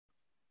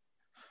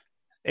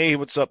Hey,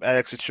 what's up,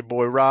 Alex? It's your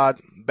boy Rod,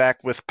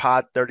 back with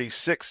Pod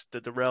 36,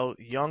 the Darrell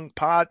Young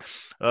Pod.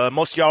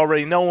 Most of y'all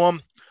already know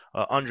him,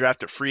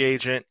 undrafted free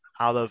agent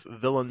out of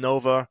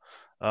Villanova,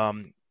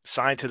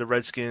 signed to the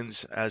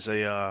Redskins as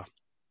a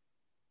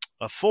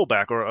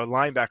fullback or a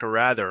linebacker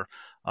rather,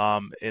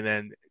 and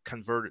then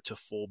converted to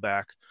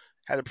fullback.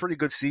 Had a pretty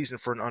good season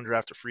for an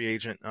undrafted free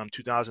agent,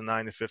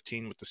 2009 to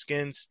 15 with the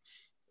Skins,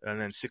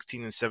 and then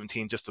 16 and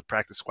 17 just a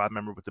practice squad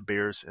member with the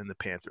Bears and the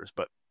Panthers.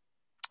 But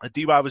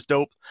DY was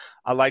dope.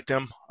 I liked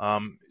him.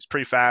 He's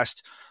pretty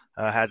fast.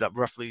 Had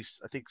roughly,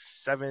 I think,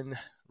 7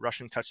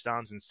 rushing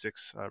touchdowns and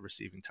 6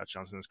 receiving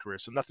touchdowns in his career.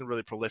 So nothing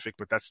really prolific,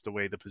 but that's the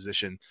way the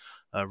position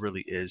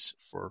really is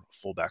for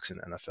fullbacks in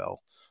the NFL.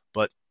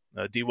 But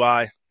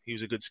DY, he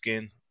was a good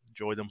skin.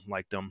 Enjoyed him,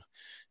 liked him,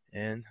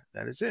 and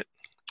that is it.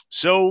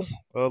 So,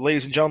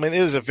 ladies and gentlemen,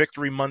 it is a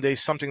Victory Monday,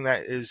 something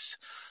that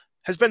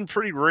has been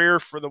pretty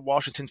rare for the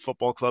Washington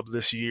Football Club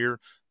this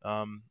year.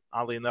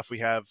 Oddly enough, we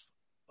have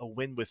a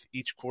win with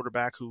each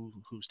quarterback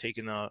who's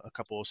taken a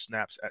couple of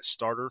snaps at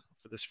starter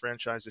for this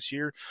franchise this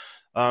year.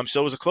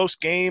 So it was a close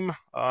game.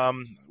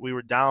 We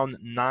were down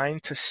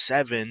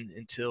 9-7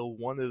 until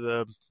one of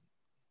the,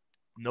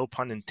 no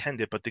pun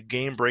intended, but the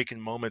game breaking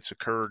moments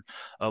occurred.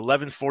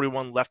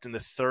 11:41 left in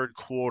the third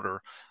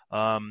quarter.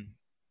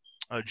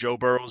 Joe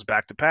Burrow's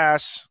back to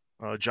pass.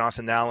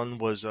 Jonathan Allen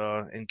was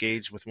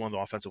engaged with one of the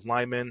offensive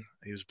linemen.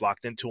 He was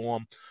blocked into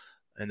him.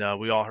 And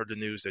we all heard the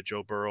news that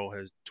Joe Burrow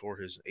has tore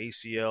his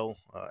ACL,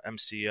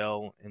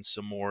 MCL, and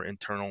some more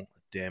internal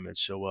damage.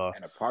 So,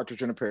 And a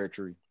partridge in a pear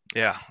tree.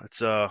 yeah,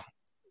 it's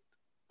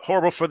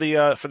horrible for the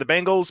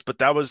Bengals, but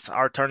that was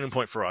our turning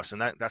point for us, and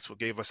that's what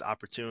gave us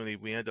opportunity.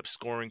 We ended up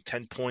scoring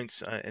 10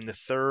 points in the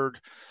third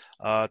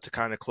to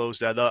kind of close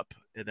that up,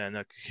 and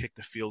then kick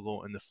the field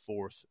goal in the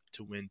fourth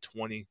to win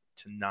 20-9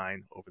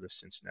 over the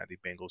Cincinnati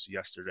Bengals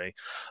yesterday.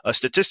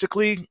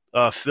 Statistically,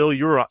 Phil,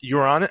 you're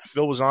on it.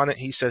 Phil was on it.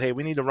 He said, "Hey,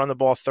 we need to run the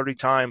ball 30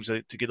 times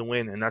to get a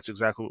win," and that's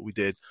exactly what we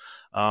did.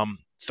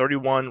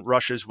 31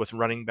 rushes with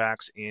running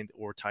backs and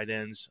or tight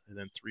ends, and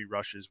then 3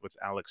 rushes with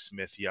Alex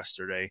Smith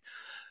yesterday.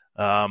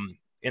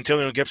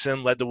 Antonio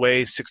Gibson led the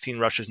way, 16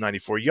 rushes,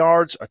 94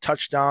 yards, a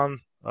touchdown,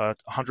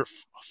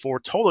 104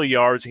 total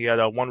yards. He had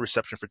 1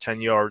 reception for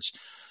 10 yards.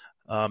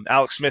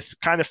 Alex Smith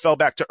kind of fell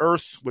back to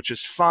earth, which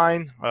is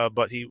fine,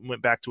 but he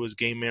went back to his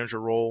game manager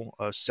role,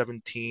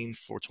 17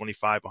 for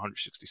 25,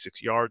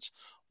 166 yards,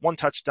 1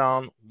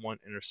 touchdown, 1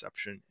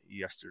 interception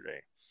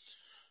yesterday.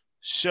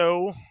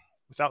 So,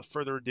 without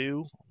further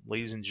ado,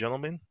 ladies and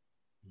gentlemen,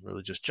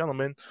 really just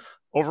gentlemen,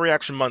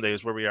 Overreaction Monday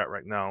is where we're at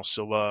right now.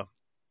 So,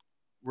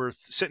 we're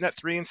sitting at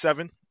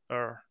 3-7.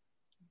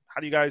 How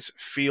do you guys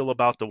feel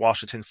about the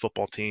Washington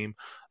football team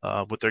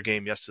with their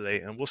game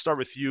yesterday? And we'll start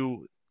with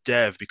you,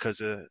 Dev,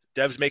 because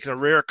Dev's making a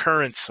rare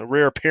appearance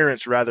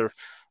rather,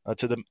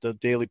 to the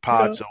daily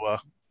pod. Yeah. So,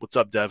 what's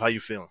up, Dev? How you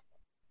feeling?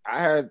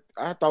 I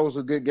thought it was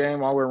a good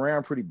game all the way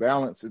around, pretty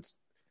balanced.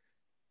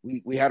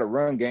 We had a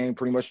run game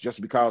pretty much just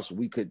because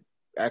we could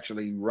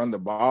actually run the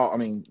ball. I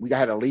mean, we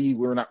had a lead.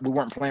 We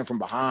weren't playing from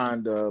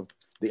behind the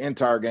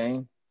entire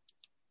game.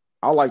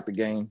 I liked the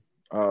game.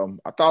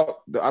 I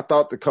thought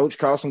the coach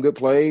called some good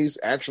plays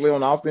actually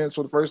on offense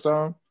for the first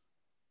time.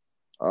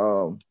 But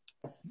all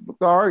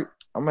right,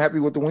 I'm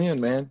happy with the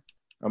win, man.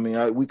 I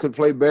mean, we could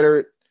play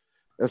better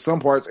at some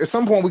parts. At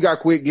some point, we got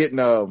to quit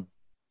getting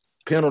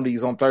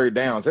penalties on third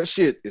downs. That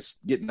shit is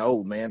getting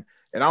old, man.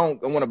 And I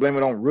want to blame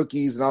it on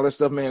rookies and all that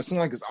stuff, man. It seems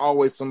like it's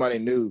always somebody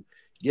new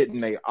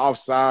getting a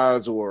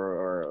offsides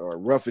or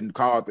roughing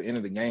call at the end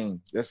of the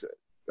game.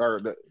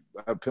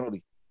 A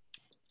penalty.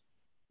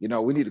 You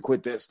know, we need to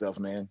quit that stuff,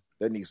 man.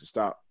 That needs to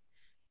stop.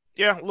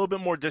 Yeah, a little bit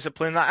more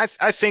discipline. I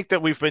think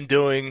that we've been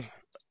doing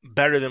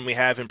better than we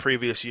have in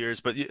previous years,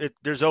 but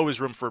there's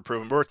always room for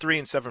improvement. We're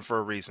 3-7 for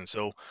a reason,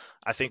 so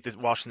I think the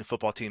Washington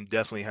football team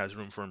definitely has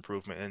room for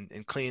improvement,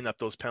 and cleaning up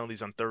those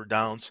penalties on third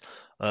downs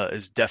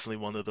is definitely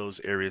one of those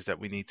areas that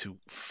we need to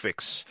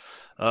fix.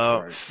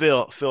 Right.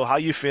 Phil, how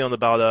you feeling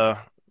about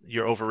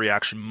your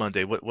overreaction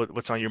Monday?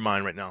 What's on your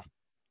mind right now?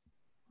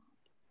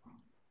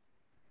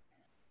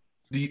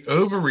 The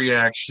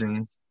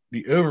overreaction,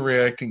 the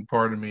overreacting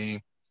part of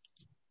me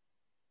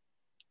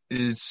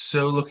is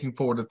so looking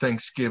forward to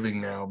Thanksgiving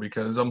now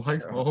because I'm like,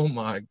 Yeah. oh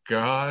my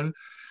God,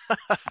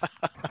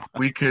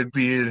 we could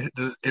be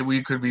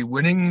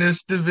winning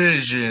this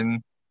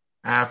division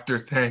after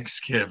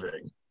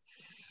Thanksgiving.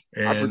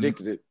 I And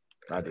predicted it.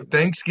 I did not.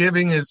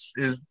 Thanksgiving is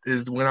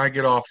when I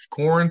get off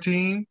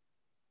quarantine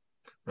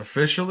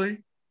officially.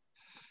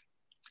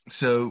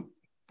 So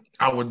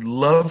I would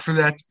love for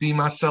that to be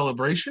my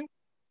celebration,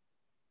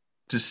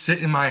 to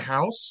sit in my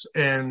house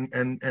and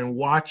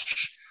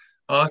watch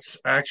us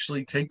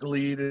actually take the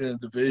lead in a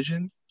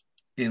division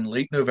in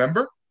late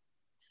November.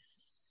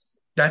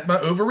 That's my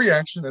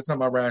overreaction. That's not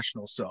my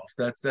rational self.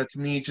 That's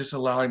me just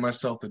allowing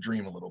myself to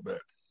dream a little bit.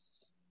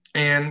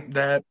 And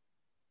that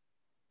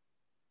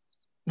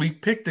we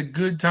picked a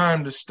good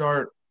time to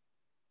start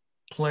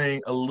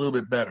playing a little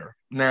bit better.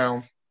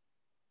 Now,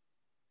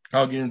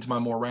 I'll get into my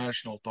more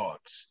rational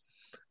thoughts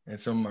and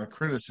some of my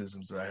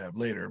criticisms that I have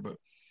later, but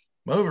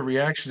My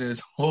overreaction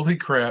is, holy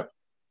crap,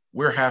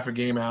 we're half a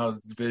game out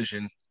of the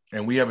division,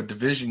 and we have a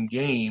division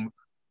game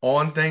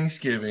on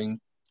Thanksgiving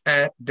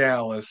at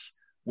Dallas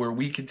where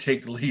we can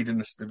take the lead in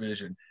this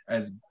division.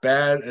 As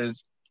bad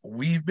as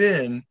we've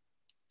been,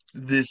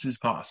 this is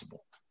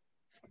possible.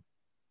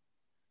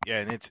 Yeah,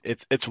 and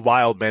it's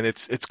wild, man.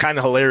 It's kind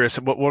of hilarious.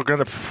 We're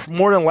gonna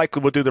more than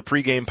likely we'll do the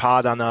pregame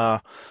pod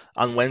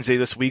on Wednesday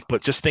this week.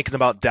 But just thinking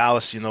about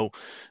Dallas,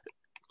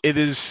 it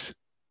is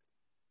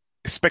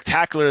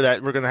spectacular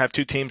that we're gonna have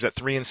two teams at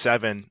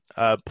 3-7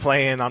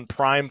 playing on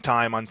prime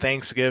time on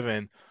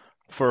Thanksgiving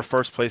for a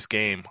first place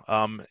game.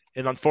 And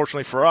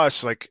unfortunately for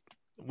us, like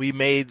we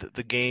made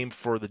the game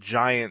for the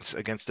Giants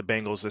against the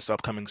Bengals this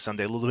upcoming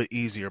Sunday a little bit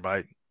easier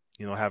by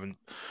having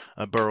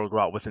Burrow go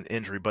out with an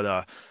injury,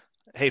 but.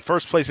 Hey,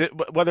 first place,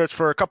 whether it's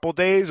for a couple of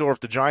days or if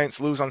the Giants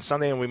lose on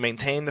Sunday and we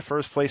maintain the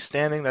first place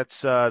standing,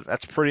 that's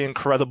pretty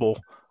incredible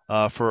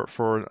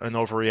for an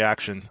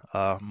overreaction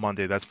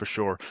Monday, that's for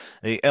sure.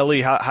 Hey,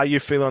 Ellie, how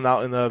you feeling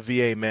out in the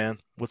VA, man?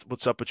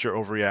 What's up with your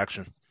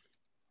overreaction?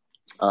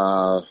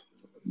 My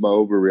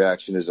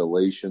overreaction is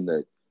elation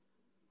that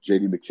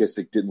J.D.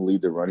 McKissic didn't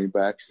lead the running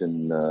backs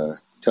in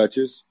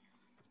touches.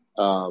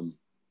 That's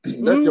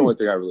the only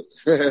thing I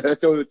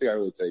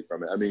really take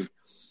from it. I mean,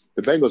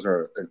 the Bengals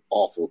are an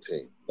awful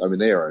team. I mean,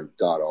 they are a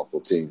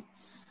god-awful team,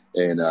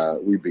 and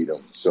we beat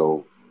them.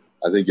 So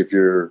I think if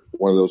you're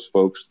one of those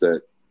folks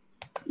that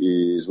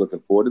is looking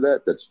forward to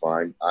that, that's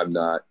fine. I'm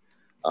not.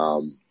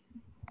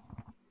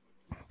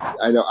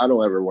 I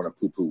don't ever want to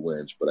poo-poo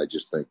wins, but I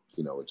just think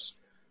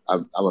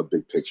I'm a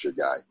big picture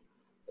guy,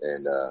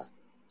 and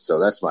so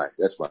that's my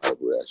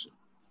overreaction.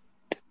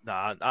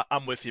 Nah,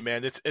 I'm with you,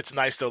 man. It's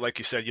nice though, like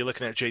you said, you're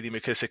looking at J.D.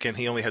 McKissic, and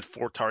he only had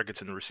 4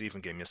 targets in the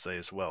receiving game yesterday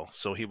as well.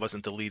 So he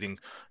wasn't the leading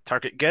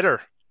target getter.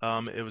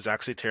 It was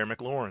actually Terry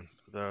McLaurin,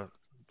 the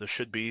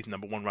should be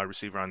number 1 wide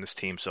receiver on this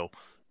team. So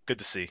good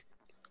to see.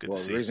 The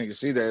reason you can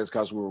see that is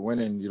because we were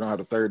winning. You don't have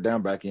the third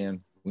down back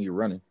in when you're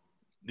running.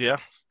 Yeah,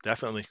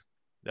 definitely.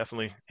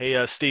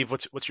 Hey, Steve,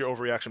 what's your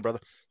overreaction,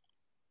 brother?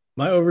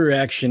 My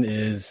overreaction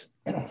is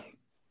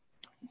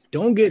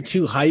don't get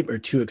too hyped or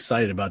too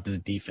excited about this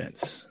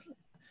defense.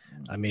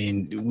 I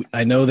mean,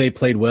 I know they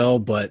played well,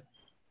 but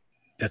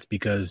that's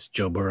because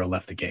Joe Burrow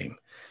left the game.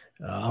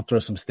 I'll throw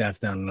some stats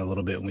down in a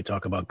little bit when we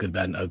talk about good,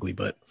 bad, and ugly.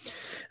 But,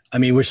 I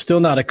mean, we're still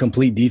not a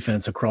complete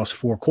defense across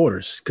 4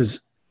 quarters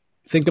because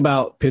think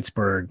about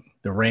Pittsburgh,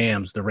 the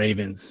Rams, the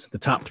Ravens, the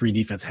top 3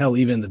 defense, hell,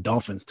 even the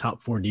Dolphins,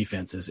 top 4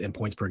 defenses in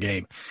points per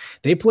game.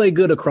 They play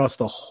good across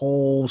the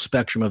whole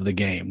spectrum of the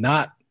game,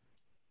 not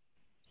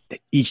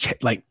each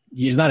 – like,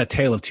 it's not a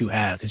tale of two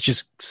halves. It's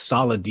just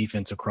solid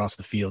defense across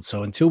the field.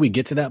 So until we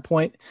get to that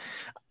point,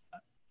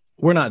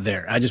 we're not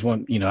there. I just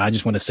want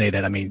to say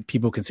that. I mean,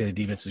 people can say the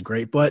defense is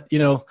great, but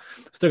still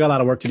got a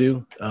lot of work to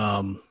do.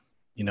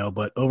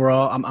 But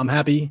overall, I'm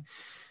happy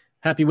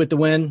with the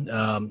win.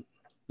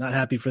 Not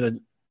happy for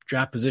the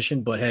draft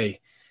position, but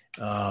hey,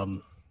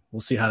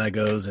 we'll see how that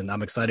goes. And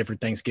I'm excited for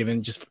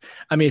Thanksgiving.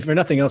 For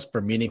nothing else, for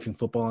meaningful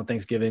football on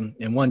Thanksgiving,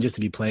 and one just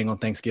to be playing on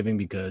Thanksgiving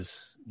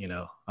because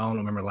I don't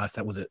remember last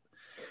time was it.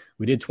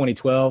 We did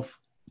 2012.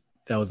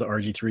 That was the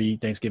RG3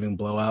 Thanksgiving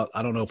blowout.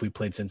 I don't know if we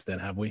played since then,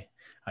 have we?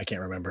 I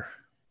can't remember.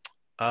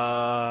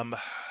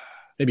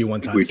 Maybe one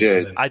time. We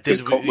did. I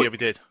did. We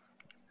did.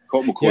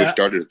 Colt McCoy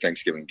started a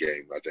Thanksgiving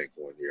game, I think,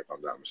 one year, if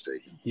I'm not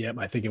mistaken. Yep,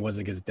 I think it was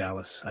against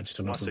Dallas. I just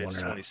don't know if we won or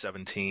not.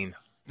 2017.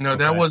 No, okay.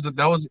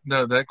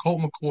 that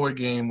Colt McCoy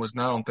game was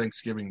not on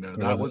Thanksgiving though.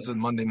 That was a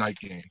Monday night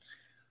game.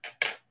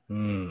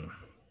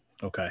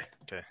 Okay.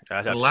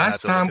 The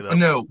last time,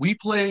 we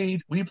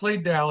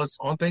played Dallas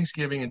on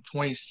Thanksgiving in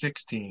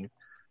 2016.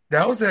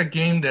 That was that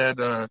game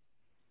that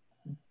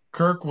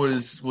Kirk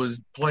was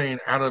playing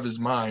out of his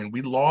mind.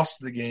 We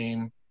lost the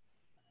game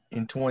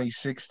in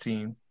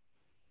 2016,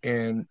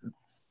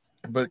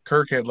 but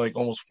Kirk had like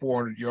almost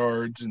 400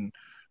 yards, and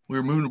we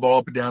were moving the ball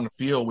up and down the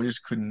field. We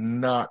just could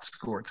not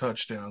score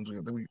touchdowns.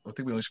 I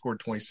think we only scored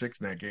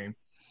 26 in that game.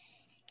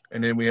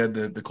 And then we had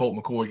the Colt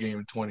McCoy game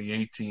in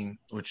 2018,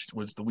 which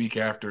was the week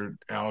after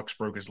Alex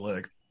broke his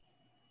leg.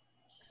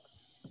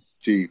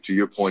 Steve, to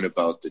your point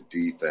about the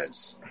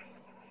defense,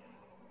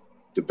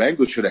 the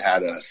Bengals should have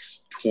had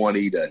us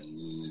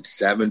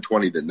 20-7,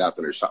 20-0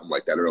 or something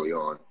like that early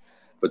on.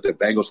 But the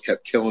Bengals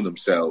kept killing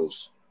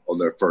themselves on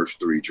their first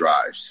 3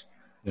 drives.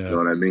 Yeah. You know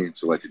what I mean?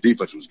 So, the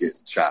defense was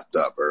getting chopped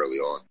up early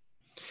on.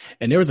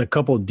 And there was a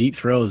couple of deep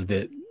throws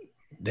that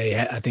they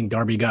had. I think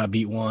Darby got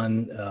beat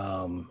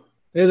one.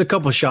 There's a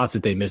couple of shots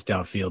that they missed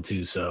downfield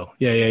too. So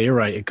yeah, you're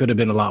right. It could have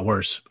been a lot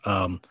worse.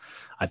 I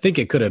think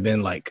it could have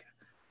been like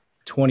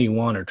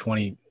 21 or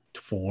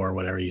 24,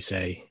 whatever you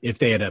say, if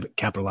they had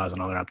capitalized on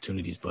all their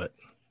opportunities. But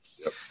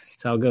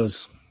that's how it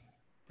goes.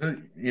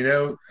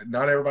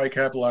 Not everybody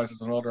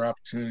capitalizes on all their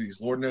opportunities.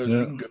 Lord knows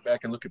we can go back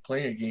and look at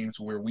plenty of games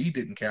where we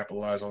didn't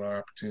capitalize on our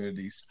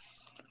opportunities.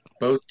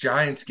 Both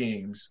Giants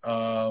games,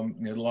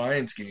 the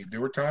Lions game.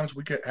 There were times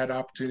we had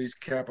opportunities to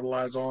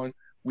capitalize on.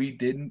 We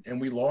didn't,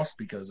 and we lost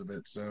because of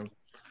it. So,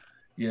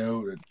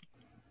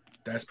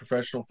 that's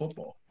professional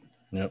football.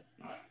 Yep.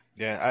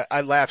 Yeah,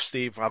 I laughed,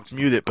 Steve. I was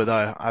muted, but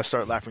I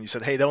started laughing when you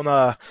said, "Hey,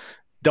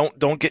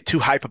 don't get too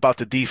hype about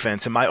the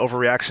defense." And my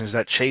overreaction is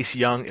that Chase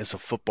Young is a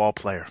football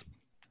player.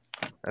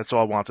 That's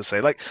all I want to say.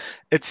 Like,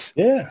 it's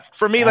Yeah,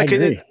 for me, I like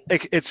agree.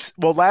 it's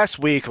well, last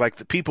week, like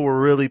the people were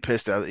really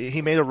pissed at.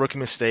 He made a rookie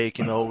mistake,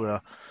 kind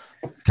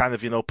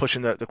of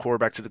pushing the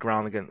quarterback to the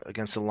ground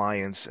against the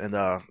Lions, and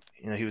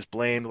he was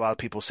blamed. A lot of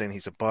people saying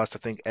he's a bust. I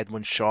think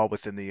Edwin Shaw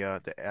within the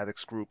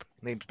Addicts group,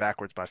 named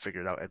backwards, but I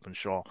figured out Edwin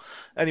Shaw.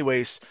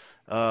 Anyways,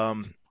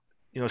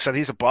 said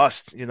he's a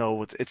bust.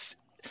 It's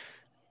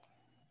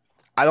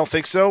I don't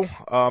think so.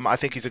 I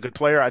think he's a good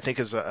player. I think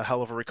it's a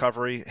hell of a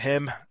recovery.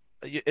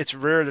 It's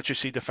rare that you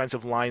see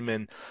defensive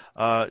linemen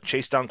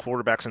chase down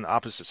quarterbacks on the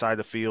opposite side of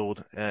the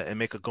field and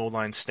make a goal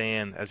line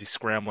stand as he's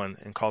scrambling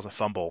and cause a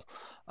fumble.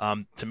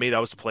 To me, that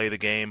was the play of the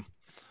game.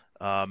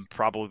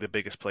 Probably the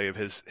biggest play of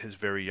his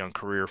very young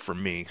career for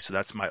me. So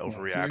that's my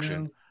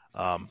overreaction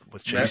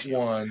with Chase. Met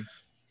one.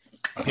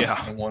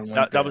 Yeah, And one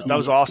went that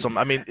was awesome.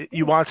 I mean,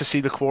 you wanted to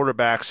see the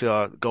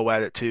quarterbacks go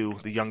at it too,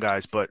 the young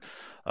guys, but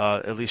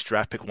at least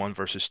draft pick 1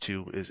 versus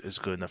 2 is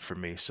good enough for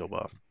me.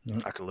 So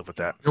I can live with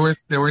that.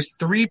 There was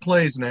 3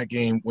 plays in that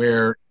game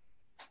where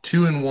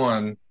 2 and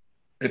 1.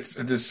 This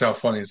is how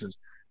funny it is.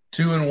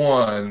 2 and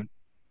 1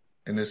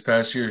 in this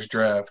past year's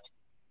draft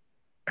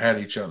had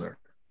each other.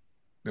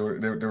 There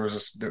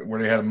was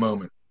where they had a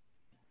moment.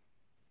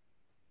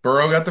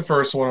 Burrow got the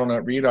first one on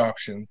that read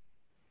option.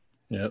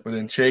 Yep. But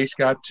then Chase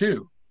got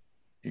 2.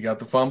 He got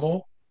the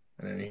fumble,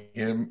 and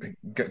then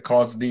he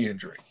caused the knee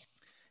injury.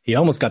 He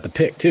almost got the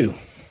pick too.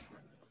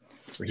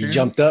 He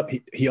jumped up.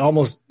 He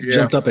almost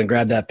jumped up and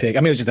grabbed that pick. I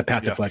mean, it was just a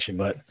pass deflection,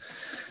 but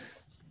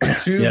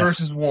 2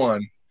 versus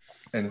 1,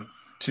 and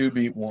 2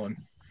 beat 1.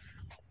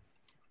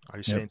 Are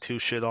you saying 2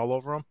 shit all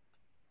over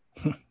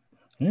him?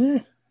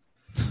 Yeah.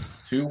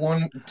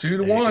 2-1, 2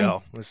 to There 1. you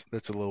go.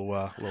 That's a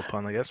little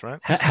pun, I guess,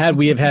 right? Had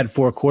we have had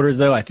 4 quarters,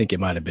 though, I think it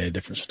might have been a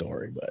different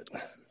story. But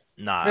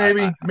Nah,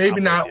 maybe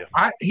I'm not. with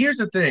you. Here's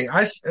the thing.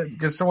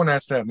 Because someone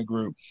asked that in the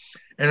group,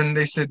 and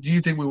they said, "Do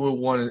you think we would have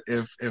won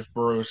if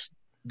Burrows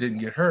didn't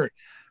get hurt?"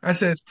 I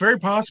said it's very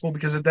possible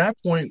because at that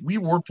point we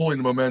were pulling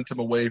the momentum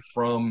away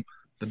from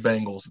the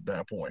Bengals. At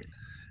that point,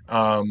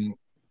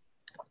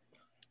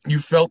 you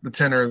felt the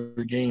tenor of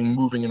the game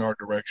moving in our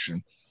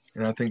direction,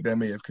 and I think that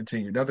may have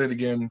continued. Now that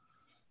again,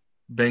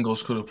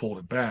 Bengals could have pulled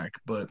it back,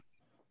 but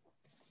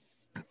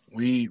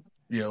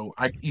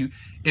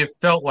it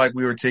felt like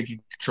we were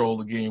taking control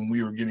of the game.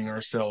 We were getting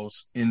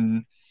ourselves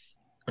in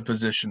a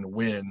position to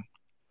win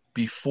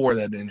before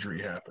that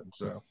injury happened.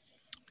 So,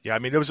 yeah, I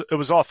mean it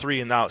was all 3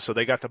 and out. So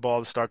they got the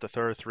ball to start the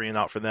third, 3 and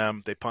out for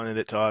them. They punted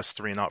it to us,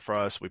 3 and out for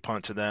us. We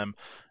punted to them.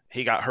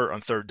 He got hurt on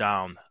third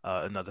down,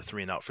 another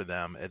 3 and out for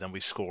them, and then we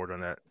scored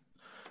on that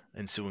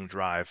ensuing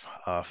drive,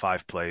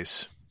 5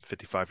 plays,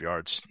 55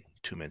 yards,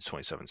 2 minutes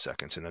 27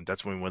 seconds, and then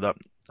that's when we went up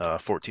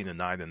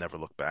 14-9 and never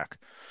looked back.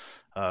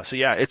 So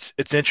yeah,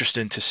 it's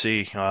interesting to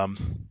see,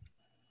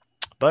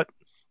 but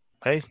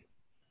hey,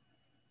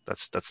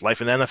 that's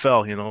life in the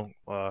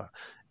NFL,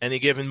 any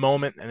given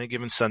moment, any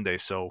given Sunday.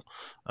 So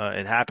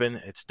it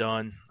happened, it's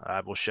done.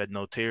 I will shed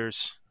no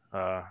tears.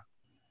 Got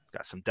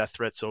some death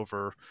threats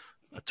over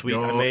a tweet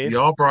I made.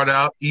 Y'all brought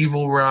out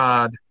Evil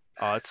Rod.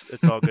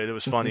 It's all good. It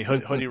was funny.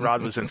 Hoodie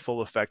Rod was in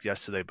full effect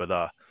yesterday,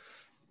 but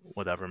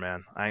whatever,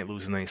 man. I ain't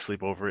losing any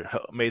sleep over it.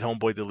 Made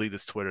homeboy delete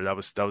his Twitter. That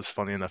was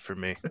funny enough for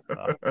me.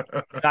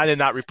 I did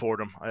not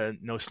report him. I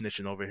had no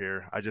snitching over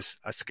here. I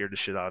scared the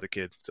shit out of the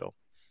kid. So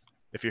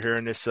if you're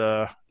hearing this,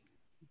 little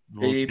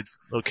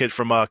kid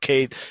from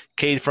Cade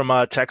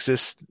from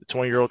Texas,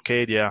 20-year-old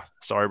Cade, yeah,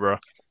 sorry, bro.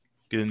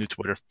 Get a new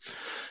Twitter.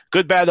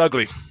 Good, bad,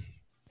 ugly.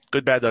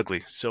 Good, bad,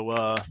 ugly.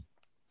 So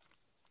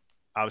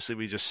obviously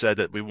we just said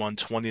that we won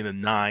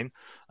 20-9.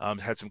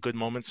 Had some good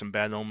moments, some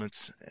bad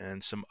moments,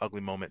 and some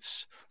ugly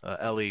moments.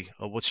 Ellie,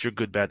 what's your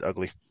good, bad,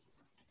 ugly?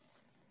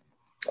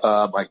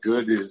 My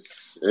good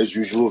is, as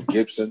usual,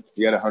 Gibson.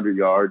 He had 100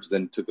 yards,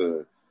 then took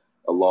a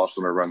loss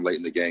on a run late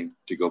in the game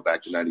to go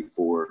back to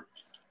 94.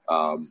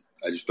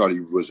 I just thought he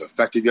was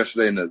effective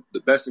yesterday, and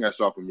the best thing I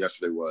saw from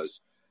yesterday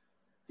was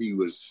he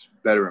was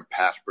better in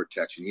pass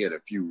protection. He had a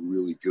few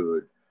really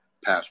good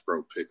pass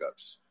pro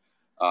pickups,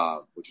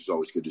 which is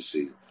always good to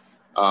see.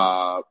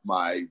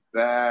 My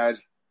bad,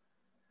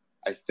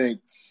 I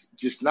think,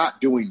 just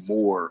not doing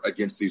more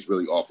against these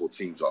really awful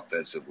teams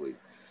offensively.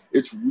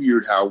 It's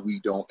weird how we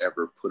don't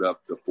ever put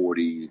up the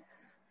 40,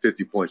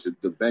 50 points.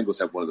 The Bengals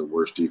have one of the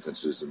worst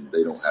defenses, and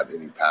they don't have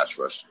any pass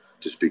rush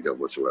to speak of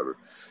whatsoever.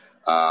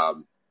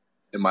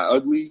 And my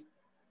ugly,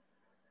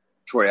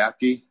 Troy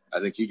Apke. I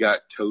think he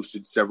got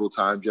toasted several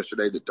times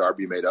yesterday that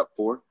Darby made up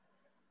for.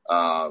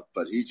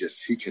 But he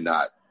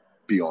cannot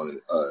be on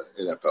an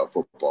NFL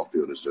football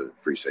field as a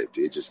free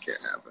safety. It just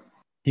can't happen.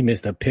 he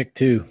missed a pick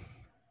too,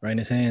 right in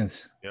his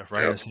hands. Yeah,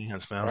 right in his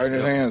hands, man. Right in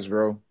his hands,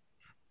 bro.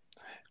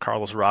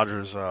 Carlos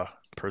Rogers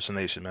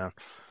impersonation, man.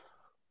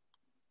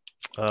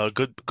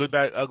 Good,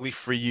 bad, ugly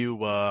for you,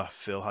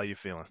 Phil. How you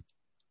feeling?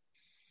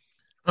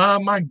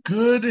 My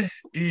good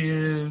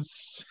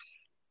is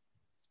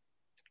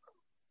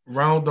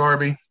Ronald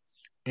Darby.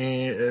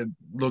 and it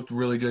looked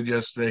really good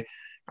yesterday.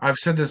 I've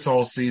said this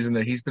all season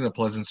that he's been a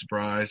pleasant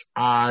surprise.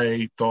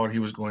 I thought he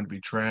was going to be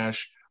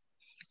trash,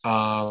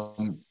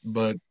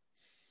 but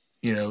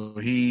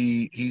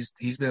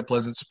he's been a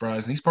pleasant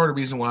surprise, and he's part of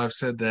the reason why I've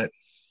said that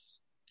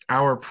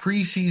our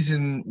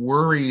preseason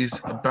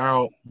worries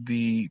about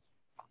the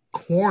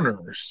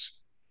corners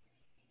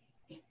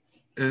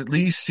at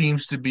least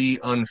seems to be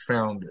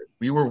unfounded.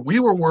 We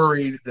were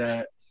worried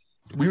that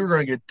we were going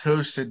to get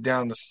toasted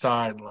down the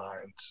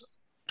sidelines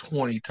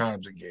 20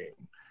 times a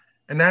game,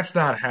 and that's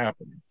not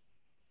happening.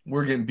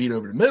 We're getting beat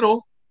over the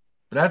middle,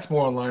 but that's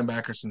more on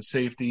linebackers and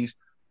safeties.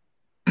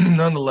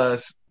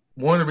 Nonetheless,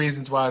 one of the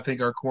reasons why I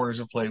think our corners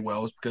have played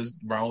well is because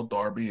Ronald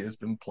Darby has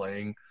been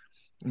playing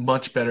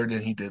much better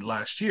than he did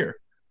last year.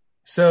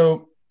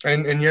 So,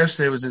 and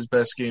yesterday was his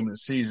best game of the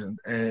season,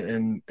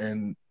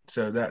 and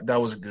so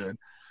that was good.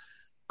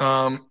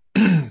 And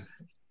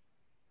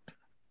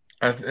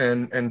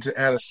to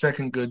add a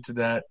second good to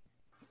that,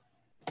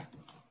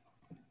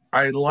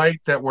 I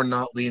like that we're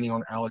not leaning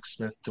on Alex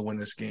Smith to win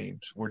this game.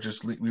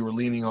 We were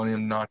leaning on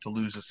him not to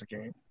lose us a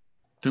game.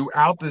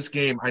 Throughout this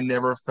game, I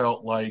never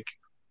felt like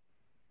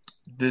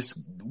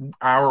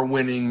our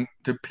winning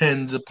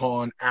depends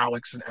upon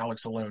Alex and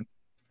Alex alone.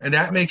 And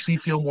that makes me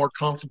feel more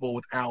comfortable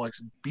with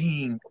Alex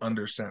being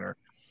under center.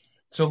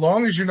 So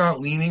long as you're not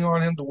leaning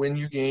on him to win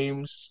you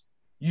games,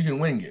 you can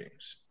win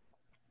games.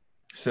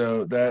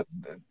 So that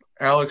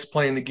Alex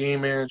playing the game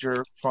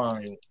manager,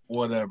 fine,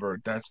 whatever.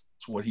 That's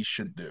what he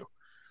should do.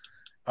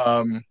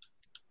 The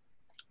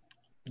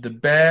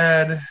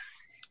bad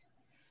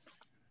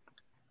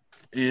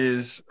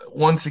is,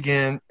 once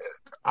again,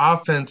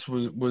 offense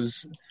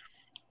was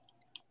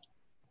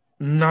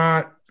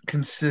not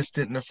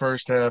consistent in the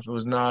first half. It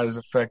was not as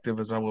effective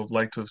as I would have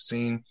liked to have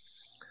seen.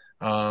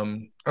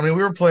 We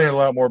were playing a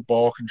lot more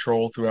ball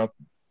control throughout.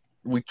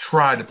 We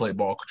tried to play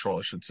ball control,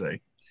 I should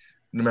say,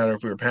 no matter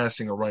if we were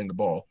passing or running the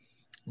ball.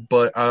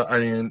 But, I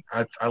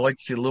like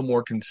to see a little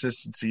more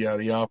consistency out of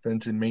the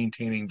offense in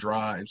maintaining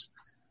drives,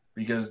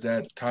 because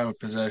that time of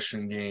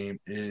possession game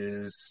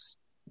is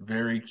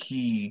very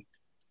key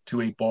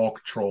to a ball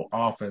control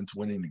offense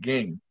winning the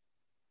game.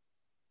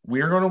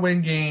 We're going to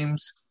win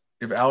games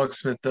if Alex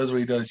Smith does what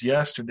he does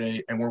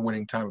yesterday and we're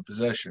winning time of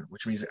possession,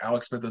 which means that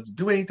Alex Smith doesn't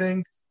do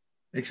anything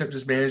except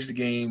just manage the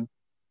game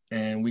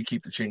and we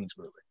keep the chains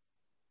moving.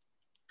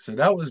 So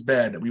that was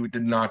bad that we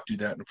did not do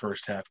that in the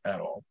first half at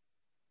all.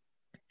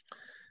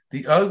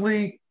 The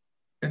ugly,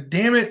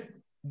 damn it,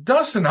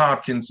 Dustin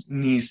Hopkins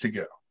needs to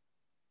go.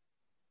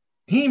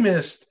 He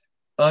missed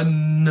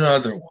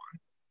another one.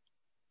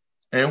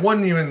 And it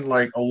wasn't even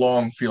like a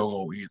long field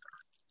goal either.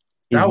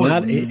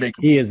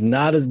 He is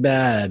not as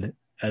bad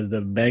as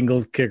the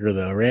Bengals kicker,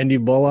 though. Randy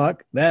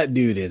Bullock, that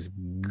dude is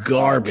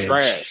garbage.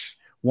 Trash.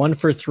 1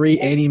 for 3,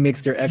 and he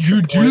mixed their extra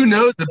You point. do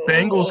know the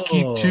Bengals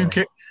keep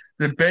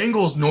the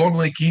Bengals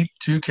normally keep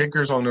 2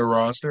 kickers on their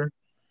roster,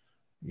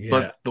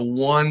 but the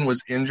one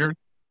was injured,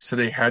 so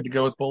they had to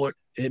go with Bullock.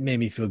 It made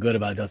me feel good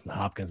about Dustin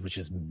Hopkins, which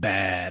is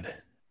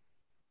bad.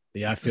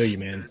 Yeah, I feel you,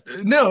 man.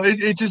 No,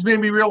 it just made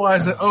me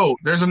realize that,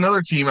 there's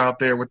another team out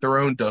there with their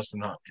own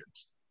Dustin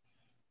Hopkins.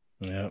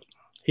 Yeah.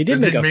 He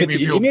did make me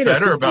feel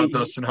better about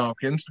Dustin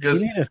Hopkins,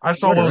 because I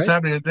saw what was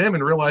happening to them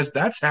and realized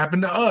that's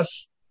happened to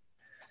us.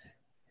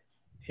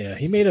 Yeah,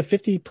 he made a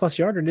 50-plus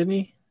yarder, didn't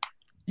he?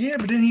 Yeah,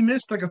 but then he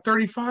missed like a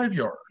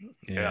 35-yard.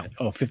 Yeah.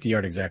 Oh,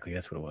 50-yard exactly.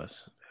 That's what it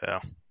was. Yeah.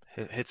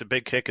 Hits a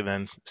big kick and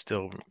then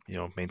still,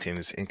 maintain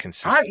his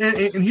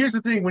inconsistency. And here's the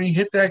thing: when he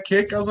hit that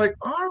kick, I was like,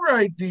 "All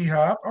right,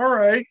 D-Hop, all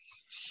right."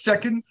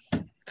 Second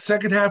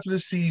half of the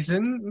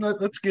season,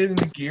 let's get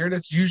into gear.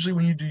 That's usually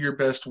when you do your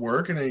best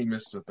work, and then he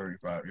missed a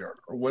 35-yard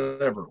or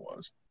whatever it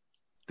was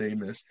they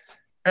missed.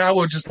 And I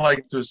would just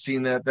like to have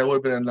seen that. That would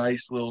have been a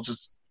nice little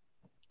just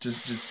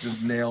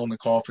nail in the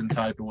coffin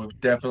type. It would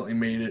have definitely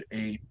made it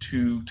a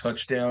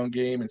 2-touchdown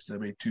game instead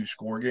of a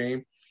 2-score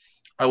game.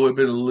 I would have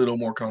been a little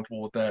more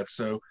comfortable with that.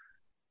 So,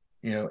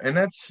 and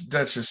that's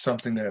just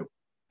something that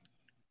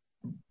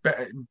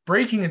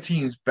breaking a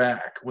team's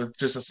back with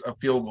just a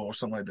field goal or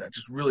something like that,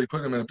 just really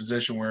putting them in a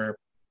position where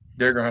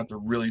they're going to have to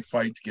really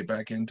fight to get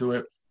back into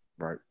it.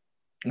 Right.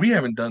 We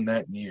haven't done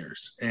that in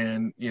years.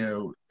 And,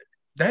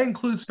 that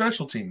includes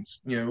special teams.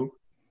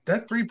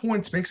 That 3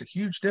 points makes a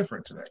huge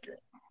difference in that game.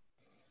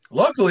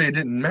 Luckily, it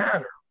didn't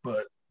matter,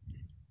 but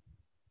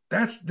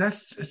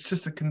it's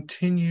just a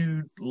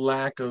continued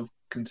lack of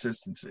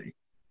consistency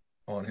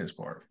on his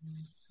part.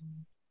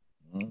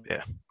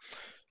 Yeah.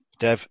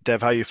 Dev,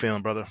 how you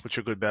feeling, brother? What's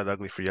your good, bad,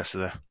 ugly for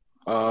yesterday?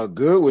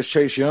 Good was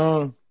Chase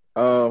Young.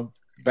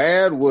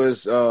 Bad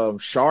was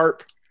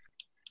Sharp.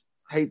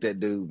 I hate that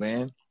dude,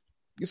 man.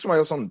 Get somebody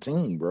else on the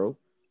team, bro.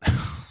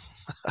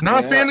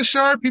 Not a fan of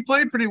Sharp. He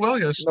played pretty well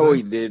yesterday.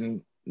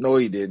 No,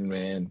 he didn't,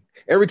 man.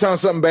 Every time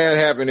something bad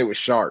happened, it was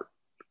Sharp.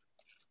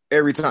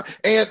 Every time.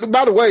 And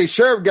by the way,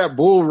 Sheriff got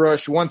bull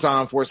rushed one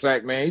time for a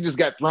sack, man. He just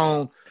got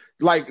thrown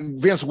like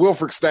Vince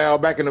Wilfork style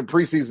back in the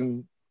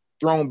preseason,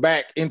 thrown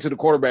back into the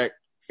quarterback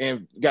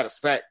and got a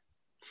sack.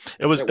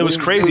 It was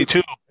crazy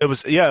too. It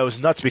was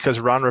nuts because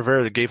Ron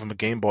Rivera gave him a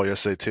game ball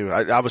yesterday too.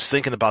 I was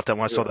thinking about that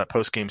when I saw that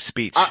post game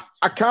speech.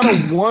 I kind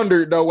of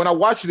wondered though when I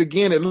watched it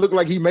again. It looked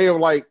like he may have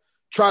like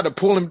tried to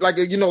pull him, like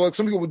like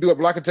some people would do a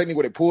blocking technique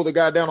where they pull the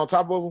guy down on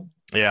top of him.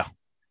 Yeah,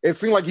 it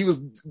seemed like he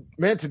was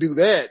meant to do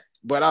that,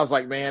 but I was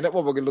like, man, that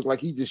motherfucker looked like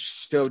he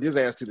just shoved his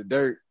ass to the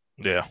dirt.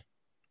 Yeah,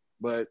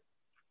 but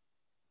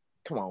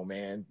come on,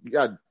 man, we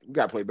got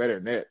to play better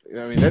than that.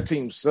 I mean, that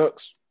team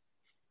sucks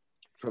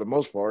for the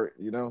most part,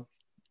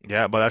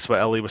 Yeah, but that's what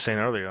Ellie was saying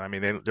earlier. I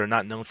mean, they're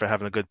not known for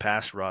having a good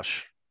pass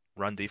rush,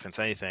 run defense,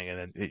 anything.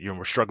 And then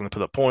we're struggling to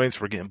put up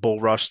points. We're getting bull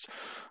rushed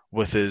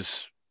with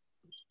his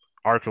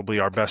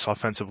arguably our best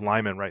offensive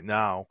lineman right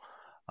now.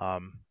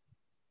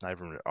 Not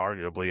even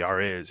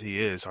arguably, he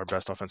is our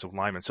best offensive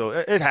lineman. So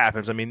it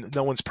happens. I mean,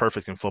 no one's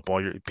perfect in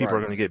football. People are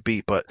going to get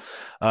beat, but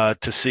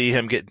to see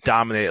him get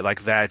dominated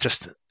like that,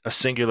 just a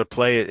singular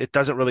play, it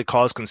doesn't really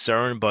cause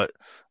concern. But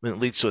when it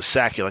leads to a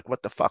sack, you're like,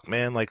 what the fuck,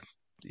 man? Like,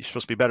 you're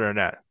supposed to be better than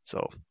that.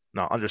 So,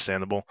 no,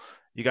 understandable.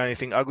 You got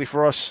anything ugly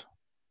for us?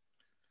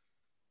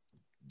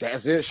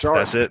 That's it, Sharp.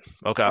 That's it.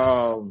 Okay.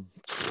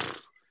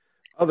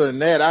 Other than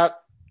that, a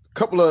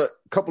couple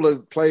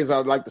of plays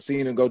I'd like to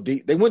see them go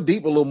deep. They went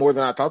deep a little more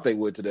than I thought they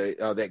would today.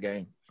 That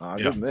game, I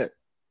give them that.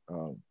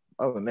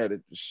 Other than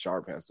that,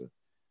 Sharp has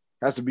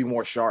to be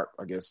more sharp,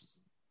 I guess.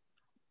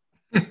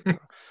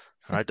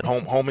 All right,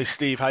 homie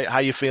Steve, how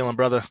you feeling,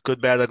 brother? Good,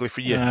 bad, ugly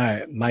for you. All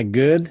right, my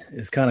good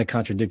is kind of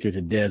contradictory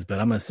to Dez, but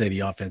I'm going to say the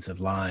offensive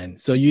line.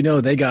 So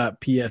they got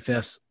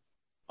PFF's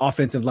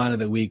offensive line of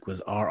the week was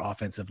our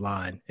offensive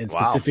line, and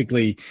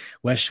specifically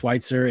Wes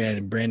Schweitzer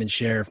and Brandon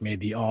Sheriff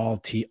made the all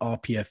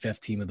PFF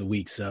team of the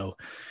week. So,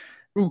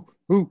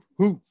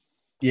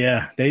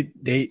 yeah,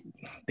 they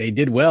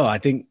did well. I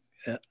think.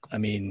 I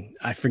mean,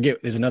 I forget.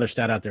 There's another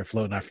stat out there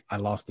floating. I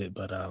lost it,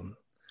 but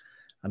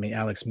I mean,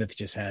 Alex Smith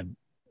just had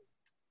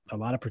a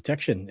lot of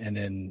protection, and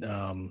then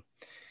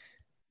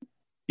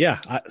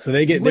so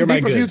they're my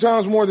good. A few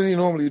times more than he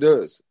normally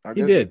does.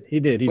 He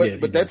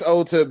did. But that's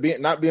owed to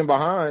not being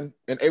behind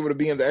and able to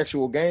be in the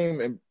actual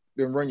game and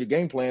then run your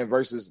game plan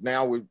versus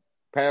now we're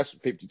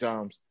past 50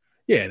 times.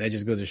 Yeah, that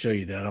just goes to show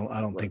you that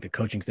I don't think the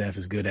coaching staff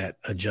is good at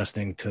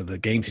adjusting to the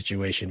game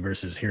situation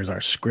versus here's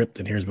our script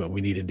and here's what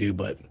we need to do.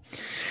 But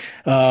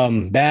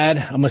bad,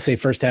 I'm gonna say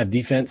first half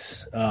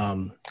defense.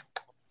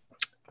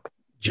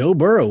 Joe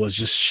Burrow was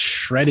just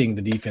shredding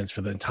the defense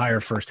for the entire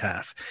first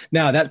half.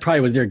 Now, that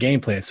probably was their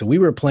game plan. So we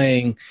were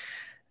playing,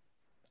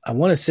 I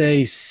want to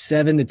say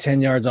 7 to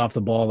 10 yards off the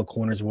ball. The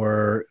corners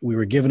we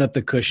were giving up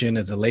the cushion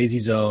as a lazy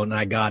zone, and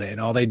I got it. And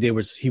all they did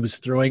was he was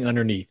throwing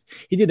underneath.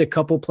 He did a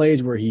couple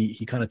plays where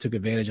he kind of took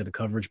advantage of the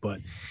coverage,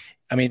 but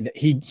I mean,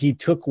 he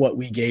took what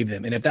we gave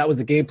them. And if that was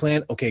the game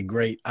plan, okay,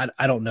 great.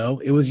 I don't know.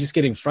 It was just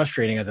getting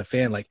frustrating as a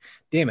fan. Like,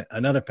 damn it,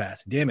 another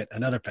pass. Damn it,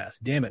 another pass.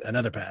 Damn it,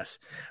 another pass.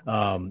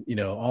 All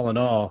in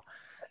all,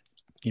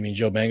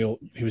 Joe Bengal,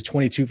 he was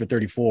 22 for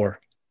 34,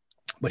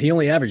 but he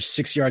only averaged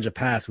 6 yards a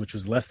pass, which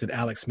was less than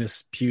Alex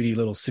Smith's puny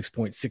little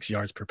 6.6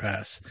 yards per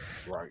pass.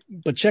 Right.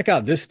 But check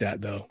out this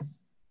stat, though.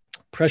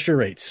 Pressure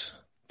rates.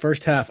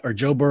 First half, or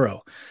Joe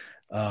Burrow.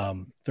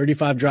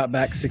 35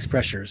 dropbacks, 6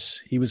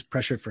 pressures. He was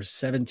pressured for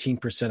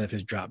 17% of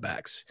his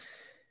dropbacks.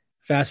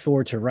 Fast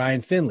forward to Ryan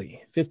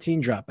Finley,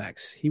 15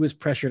 dropbacks. He was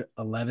pressured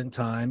 11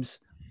 times.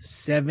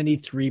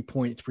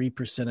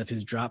 73.3% of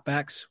his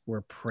dropbacks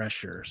were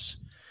pressures.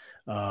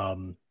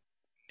 And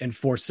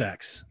 4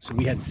 sacks. So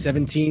we had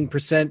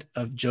 17%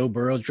 of Joe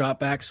Burrow's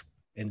dropbacks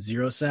and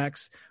 0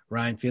 sacks.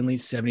 Ryan Finley,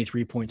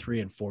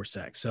 73.3 and 4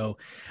 sacks. So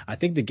I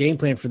think the game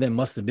plan for them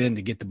must have been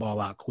to get the ball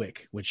out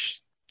quick,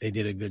 which they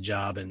did a good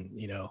job. And,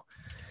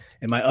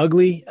 and my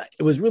ugly,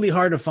 it was really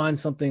hard to find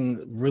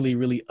something really,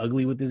 really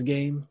ugly with this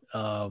game.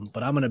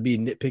 But I'm going to be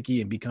nitpicky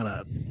and be kind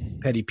of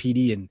petty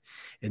Petey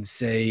and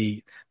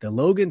say the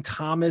Logan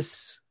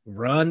Thomas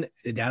run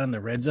down in the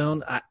red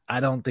zone. I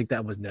don't think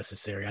that was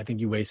necessary. I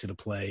think you wasted a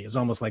play. It was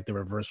almost like the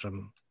reverse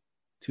from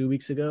 2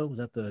 weeks ago. Was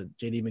that the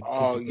JD McKissic?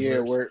 Oh, yeah,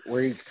 where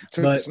he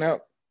took the snap.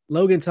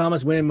 Logan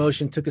Thomas went in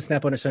motion, took the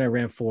snap under center,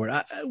 ran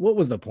forward. What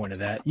was the point of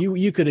that?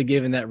 You could have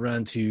given that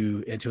run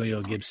to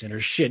Antonio Gibson or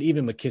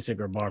even McKissic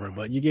or Barber,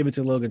 but you gave it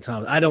to Logan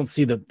Thomas. I don't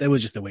see that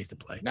was just a waste of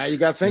play. Now you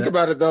got to think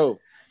about it though.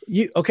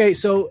 Okay,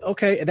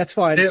 that's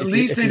fine. At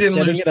least they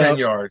didn't lose 10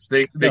 yards.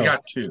 They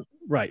got 2.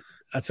 Right.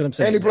 That's what I'm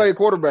saying. And he played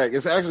quarterback.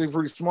 It's actually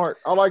pretty smart.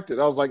 I liked it.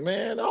 I was like,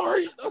 man, all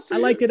right. I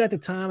liked it at the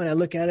time, and I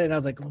look at it, and I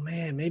was like, oh,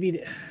 man,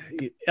 maybe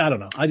 – I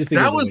don't know. I just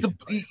think that was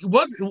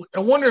I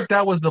wonder if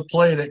that was the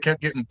play that kept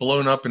getting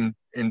blown up in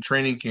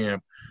training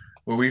camp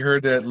where we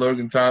heard that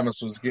Logan Thomas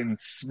was getting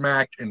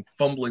smacked and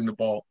fumbling the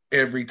ball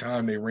every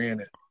time they ran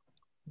it.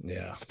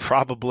 Yeah.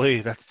 Probably.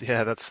 That's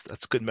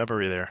good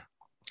memory there.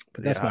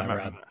 But that's my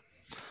Rob.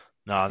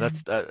 No,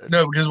 that's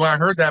no, because when I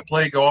heard that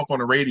play go off on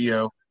the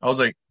radio, I was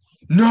like,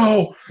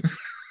 no.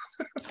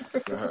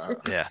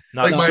 Yeah.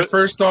 My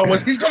first thought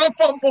was he's gonna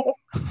fumble.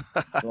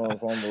 Fumble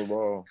the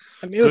ball.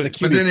 I mean, it was a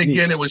QB but then sneak.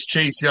 again, it was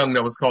Chase Young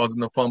that was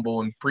causing the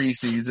fumble in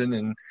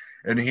preseason,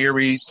 and here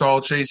we saw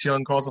Chase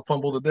Young cause a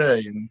fumble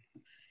today. And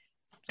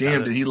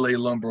Damn, did he lay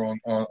lumber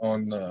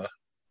on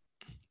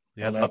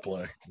Yeah, that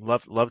play?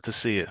 love to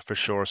see it for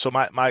sure. So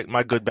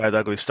my good, bad,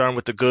 ugly. Starting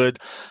with the good,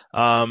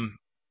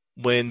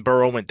 when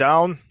Burrow went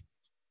down,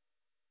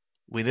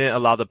 we didn't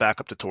allow the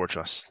backup to torch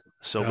us.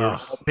 So we were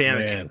all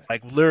panicking, man.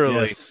 like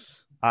literally.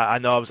 Yes. I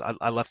know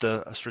I left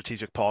a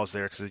strategic pause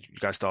there because you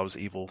guys thought it was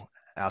evil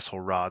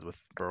asshole Rod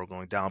with Burrow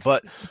going down.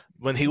 But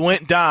when he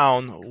went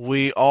down,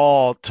 we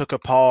all took a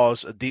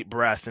pause, a deep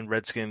breath in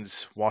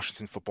Redskins,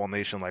 Washington Football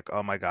Nation, like,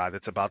 oh my God,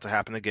 it's about to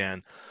happen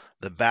again.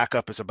 The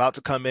backup is about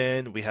to come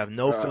in. We have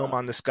no film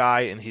on this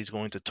guy, and he's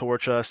going to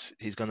torch us.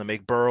 He's going to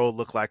make Burrow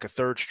look like a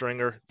third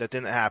stringer. That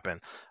didn't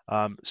happen.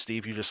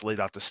 Steve, you just laid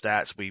out the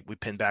stats. We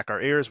pinned back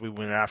our ears. We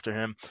went after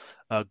him.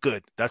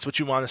 Good. That's what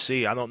you want to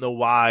see. I don't know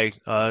why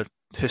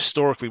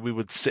historically we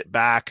would sit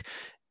back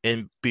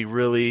and be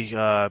really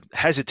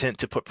hesitant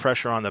to put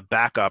pressure on the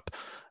backup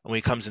when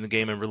he comes in the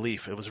game in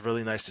relief. It was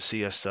really nice to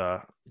see us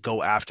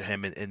go after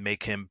him and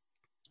make him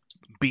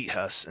beat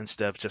us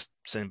instead of just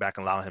sitting back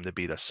and allowing him to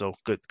beat us. So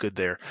good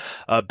there.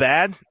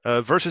 Bad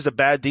versus a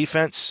bad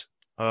defense.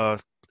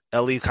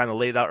 Ellie kind of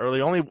laid out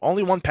early.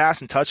 Only one pass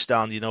and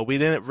touchdown. We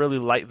didn't really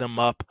light them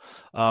up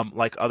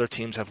like other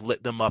teams have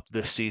lit them up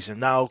this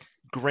season. Now,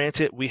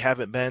 granted, we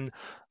haven't been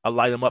a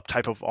light them up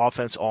type of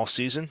offense all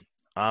season,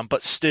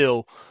 but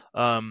still,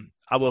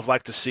 I would have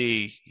liked to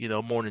see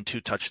more than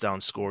 2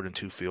 touchdowns scored and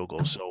 2 field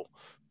goals. So,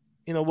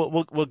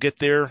 we'll get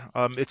there.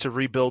 It's a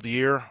rebuild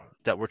year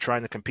that we're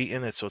trying to compete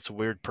in it, so it's a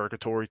weird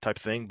purgatory type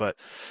thing. But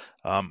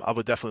I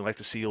would definitely like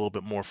to see a little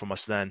bit more from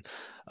us then.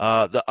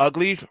 The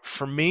ugly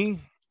for me,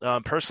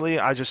 personally,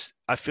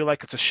 I feel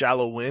like it's a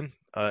shallow win.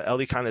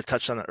 Ellie kind of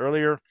touched on it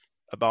earlier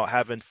about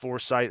having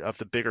foresight of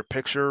the bigger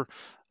picture.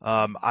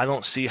 I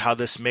don't see how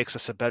this makes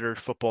us a better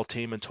football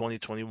team in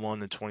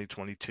 2021 and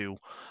 2022,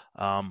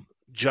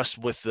 just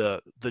with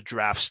the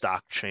draft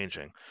stock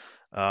changing.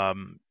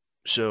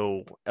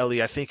 So,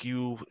 Ellie, I think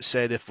you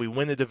said if we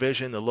win the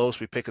division, the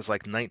lowest we pick is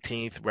like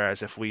 19th,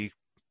 whereas if we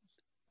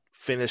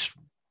finish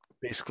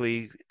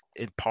basically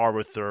in par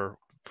with where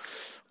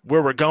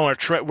we're going,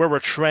 where we're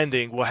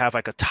trending, we'll have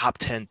like a top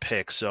 10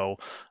 pick. So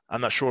I'm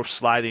not sure if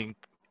sliding,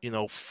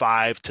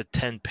 5 to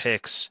 10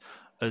 picks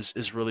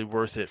is really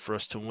worth it for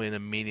us to win a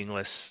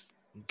meaningless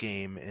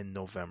game in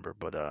November.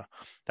 But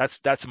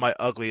that's my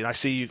ugly. And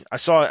I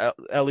saw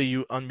Ellie,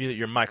 you unmuted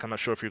your mic. I'm not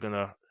sure if you're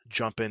gonna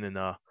jump in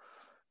and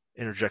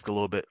interject a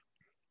little bit.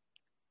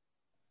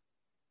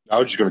 I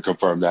was just going to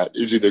confirm that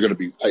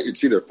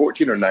it's either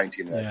 14 or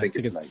 19. Yeah, I think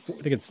it's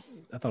 19.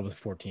 I thought it was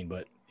 14,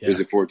 but yeah.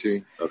 Is it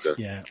 14? Okay.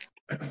 Yeah.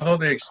 Oh,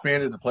 they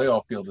expanded the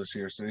playoff field this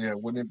year, so yeah,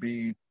 wouldn't it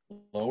be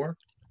lower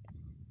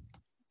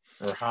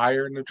or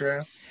higher in the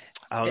draft?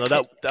 I don't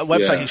know. That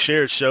website he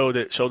shared showed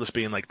us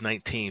being like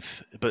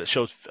 19th, but it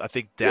shows I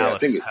think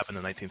Dallas having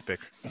the 19th pick.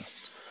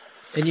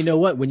 And you know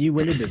what? When you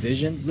win the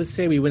division, let's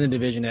say we win the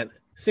division at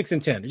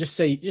 6-10. Just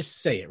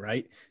say it,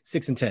 right?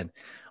 6-10.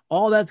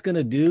 All that's going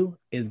to do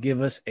is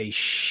give us a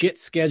shit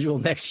schedule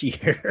next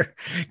year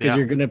because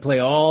you're going to play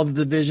all the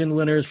division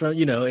winners from.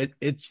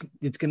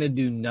 It's going to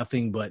do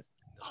nothing but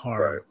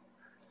harm. Right.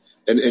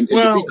 And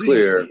to be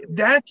clear,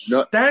 that's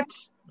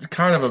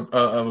kind of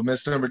a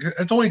misnomer.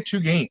 It's only 2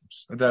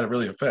 games that it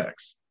really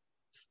affects.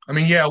 I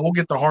mean, yeah, we'll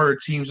get the harder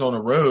teams on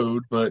the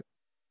road, but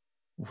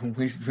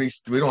we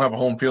don't have a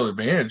home field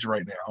advantage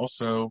right now.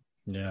 So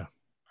yeah.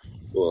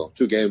 Well,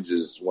 2 games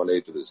is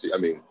 1/8 of the season.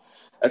 I mean,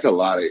 that's a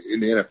lot in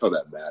the NFL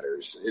that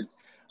matters.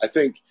 I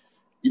think,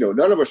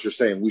 none of us are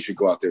saying we should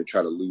go out there and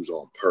try to lose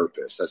on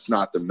purpose. That's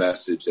not the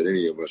message that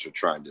any of us are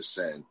trying to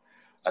send.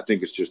 I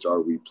think it's just,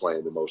 are we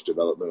playing the most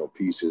developmental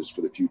pieces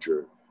for the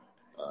future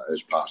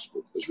as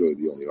possible? Is really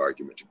the only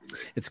argument to be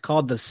made. It's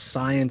called the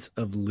science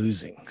of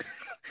losing.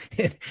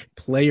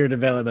 Player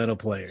developmental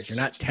players. You're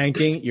not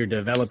tanking, you're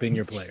developing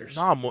your players.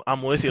 No,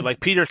 I'm with you. Like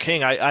Peter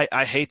King,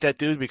 I hate that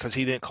dude because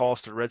he didn't call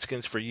us the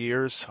Redskins for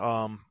years.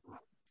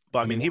 But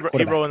I mean, he wrote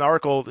an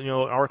article. An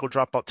article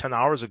dropped about 10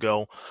 hours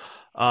ago.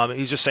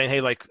 He's just saying,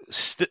 hey,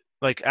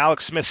 like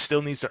Alex Smith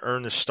still needs to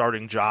earn his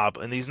starting job,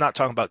 and he's not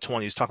talking about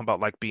 20. He's talking about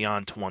like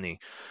beyond 20.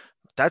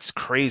 That's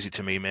crazy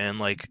to me, man.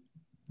 Like,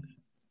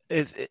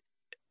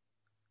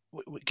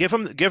 give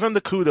him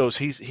the kudos.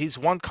 He's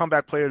one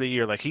comeback player of the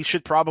year. Like, he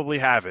should probably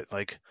have it.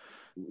 Like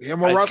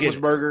him or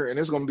Roethlisberger, and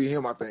it's going to be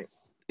him, I think.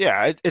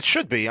 Yeah, it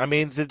should be. I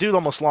mean, the dude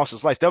almost lost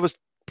his life. That was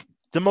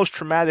the most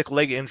traumatic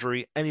leg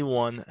injury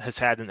anyone has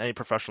had in any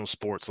professional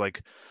sports.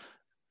 Like,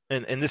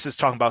 and this is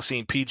talking about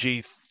seeing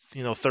PG,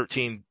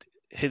 13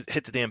 hit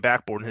the damn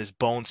backboard and his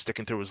bone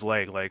sticking through his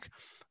leg. Like,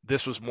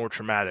 this was more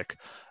traumatic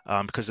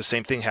because the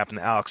same thing happened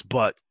to Alex,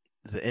 but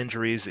the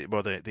injuries,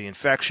 the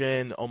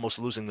infection, almost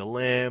losing the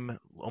limb,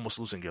 almost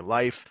losing your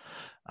life,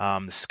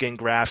 the skin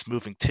grafts,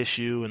 moving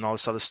tissue, and all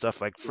this other stuff.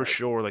 Like, for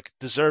sure, like,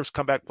 deserves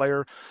comeback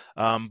player.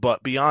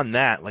 But beyond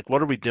that, like,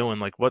 what are we doing?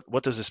 Like,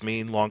 what does this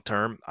mean long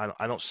term?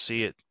 I don't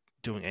see it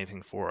doing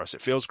anything for us.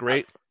 It feels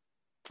great.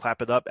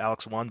 Clap it up.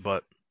 Alex won,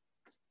 but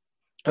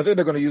I think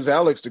they're going to use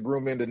Alex to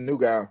groom in the new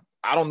guy.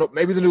 I don't know.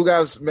 Maybe the new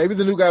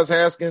guy's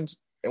Haskins,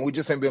 and we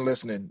just ain't been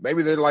listening.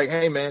 Maybe they're like,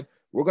 hey, man,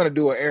 we're going to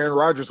do an Aaron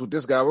Rodgers with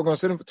this guy. We're going to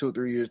sit him for 2 or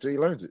 3 years till he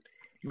learns it.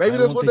 Maybe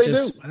that's what they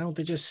do. Why don't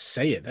they just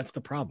say it? That's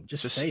the problem.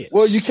 Just say it.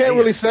 Well, you can't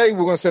really say we're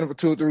going to sit him for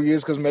 2 or 3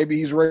 years because maybe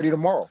he's ready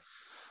tomorrow.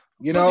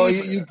 You know,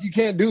 you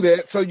can't do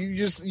that. So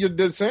you're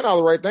saying all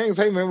the right things.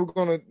 Hey, man, we're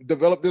going to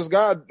develop this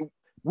guy.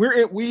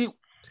 We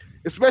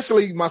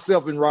especially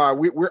myself and Rod,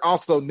 we're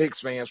also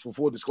Knicks fans, for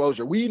full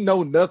disclosure. We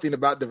know nothing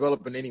about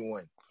developing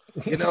anyone.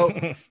 You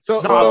know,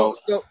 so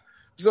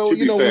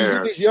you know, when we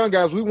get these young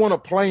guys, we want to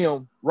play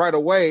them right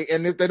away.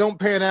 And if they don't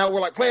pan out,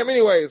 we're like, play them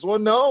anyways. Well,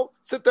 no,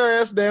 sit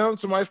their ass down.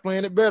 Somebody's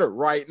playing it better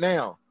right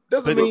now.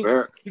 Doesn't mean you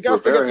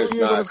got to get 2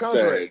 years on his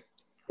contract.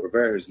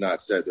 Rivera has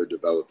not said they're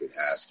developing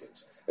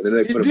Haskins. And then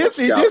they he did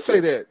say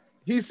that.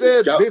 He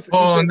said this.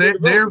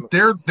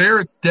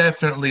 They're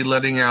definitely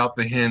letting out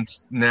the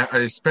hints now,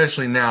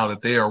 especially now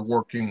that they are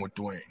working with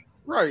Dwayne.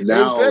 Right.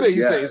 Now, he said it.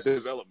 He said it's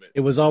development.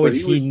 It was always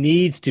he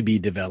needs to be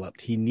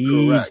developed. He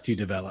needs to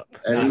develop.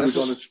 And he was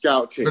on the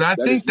scout team. But I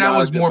think that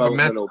was more of a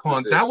message.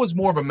 That was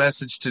more of a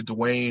message to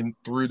Dwayne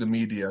through the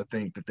media. I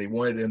think that they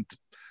wanted him to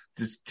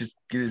just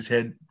get his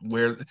head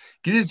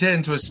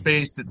into a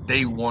space that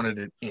they wanted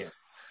it in.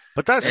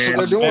 But that's what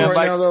they're doing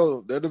right now,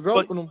 though. They're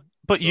developing them.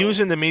 But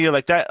using the media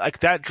like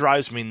that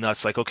drives me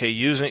nuts. Like, okay,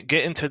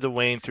 getting to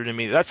Dwayne through the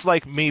media. That's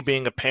like me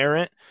being a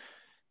parent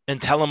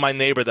and telling my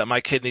neighbor that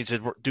my kid needs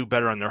to do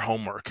better on their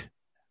homework.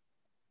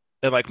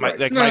 And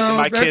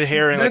my kid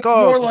hearing that's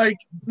more like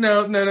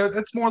no.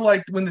 That's more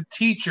like when the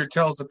teacher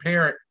tells the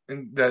parent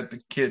that the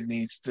kid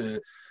needs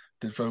to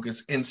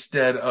focus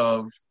instead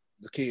of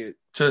the kid.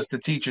 Just the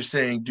teacher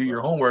saying do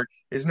your homework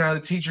is now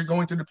the teacher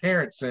going through the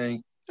parent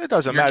saying. It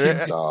doesn't matter.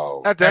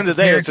 At the end of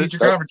the day, it's teacher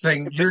conference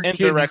saying your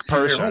indirect kid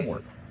needs to do your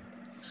homework.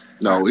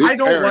 No, I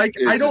don't like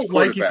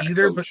it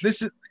either. Coach. But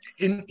this is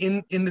in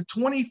the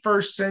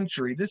 21st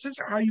century. This is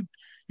how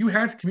you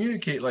have to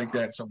communicate like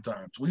that.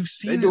 Sometimes we've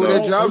seen they do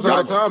their jobs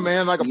all the time,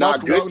 man. Like a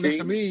basketball next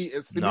to me,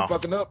 it's to be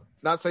fucking up,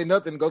 not say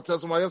nothing. Go tell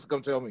somebody else to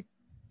come tell me.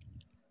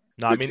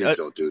 No, I mean,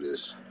 don't do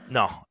this.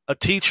 No, a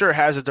teacher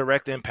has a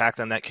direct impact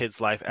on that kid's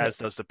life, as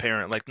does the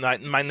parent. Like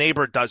my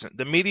neighbor doesn't.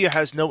 The media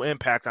has no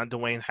impact on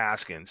Dwayne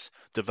Haskins'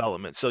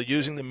 development. So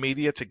using the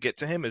media to get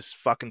to him is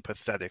fucking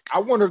pathetic. I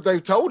wonder if they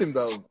told him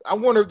though. I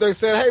wonder if they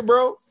said, "Hey,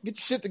 bro, get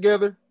your shit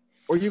together,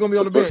 or you're gonna be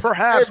on the bench."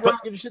 Perhaps, hey, bro,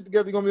 but get your shit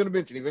together. You're gonna be on the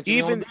bench. And eventually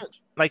even on the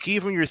bench.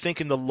 Even you're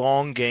thinking the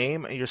long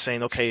game, and you're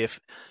saying, okay,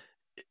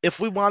 if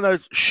we want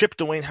to ship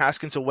Dwayne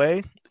Haskins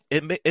away.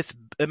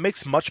 It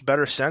makes much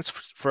better sense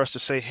for us to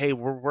say, hey,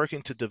 we're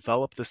working to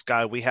develop this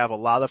guy. We have a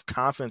lot of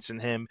confidence in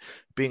him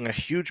being a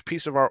huge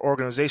piece of our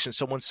organization.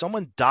 So when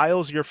someone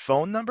dials your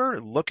phone number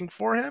looking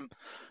for him,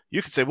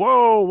 you can say,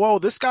 whoa,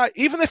 this guy,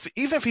 even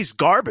if he's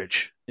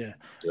garbage,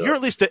 you're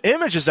at least the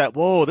image is that,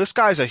 whoa, this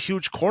guy's a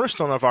huge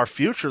cornerstone of our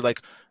future.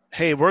 Like,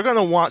 hey, we're going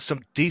to want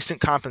some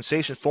decent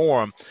compensation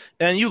for him.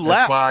 And you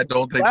laugh. That's why I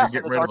don't think they're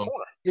getting rid of him.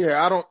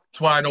 Yeah, That's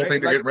why I don't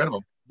think they're getting rid of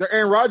him. They're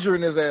Aaron Rodgers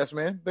in his ass,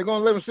 man. They're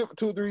gonna let him sit for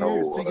 2 or 3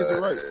 years till he gets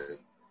it right.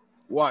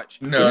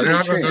 Watch. No, they're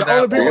not gonna do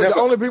that. The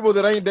only people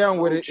that ain't down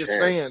with it is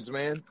fans,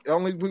 man. The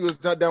only people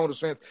that's not down with is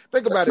fans.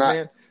 Think about it,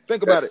 man.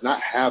 Think about it. That's not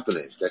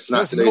happening. That's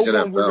not today's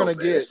NFL. We're gonna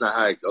get. That's not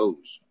how it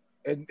goes.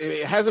 And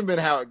it hasn't been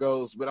how it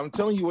goes, but I'm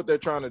telling you what they're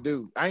trying to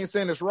do. I ain't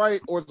saying it's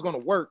right or it's gonna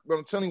work, but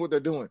I'm telling you what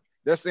they're doing.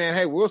 They're saying,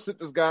 hey, we'll sit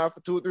this guy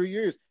for 2 or 3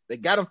 years. They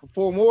got him for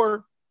 4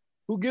 more.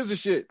 Who gives a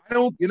shit?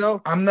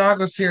 I'm not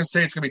gonna sit here and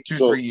say it's gonna be 2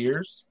 or 3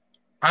 years.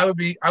 I would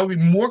be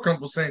more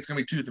comfortable saying it's going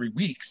to be 2 or 3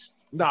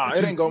 weeks. Nah,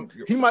 it ain't going.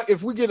 He might,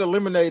 if we get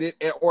eliminated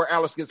or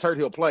Alex gets hurt,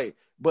 he'll play.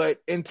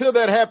 But until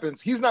that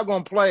happens, he's not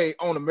going to play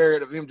on the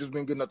merit of him just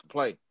being good enough to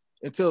play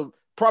until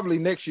probably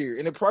next year,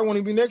 and it probably won't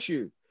even be next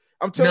year.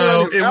 I'm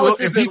telling you,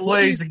 if he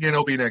plays again,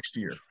 it'll be next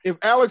year. If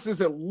Alex is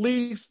at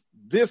least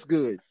this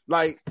good,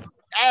 like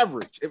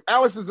average, if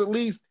Alex is at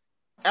least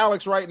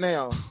Alex right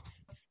now,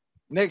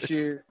 next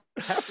year,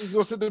 Haskins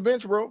going to sit the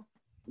bench, bro.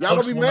 Y'all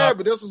gonna be mad,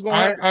 but this was going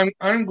to happen.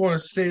 I'm going to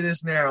say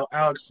this now.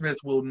 Alex Smith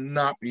will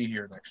not be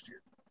here next year.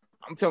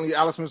 I'm telling you,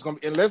 Alex Smith's going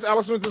to be, unless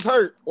Alex Smith is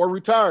hurt or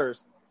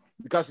retires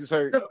because he's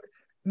hurt.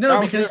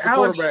 No, because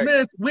Alex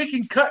Smith, we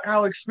can cut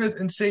Alex Smith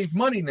and save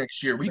money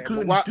next year. We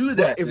couldn't do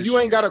that. If you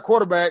ain't got a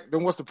quarterback,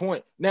 then what's the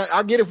point? Now,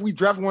 I get if we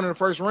draft one in the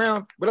first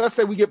round, but let's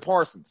say we get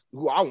Parsons,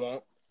 who I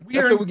want.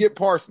 Let's say we get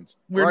Parsons.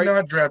 We're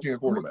not drafting a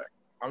quarterback.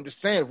 I'm just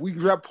saying, if we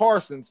draft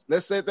Parsons,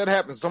 let's say if that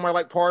happens, somebody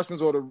like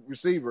Parsons or the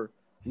receiver,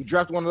 we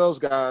draft one of those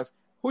guys.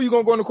 Who are you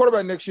going to go in the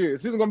quarterback next year?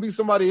 Is it going to be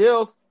somebody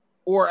else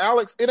or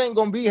Alex? It ain't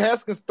going to be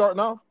Haskins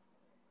starting off.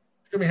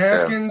 It's going to be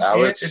Haskins.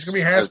 It's going to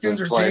be Haskins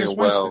or James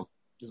Winston.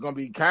 It's going to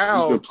be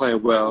Kyle. He's been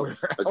playing well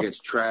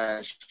against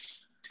trash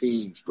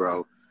teams,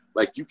 bro.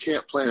 Like, you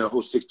can't play a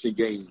whole 16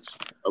 games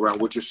around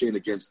what you're seeing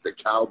against the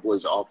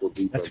Cowboys' awful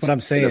defense. That's what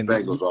I'm saying. The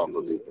Bengals'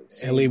 awful defense.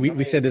 Ellie,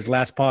 we said this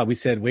last pod. We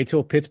said, wait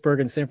till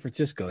Pittsburgh and San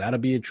Francisco. That'll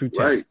be a true test.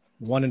 Right.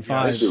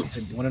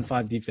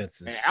 1-5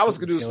 defenses. And Alex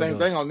could do the same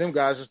thing on them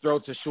guys. Just throw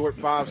to short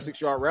 5-6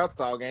 yard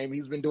routes all game.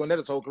 He's been doing that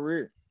his whole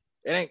career.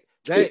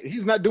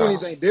 He's not doing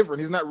anything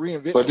different. He's not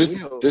reinventing. But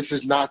this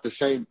is not the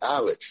same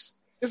Alex.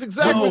 It's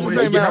exactly the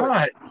same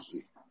Alex.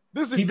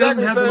 This is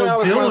exactly the same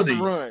Alex wants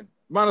to run.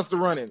 minus the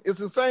running. It's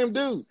the same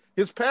dude.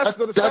 His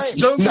passes are the That's-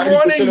 same. The 90%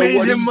 running of made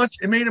what him he's-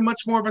 it made him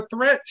much more of a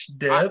threat,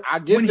 Dev. I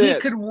get when that.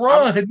 he could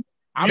run,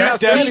 I'm Mute not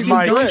Dev's saying he's a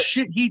mic. the threat.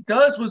 shit he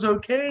does was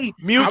okay.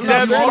 Mute I'm not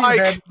Dev's saying He mic.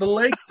 had the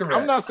leg threat.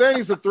 I'm not saying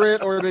he's a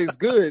threat or that he's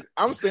good.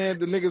 I'm saying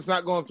the nigga's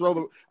not going to throw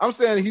the. I'm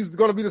saying he's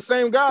going to be the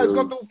same guy. He's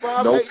going to throw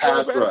 5, no 8 yard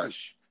pass passes.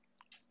 rush.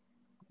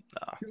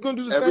 He's going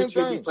to do the Every same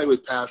team thing. he played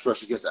with pass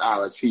rush against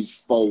Alex, he's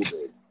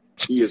folded.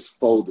 He is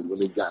folded when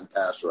they've gotten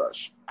pass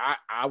rush.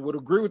 I would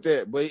agree with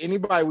that. But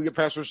anybody we get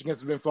pass rush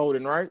against has been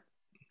folding, right?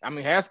 I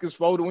mean, Haskins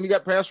folded when he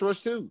got pass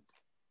rush too.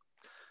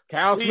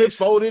 Kyle Please. Smith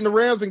folded in the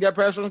Rams and got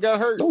pass rush and got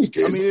hurt. No, he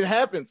didn't. I mean, it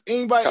happens.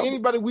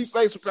 Anybody we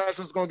face with pass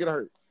rush is going to get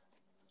hurt.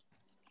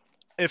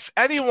 If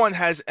anyone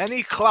has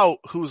any clout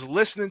who's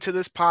listening to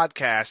this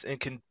podcast and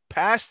can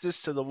pass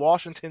this to the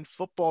Washington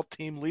football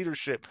team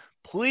leadership,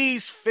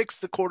 please fix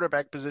the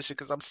quarterback position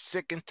because I'm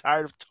sick and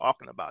tired of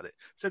talking about it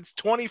since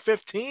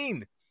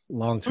 2015.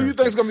 Long Who term. do you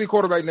think is going to be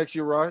quarterback next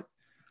year, Rod?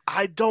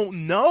 I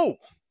don't know.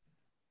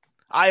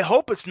 I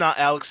hope it's not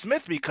Alex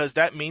Smith because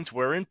that means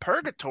we're in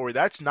purgatory.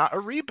 That's not a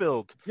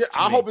rebuild. Yeah, to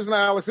I me. hope it's not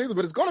Alex either,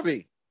 but it's going to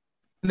be.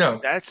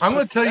 No, That's I'm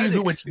going to tell you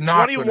who pathetic. it's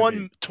not going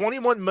to be.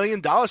 $21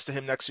 million to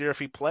him next year if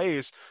he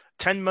plays.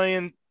 $10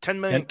 million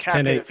cap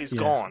 10, hit if he's yeah.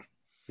 gone.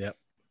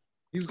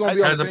 He's going to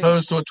be on As the team.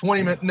 opposed to a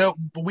 20 minute. No,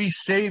 but we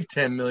saved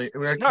 10 million.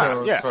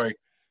 No, yeah. sorry.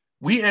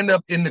 We end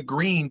up in the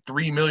green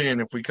 3 million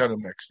if we cut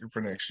him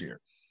next year.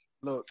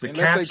 Look, The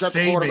unless cap they draft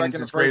the quarterback savings in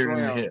the is first greater than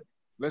the round. hit.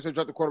 Unless they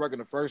draft the quarterback in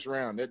the first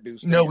round, that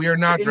dude's No, we are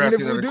not Even drafting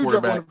if we another do draft one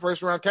in quarterback. the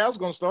first round, Cal's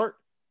going to start.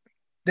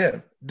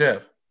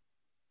 Dev.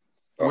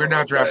 We're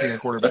not drafting a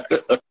quarterback.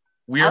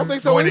 We I are don't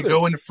think so going to either.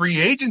 go into free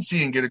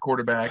agency and get a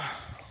quarterback,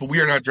 but we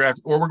are not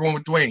drafting, or we're going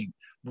with Dwayne.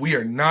 We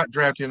are not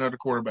drafting another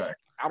quarterback.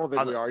 I don't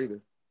think we are either.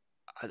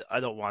 I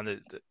don't want to.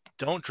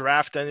 Don't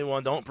draft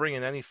anyone. Don't bring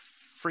in any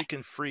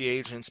freaking free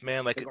agents,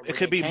 man. Like They're gonna it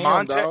could bring be in Cam,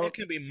 Montez. dog. It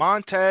could be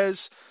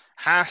Montez,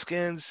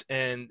 Haskins,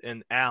 and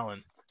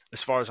Allen.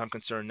 As far as I'm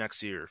concerned,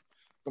 next year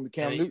It's going to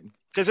be Cam Hey. Newton.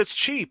 because it's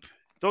cheap.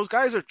 Those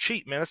guys are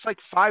cheap, man. It's like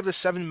 $5 to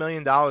 $7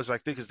 million. I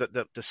think is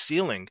the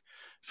ceiling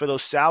for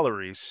those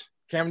salaries.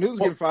 Cam Newton's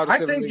Well, getting 5 to I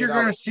 7 think million you're going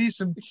to dollars. see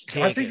some.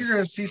 Can't I think get- you're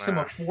going to see some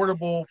nah.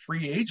 affordable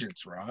free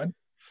agents, Rod.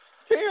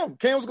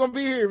 Cam's going to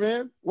be here,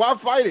 man. Why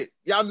fight it?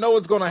 Y'all know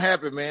it's going to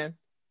happen, man.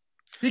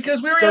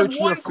 Because we already have Search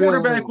one your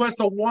quarterback feelings. who has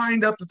to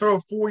wind up to throw a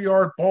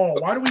 4-yard ball.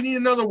 Why do we need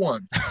another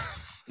one?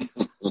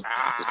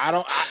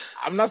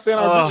 I'm not saying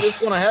it's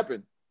going to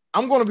happen.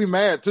 I'm going to be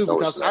mad too No,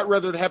 because it's not. I'd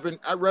rather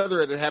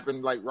it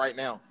happen like right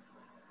now.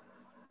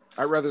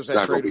 I'd rather It's that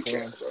not going trade to be for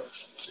Cam, him. bro.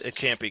 It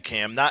can't be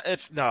Cam. Not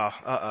if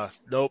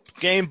nope.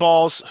 Game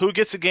balls. Who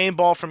gets a game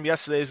ball from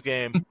yesterday's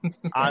game?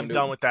 I'm Newton.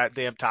 done with that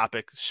damn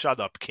topic. Shut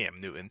up, Cam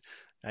Newton.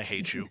 I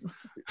hate you.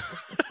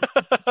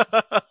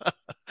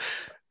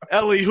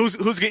 Ellie, who's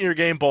getting your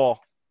game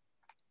ball?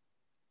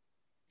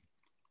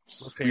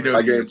 You know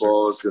My the game answer.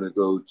 ball is going to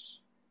go to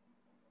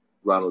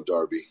Ronald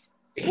Darby.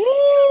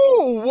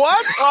 Ooh,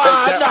 what?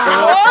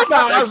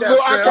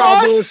 I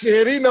call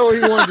bullshit. He know what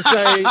he wanted to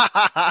say.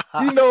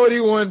 He know what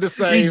he wanted to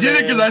say. He did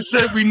it because I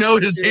said we know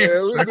his Yeah, we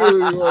answer. knew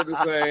what he wanted to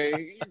say.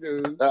 He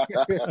knew. Gotta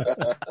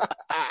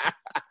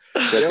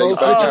take Yo, it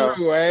back down.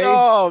 true, eh?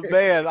 Oh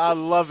man, I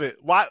love it.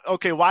 Why?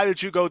 Okay, why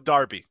did you go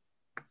Darby?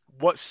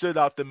 What stood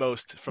out the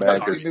most from Man,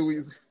 Darby? He knew he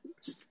was.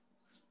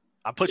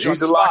 I put you on He's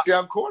the a spot.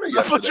 lockdown corner I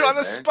yesterday, put you on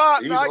the man.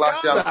 spot. He was a I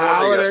got lockdown it.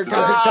 corner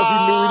Because he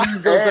knew he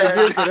was going to say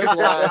Gibson. That's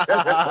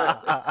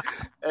why.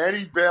 And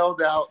he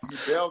bailed out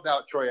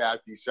Troy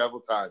Apke several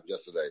times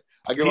yesterday.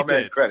 I give He my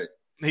man did. credit.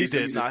 He He's-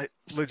 did he's not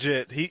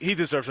legit. He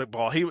deserves a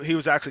ball. He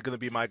was actually going to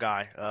be my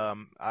guy.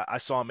 I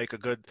saw him make a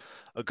good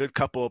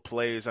couple of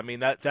plays. I mean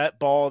that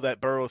ball that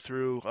Burrow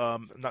threw.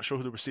 I'm not sure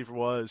who the receiver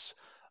was,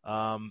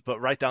 but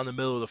right down the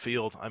middle of the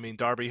field. I mean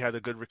Darby had a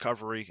good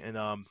recovery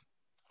and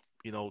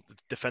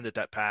defended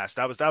that pass.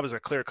 That was a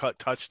clear cut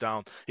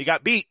touchdown. He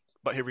got beat,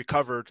 but he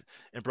recovered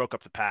and broke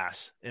up the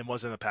pass and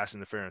wasn't a pass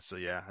interference. So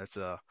yeah, that's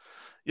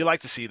you like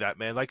to see that,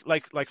 man.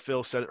 Like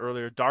Phil said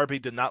earlier, Darby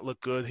did not look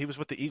good. He was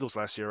with the Eagles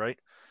last year, right?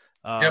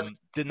 Yep.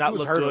 Did not He was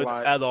look hurt a good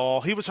lot. at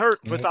all. He was hurt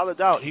without a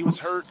doubt. He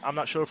was hurt. I'm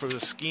not sure if it was a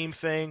scheme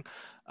thing,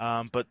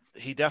 but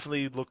he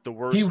definitely looked the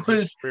worst He of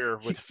his was- career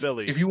with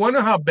Philly. If you want to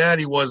know how bad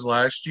he was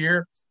last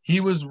year,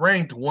 he was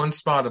ranked one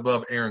spot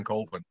above Aaron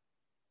Colvin.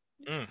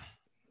 Mm.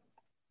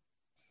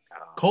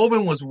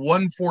 Colvin was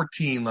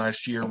 114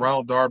 last year.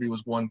 Ronald Darby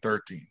was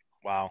 113.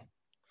 Wow.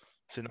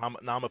 So now I'm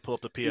gonna pull up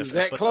the He PFF. was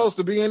that But, close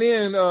to being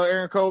in,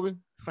 Aaron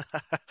Colvin.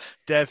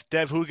 Dev,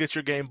 who gets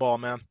your game ball,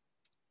 man?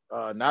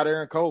 Not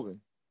Aaron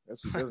Colvin.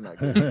 That's who does not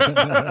get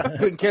it.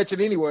 Couldn't catch it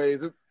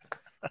anyways.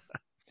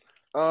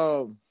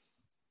 Fuck.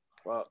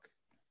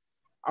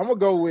 I'm gonna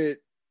go with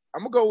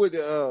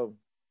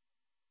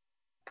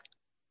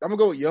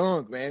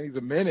Young, man. He's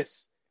a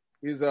menace.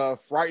 He's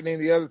frightening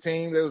the other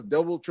team. There was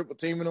double, triple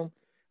teaming him.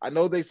 I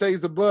know they say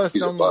he's a bust.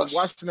 He's a I'm bust.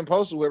 Washington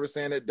Post, whoever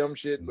saying that dumb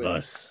shit, but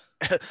Bus.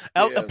 Yeah.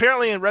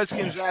 Apparently in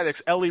Redskins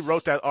Addicts, Ellie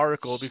wrote that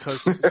article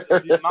because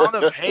the amount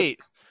of hate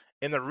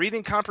And the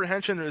reading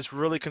comprehension is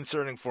really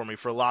concerning for me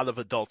for a lot of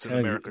adults in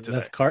America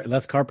today.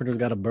 Les Carpenter's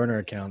got a burner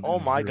account. Oh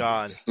my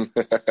God!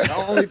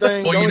 The only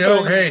thing,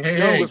 Well,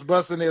 hey, was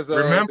busting is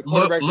remember,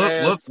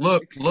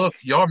 look,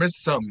 y'all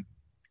missed something.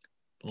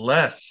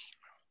 Les,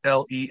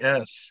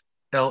 L-E-S,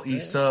 L-E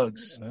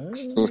Suggs.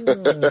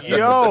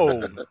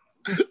 Yo,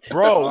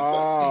 bro,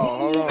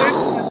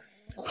 Oh,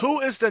 who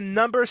is the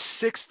number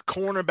 6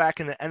 cornerback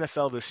in the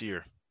NFL this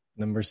year?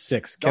 Number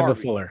 6,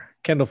 Darby.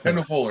 Kendall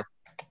Fuller.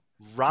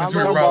 Ronald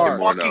Dunbar.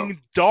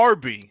 fucking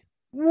Darby.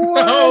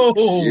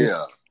 Oh,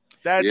 Yeah.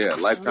 That's Yeah,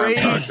 lifetime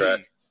crazy.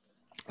 contract.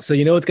 So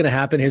you know what's going to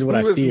happen? Here's what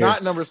Who I is fear.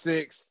 not number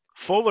 6?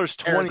 Fuller's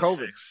Aaron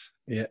 26.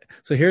 Yeah.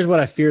 So here's what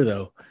I fear,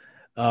 though.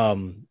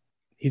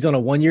 He's on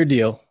a 1-year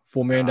deal,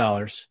 $4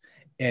 million.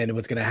 And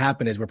what's going to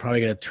happen is we're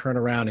probably going to turn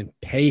around and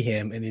pay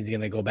him, and he's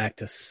going to go back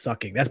to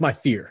sucking. That's my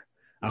fear.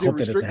 I Is he a hope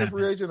that doesn't restricted happen.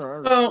 free agent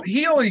or Well,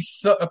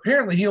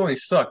 apparently he only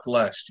sucked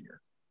last year.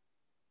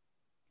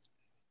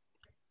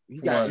 he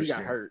got Last year.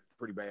 hurt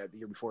pretty bad the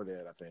year before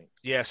that, I think.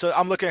 Yeah, so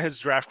I'm looking at his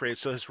draft grades.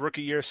 So his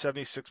rookie year,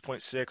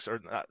 76.6,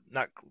 or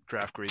not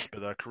draft grades,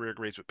 but career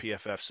grades with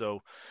PFF.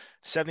 So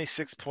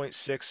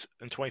 76.6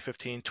 in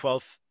 2015,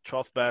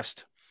 12th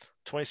best.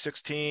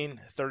 2016,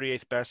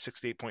 38th best,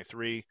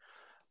 68.3.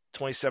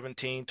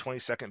 2017,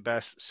 22nd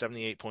best,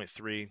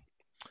 78.3.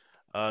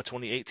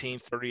 2018,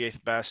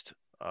 38th best,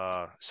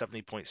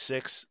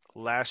 70.6.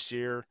 Last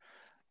year,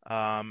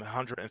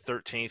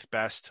 113th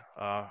best,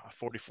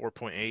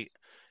 44.8.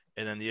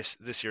 And then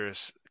this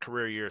year's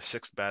career year,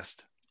 6th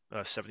best,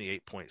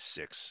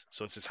 78.6.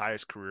 So it's his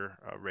highest career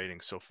rating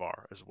so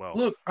far as well.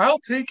 Look, I will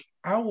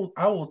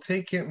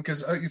take him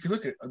because if you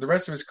look at the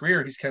rest of his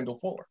career, he's Kendall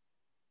Fuller.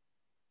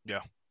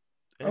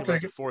 And I'll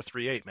take it.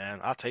 4.38, man.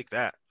 I'll take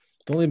that.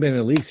 He's only been in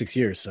the league 6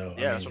 years, so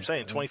Yeah, that's what I'm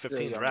saying.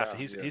 2015 Yeah, draft. yeah,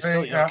 He's yeah.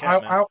 still a young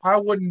cat, man. I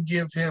wouldn't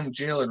give him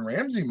Jalen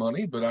Ramsey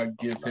money, but I'd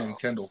give him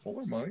Kendall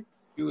Fuller money.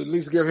 You would at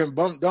least give him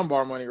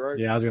Dunbar money, right?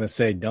 Yeah, I was going to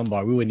say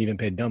Dunbar. We wouldn't even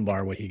pay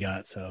Dunbar what he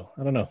got, so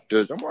I don't know.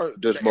 Dunbar,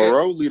 Does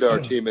Moreau lead our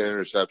team in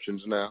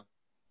interceptions now?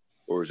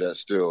 Or is that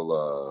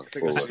still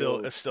think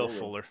Fuller? It's still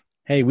Fuller.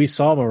 Hey, we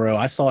saw Moreau.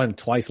 I saw him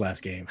twice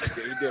last game.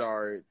 Yeah, he did all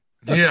right.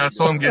 Yeah, I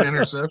saw him get an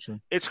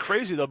interception. It's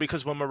crazy, though,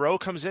 because when Moreau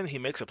comes in, he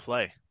makes a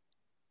play.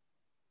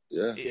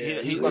 Yeah.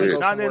 He's gonna go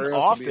not in somewhere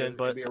else and often,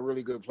 but be a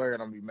really good player,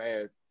 and I'm gonna be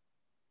mad.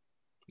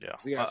 yeah.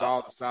 He has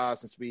all the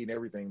size and speed and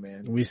everything,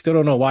 man. We still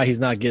don't know why he's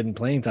not getting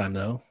playing time,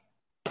 though.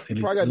 He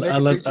probably got naked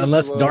Unless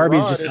pictures of,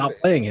 Darby's Rod just in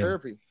outplaying him.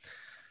 therapy.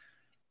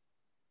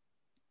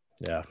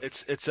 Yeah.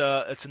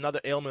 It's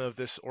another ailment of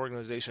this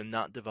organization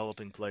not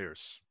developing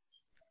players.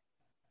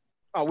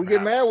 Oh, we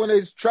get mad when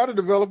they try to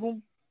develop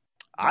them.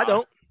 I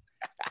don't.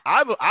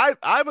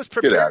 I was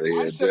prepared. Get out of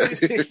here, I said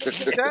we'd be Dad.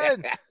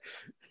 6-10.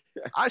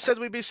 I said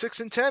we'd be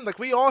 6-10. Like,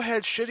 we all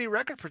had shitty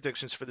record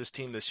predictions for this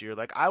team this year.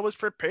 Like, I was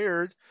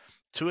prepared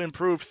to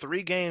improve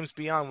 3 games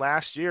beyond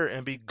last year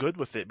and be good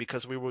with it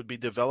because we would be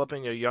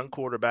developing a young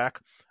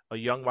quarterback, a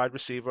young wide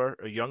receiver,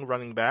 a young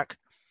running back,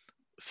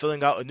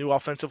 filling out a new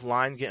offensive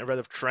line, getting rid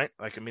of Trent.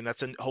 Like, I mean,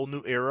 that's a whole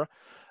new era.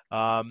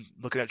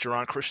 Looking at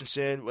Jerron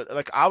Christensen.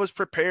 Like, I was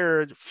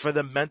prepared for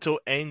the mental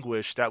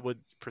anguish that would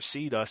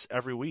precede us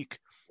every week.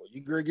 Well,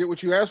 you gonna get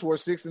what you asked for.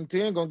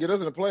 6-10 gonna get us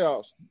in the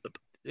playoffs.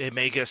 It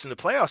may get us in the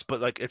playoffs,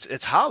 but like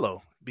it's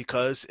hollow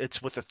because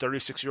it's with a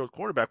 36-year-old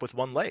quarterback with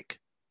one leg,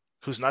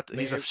 who's not.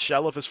 He's a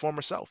shell of his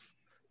former self.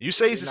 You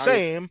say he's the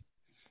same.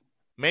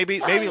 Maybe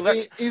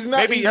he's not.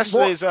 maybe he's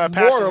yesterday's more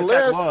passing or attack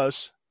less,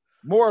 was.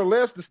 more or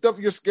less the stuff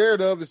you're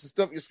scared of is the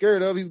stuff you're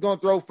scared of. He's gonna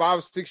throw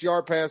 5-6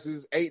 yard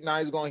passes, 8-9.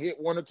 He's gonna hit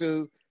 1 or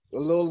 2, a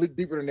little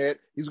deeper than that.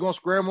 He's gonna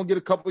scramble, get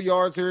a couple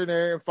yards here and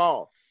there, and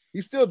fall. He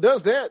still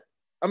does that.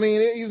 I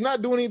mean, he's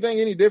not doing anything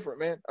any different,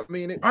 man. I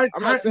mean, I'm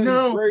not saying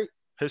he's great.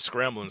 His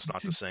scrambling's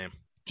not the same.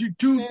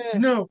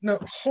 No,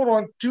 hold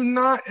on. Do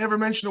not ever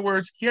mention the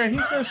words, yeah,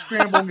 he's going to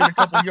scramble and get a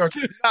couple of yards.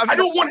 I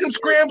don't want him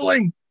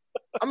scrambling.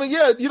 I mean,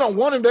 yeah, you don't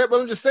want him that,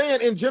 but I'm just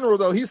saying in general,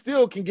 though, he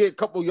still can get a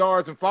couple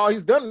yards and fall.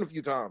 He's done it a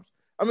few times.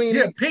 I mean,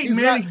 yeah, Peyton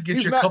Manning can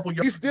get you a couple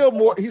yards. He's still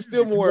more.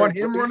 You want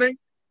him running?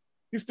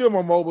 He's still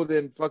more mobile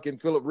than fucking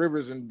Phillip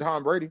Rivers and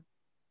Tom Brady.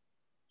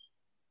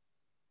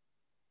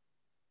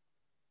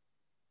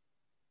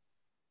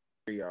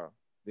 Yeah,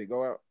 they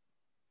go out.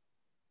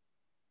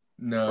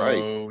 No. Right.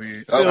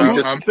 Who's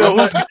I'm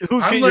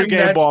getting your letting game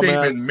that ball,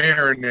 statement man?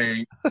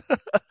 marinate.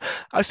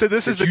 I said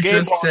this is the you game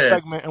just ball said.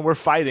 segment, and we're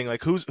fighting.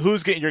 Like, who's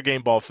getting your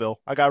game ball, Phil?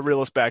 I got to reel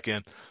us back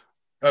in.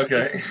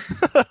 Okay.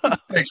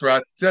 Thanks,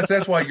 Rod.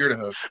 That's why you're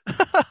the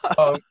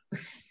host.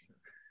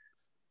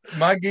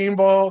 My game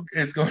ball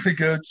is going to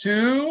go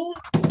to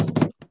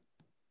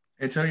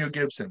Antonio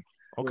Gibson.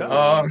 Okay.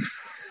 Um,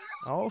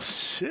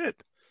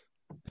 shit.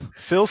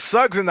 Phil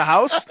Suggs in the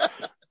house.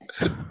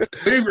 Let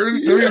me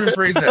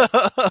rephrase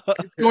that.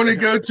 It's going to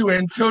go to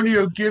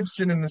Antonio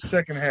Gibson in the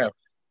second half.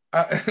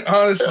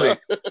 Honestly,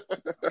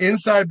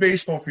 inside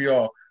baseball for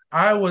y'all.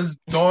 I was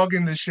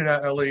dogging the shit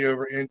out of LA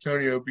over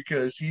Antonio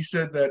because he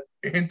said that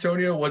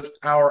Antonio was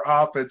our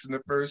offense in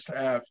the first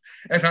half.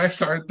 And I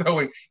started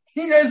throwing.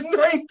 He has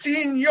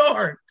 19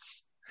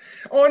 yards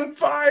on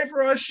 5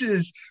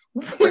 rushes.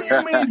 What do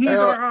you mean he's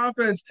our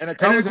offense? And the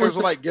commentators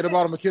were like, get him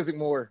out of McKissic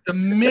more. The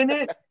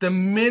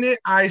minute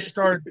I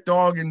start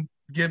dogging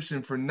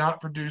Gibson for not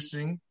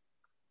producing,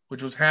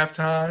 which was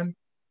halftime,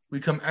 we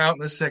come out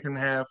in the second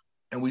half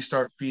and we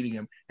start feeding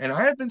him. And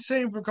I have been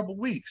saying for a couple of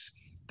weeks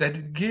that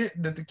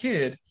the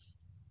kid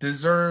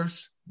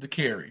deserves the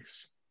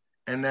carries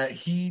and that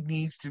he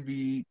needs to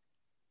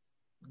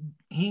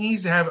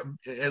have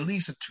at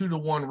least a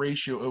 2-to-1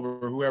 ratio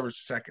over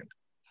whoever's second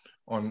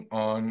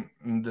on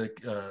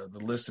the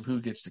list of who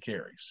gets the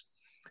carries.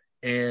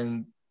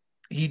 And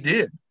he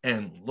did.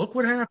 And look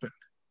what happened.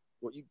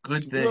 Well,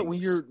 Good you things. do it when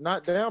you're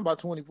not down by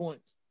 20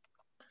 points.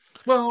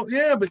 Well,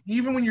 yeah, but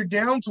even when you're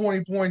down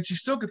 20 points, you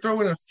still could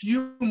throw in a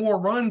few more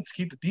runs to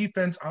keep the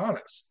defense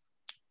honest.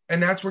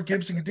 And that's where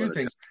Gibson can do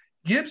things.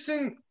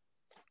 Gibson,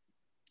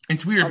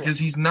 it's weird because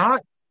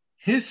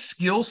his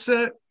skill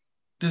set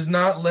does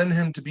not lend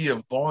him to be a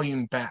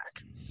volume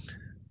back.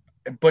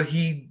 But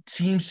he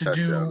seems to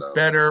do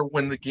better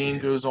when the game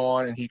goes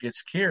on and he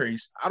gets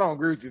carries. I don't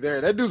agree with you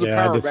there. That dude's a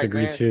power back,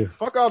 man. Too.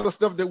 Fuck all the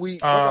stuff that we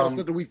thought.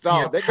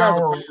 That guy's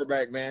a power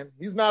back, man.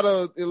 He's not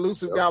a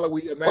elusive guy like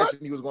we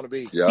imagined he was going to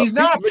be. Yep. He's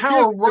not a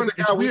power runner.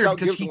 It's weird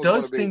because he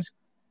does things.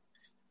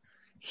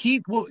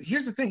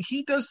 Here's the thing.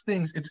 He does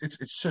things.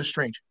 It's so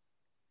strange.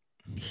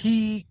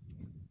 He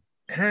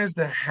has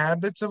the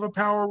habits of a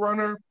power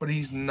runner, but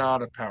he's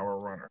not a power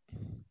runner.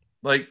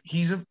 Like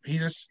he's a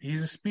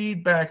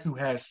speed back who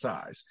has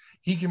size.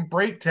 He can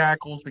break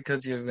tackles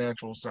because he has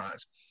natural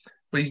size,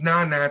 but he's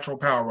not a natural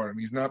power runner.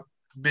 He's not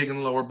big in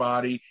the lower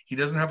body. He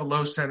doesn't have a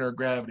low center of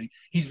gravity.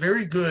 He's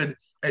very good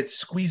at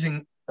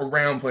squeezing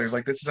around players.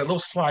 Like this is a little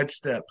slide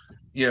step,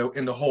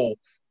 in the hole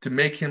to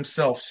make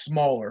himself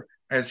smaller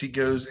as he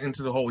goes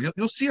into the hole.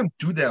 You'll see him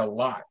do that a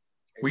lot.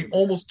 Where he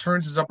almost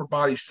turns his upper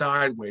body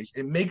sideways.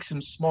 It makes him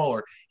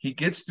smaller. He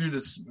gets through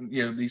this,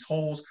 these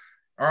holes.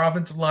 Our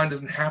offensive line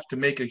doesn't have to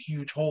make a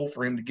huge hole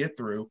for him to get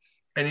through,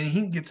 and then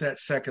he can get to that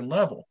second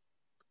level.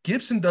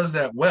 Gibson does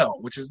that well,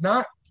 which is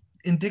not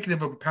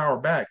indicative of a power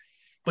back,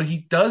 but he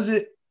does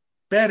it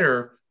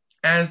better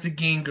as the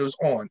game goes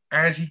on,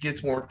 as he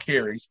gets more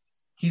carries.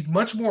 He's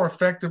much more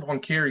effective on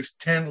carries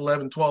 10,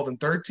 11, 12, and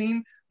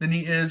 13 than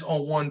he is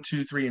on 1,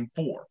 2, 3, and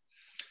 4.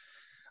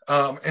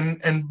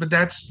 But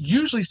that's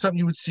usually something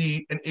you would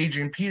see an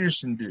Adrian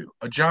Peterson do,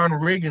 a John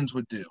Riggins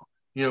would do.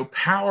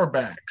 Power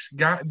backs.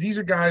 These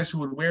are guys who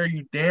would wear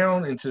you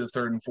down into the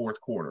third and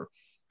fourth quarter.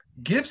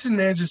 Gibson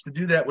manages to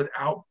do that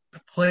without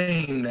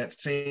playing that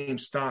same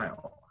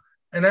style.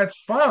 And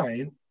that's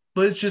fine,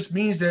 but it just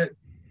means that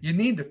you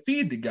need to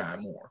feed the guy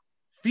more.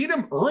 Feed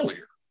him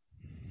earlier.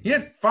 He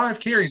had 5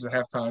 carries at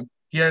halftime.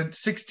 He had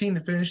 16 to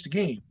finish the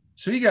game.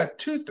 So he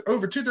got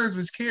over 2/3 of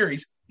his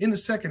carries in the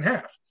second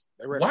half.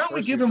 Why don't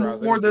we give him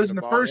more of those in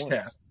the first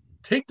half?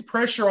 Take the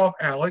pressure off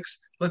Alex.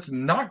 Let's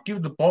not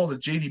give the ball to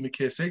J.D.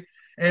 McKissic.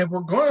 And if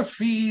we're going to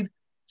feed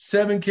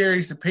 7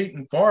 carries to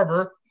Peyton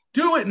Barber,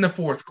 do it in the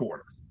fourth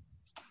quarter.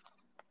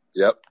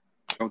 Yep.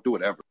 Don't do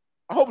it ever.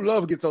 I hope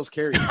Love gets those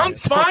carries. I'm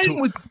fine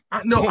with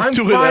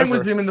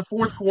him in the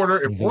fourth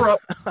quarter. If we're up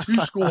 2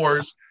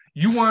 scores,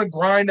 you want to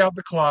grind out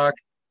the clock,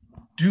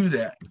 do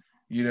that.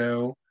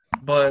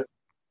 But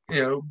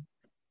the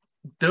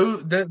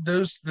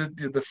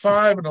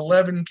 5 and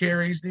 11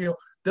 carries deal.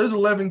 Those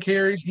 11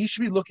 carries, he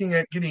should be looking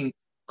at getting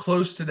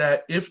close to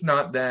that, if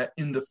not that,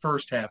 in the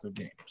first half of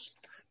games.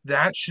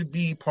 That should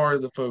be part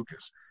of the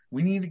focus.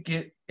 We need to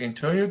get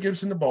Antonio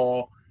Gibson the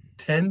ball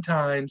 10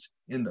 times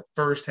in the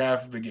first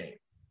half of a game.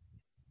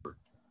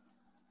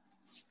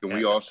 Can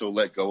we also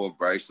let go of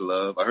Bryce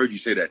Love? I heard you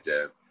say that,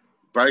 Dev.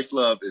 Bryce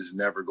Love is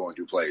never going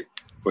to play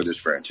for this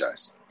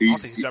franchise. I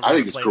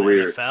think his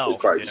career is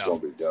probably just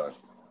going to be done.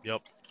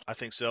 Yep, I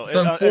think so. It's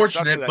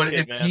unfortunate, but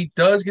if he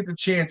does get the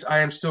chance, I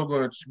am still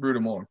going to root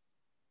him on.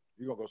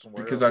 You're going to go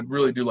somewhere because else. I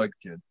really do like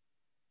the kid.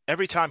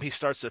 Every time he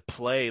starts to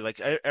play, like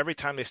every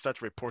time they start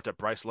to report that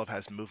Bryce Love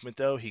has movement,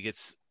 though, he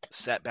gets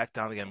sat back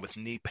down again with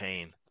knee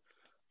pain.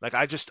 Like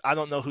I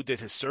don't know who did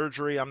his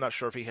surgery. I'm not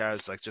sure if he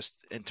has like just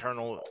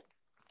internal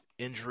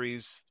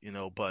injuries,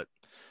 but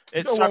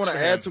it sucks. I want to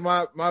add to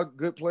my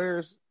good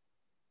players.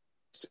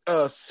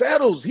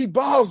 Settles, he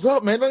balls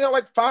up, man. They got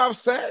like 5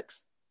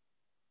 sacks.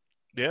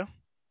 Yeah,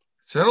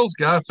 Settles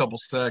got a couple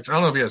sacks. I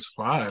don't know if he has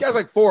 5. He has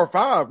like 4 or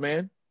 5,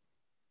 man.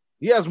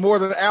 He has more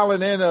than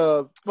Allen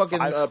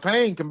and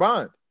Payne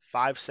combined.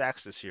 5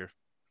 sacks this year.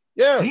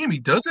 Yeah, damn, he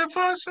does have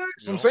 5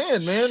 sacks. I'm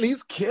saying, man,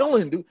 he's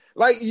killing, dude.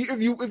 Like if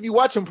you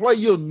watch him play,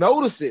 you'll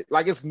notice it.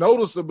 Like it's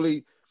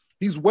noticeably,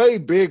 he's way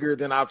bigger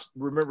than I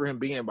remember him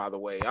being. By the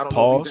way, I don't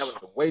know if he's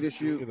having a weight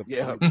issue.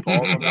 Yeah,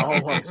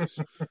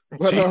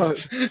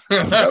 but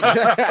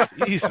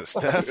Jesus,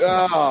 Steph.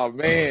 Oh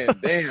man,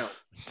 damn,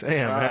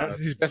 man.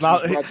 That's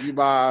brought to you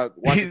by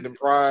Washington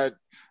Pride.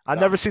 I've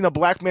never seen a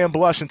black man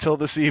blush until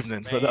this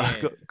evening.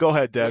 But go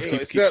ahead, Dev.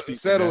 Anyway,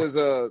 Settle is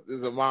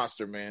a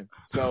monster, man.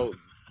 So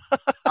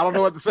I don't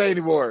know what to say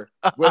anymore.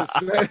 But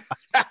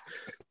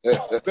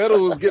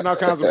Settle was getting all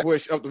kinds of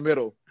push up the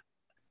middle.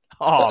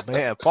 Oh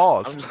man,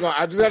 pause.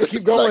 I just got to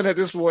keep going at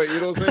this point.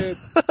 You know what I'm saying?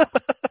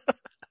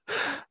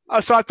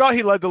 So I thought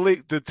he led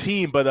the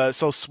team, but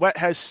so Sweat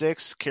has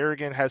 6,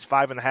 Kerrigan has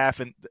 5.5,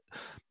 and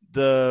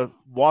the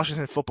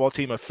Washington football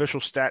team official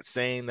stats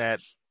saying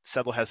that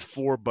Settle has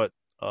 4, but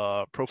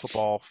Pro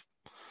Football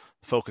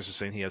Focus is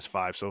saying he has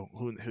 5. So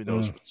who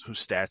knows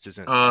whose stats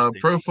isn't?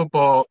 Pro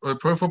Football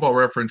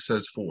Reference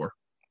says 4.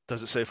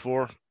 Does it say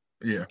 4?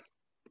 Yeah.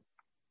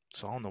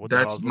 So I don't know what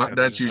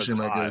that's usually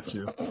my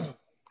go-to.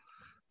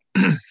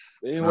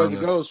 Anyways,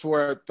 it goes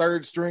for a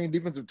third string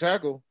defensive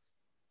tackle.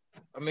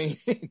 I mean,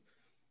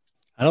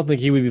 I don't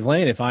think he would be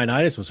playing if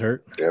Ioannidis was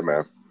hurt. Yeah,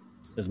 man.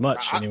 As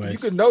much,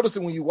 anyways. You can notice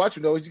it when you watch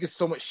him, though. You get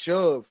so much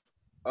shove.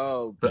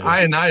 But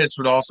Ioannidis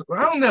would also,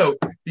 I don't know,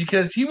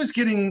 because he was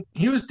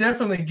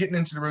definitely getting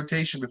into the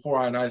rotation before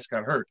Ioannidis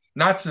got hurt.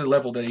 Not to the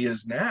level that he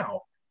is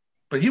now,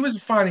 but he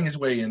was finding his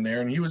way in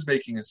there and he was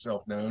making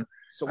himself known.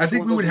 So I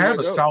think we would have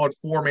a solid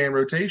 4-man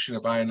rotation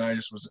if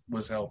Ioannidis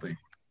was healthy.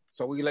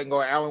 So we letting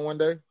go of Allen one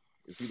day?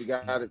 Is he the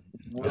guy that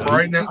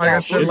right now? Like I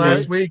said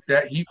last week,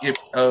 that if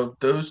of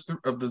those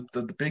of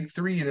the big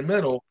 3 in the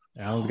middle,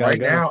 now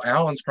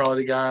Allen's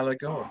probably the guy I let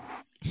go.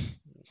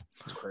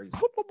 That's crazy.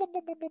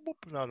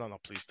 No,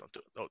 please don't do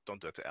it. Don't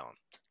do it to Allen.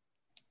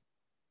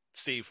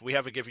 Steve, we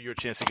haven't given you a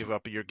chance to give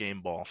up your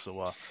game ball.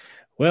 So,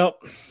 well,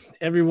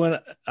 everyone,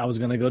 I was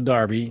going to go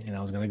Darby, and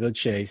I was going to go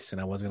Chase,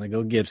 and I was going to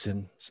go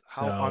Gibson.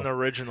 How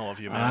unoriginal of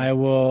you, man.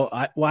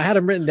 I had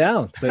them written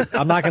down, but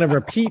I'm not going to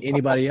repeat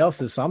anybody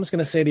else's, so I'm just going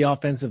to say the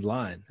offensive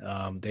line.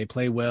 They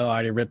play well. I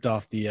already ripped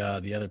off the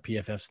other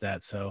PFF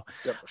stats, so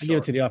I give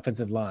it to the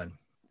offensive line.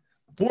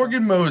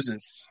 Morgan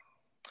Moses.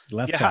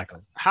 Left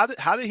tackle. How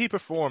did he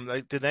perform?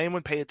 Like, did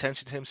anyone pay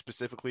attention to him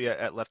specifically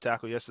at left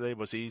tackle yesterday?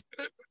 Was he?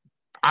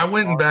 I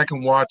went back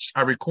and watched.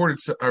 I recorded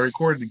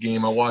the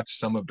game. I watched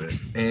some of it,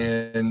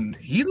 and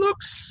he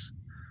looks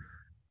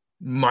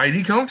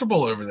mighty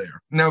comfortable over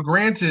there. Now,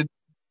 granted,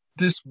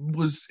 this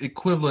was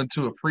equivalent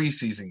to a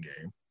preseason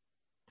game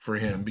for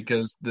him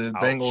because the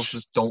Bengals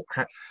just don't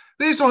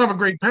have a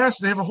great pass.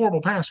 They have a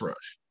horrible pass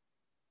rush.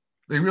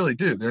 They really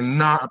do. They're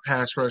not a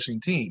pass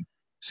rushing team.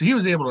 So he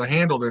was able to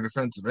handle their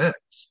defensive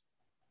ends,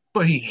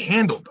 but he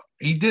handled them.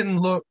 It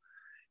didn't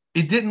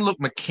look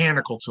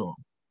mechanical to him.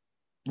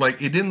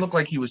 Like, it didn't look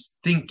like he was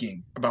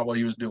thinking about what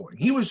he was doing.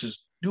 He was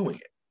just doing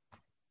it.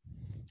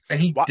 And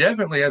he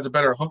definitely has a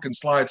better hook and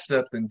slide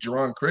step than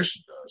Jerron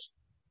Christian does.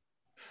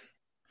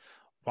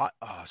 Why?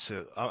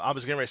 So I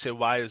was getting ready to say,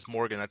 why is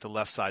Morgan at the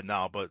left side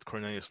now? But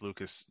Cornelius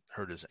Lucas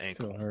hurt his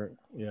ankle. Still hurt.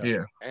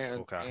 Yeah.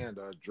 And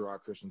Jerron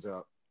Christian's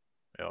out.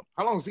 Yep.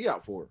 How long is he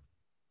out for?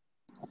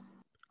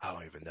 I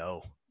don't even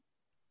know.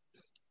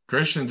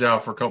 Christian's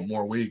out for a couple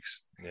more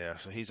weeks. Yeah,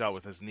 so he's out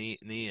with his knee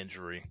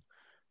injury.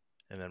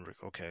 And then,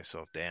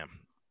 so damn.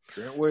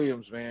 Trent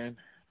Williams, man.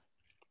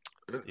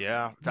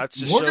 Yeah, that's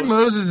just Morgan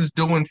Moses is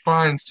doing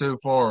fine so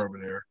far over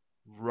there.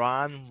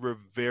 Ron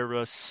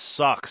Rivera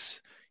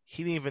sucks.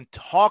 He didn't even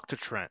talk to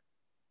Trent.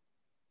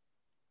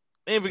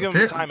 They didn't even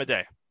give him the time of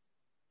day.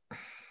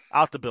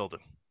 Out the building.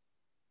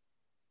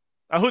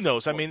 Who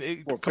knows? I mean,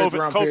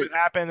 COVID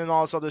happened and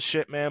all this other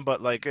shit, man.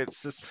 But like,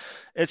 it's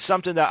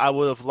something that I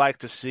would have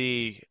liked to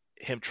see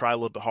him try a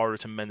little bit harder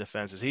to mend the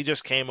fences. He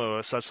just came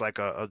with such like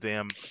a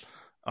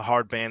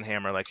hard band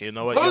hammer. Like, you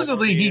know what?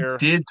 Supposedly he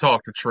did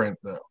talk to Trent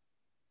though.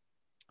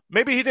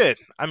 Maybe he did.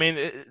 I mean,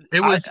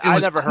 I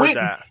never heard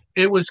that.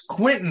 It was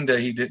Quentin that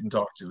he didn't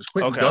talk to. It was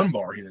Quentin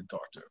Dunbar he didn't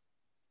talk to.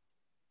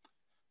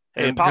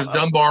 Because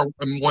Dunbar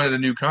wanted a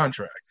new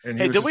contract, and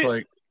he was just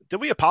like, "Did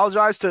we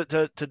apologize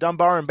to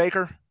Dunbar and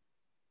Baker?"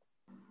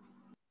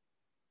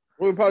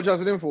 What are we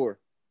apologizing to them for?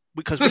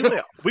 Because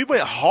we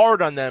went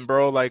hard on them,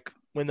 bro. Like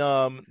when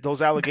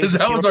those allegations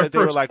came up, they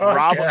were like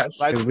robbing,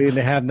 we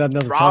didn't have nothing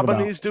else to talk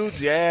about. These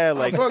dudes, yeah,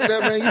 like fuck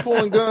that, man. You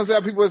pulling guns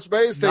at people at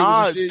space stations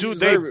and shit. Dude,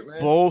 they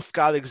both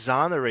got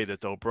exonerated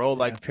though, bro.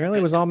 Like apparently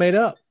it was all made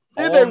up.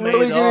 Did they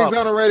really get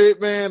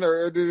exonerated, man,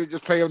 or did they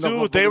just pay them?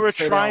 Dude, they were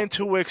trying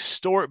to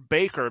extort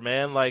Baker,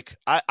 man. Like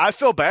I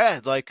feel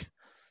bad. Like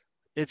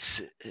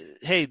it's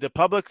the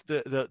public,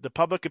 the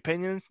public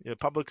opinion, the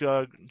public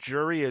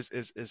jury is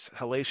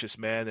hellacious,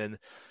 man. And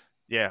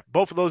yeah,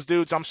 both of those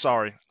dudes, I'm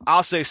sorry.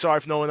 I'll say sorry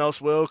if no one else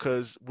will,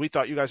 because we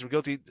thought you guys were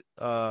guilty.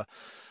 Baker,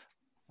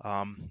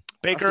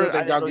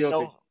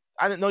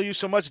 I didn't know you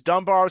so much.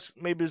 Dunbar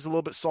maybe is a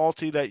little bit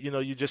salty that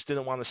you just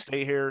didn't want to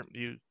stay here.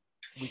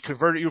 We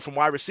converted you from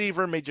wide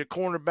receiver, made you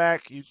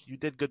cornerback. You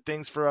did good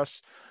things for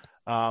us.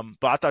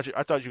 But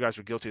I thought you guys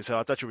were guilty as hell.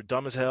 I thought you were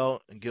dumb as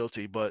hell and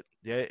guilty. But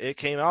yeah, it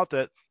came out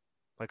that,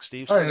 like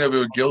Steve said, I didn't know they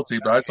were guilty,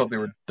 but I thought they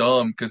were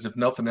dumb because if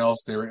nothing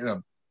else, they were in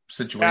a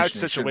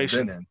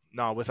situation. Been in.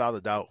 No, without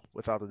a doubt.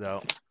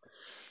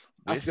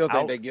 I still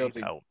think they're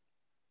guilty.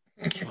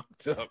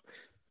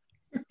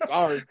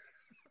 Sorry.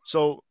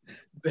 So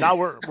now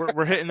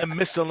we're hitting the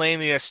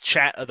miscellaneous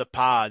chat of the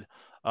pod.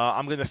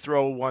 I'm going to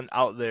throw one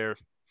out there.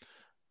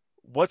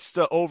 What's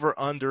the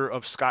over/under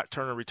of Scott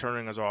Turner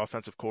returning as our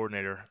offensive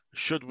coordinator?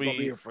 Should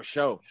we for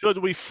sure? Should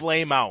we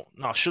flame out?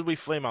 No, should we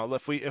flame out?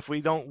 If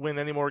we don't win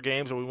any more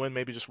games, or we win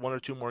maybe just 1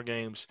 or 2 more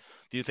games,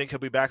 do you think he'll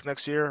be back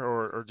next year,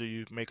 or do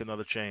you make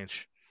another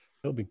change?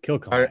 He'll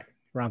come back.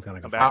 Ron's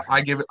gonna come Come back. back.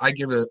 I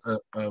give it a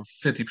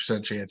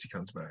 50% chance he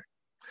comes back.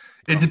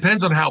 It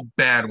depends on how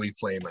bad we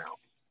flame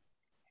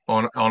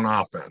out on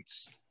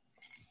offense.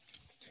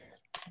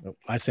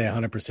 I say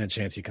 100%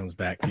 chance he comes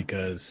back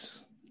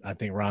because I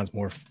think Ron's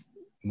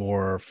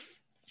more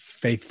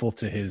faithful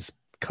to his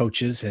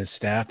coaches, his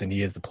staff, than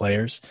he is the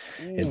players.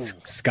 It's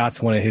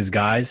Scott's one of his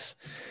guys.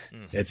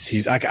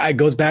 It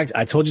goes back.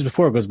 I told you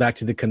before. It goes back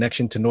to the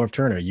connection to Norv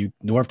Turner.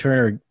 Norv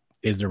Turner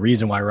is the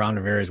reason why Ron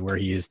Rivera is where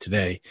he is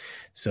today.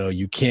 So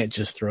you can't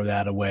just throw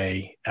that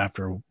away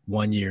after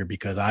 1 year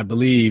because I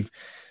believe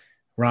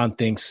Ron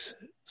thinks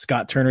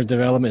Scott Turner's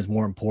development is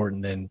more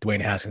important than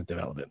Dwayne Haskins'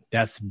 development.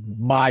 That's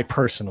my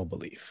personal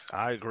belief.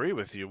 I agree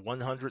with you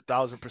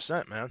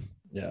 100,000%, man.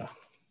 Yeah.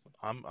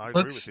 I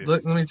agree with you.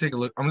 Let me take a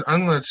look. I'm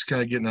going to just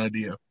kind of get an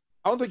idea.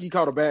 I don't think he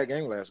caught a bad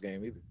game last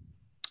game either.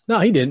 No,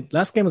 he didn't.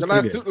 Last game was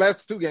The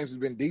last two games has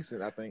been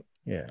decent, I think.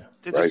 Yeah.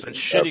 It's been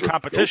shitty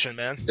competition,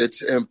 man.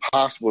 It's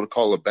impossible to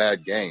call a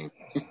bad game.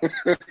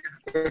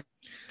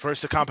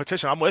 First, the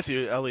competition. I'm with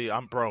you, Ellie.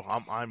 I'm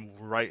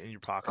right in your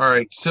pocket. All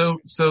right, so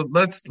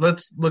let's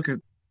look at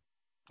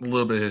a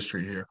little bit of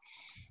history here.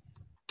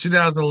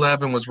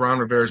 2011 was Ron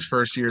Rivera's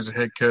first year as a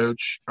head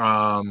coach.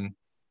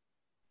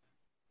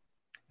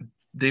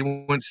 They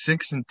went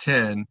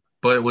 6-10,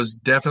 but it was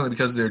definitely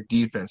because of their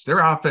defense. Their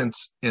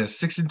offense in a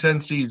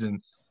 6-10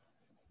 season,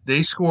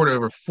 they scored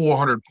over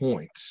 400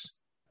 points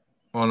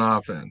on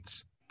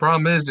offense.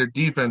 Problem is their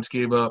defense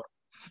gave up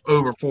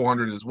over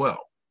 400 as well.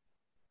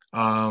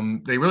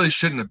 They really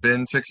shouldn't have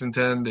been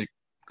 6-10. They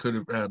could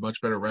have had a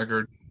much better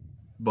record.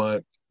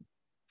 But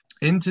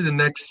into the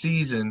next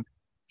season,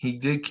 he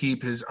did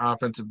keep his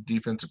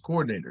defensive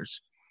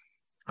coordinators.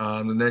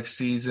 The next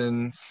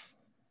season,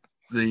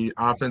 the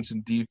offense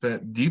and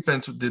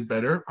defense did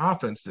better.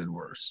 Offense did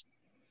worse.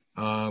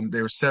 They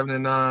were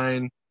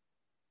 7-9.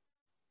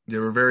 They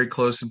were very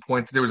close in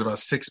points. There was about a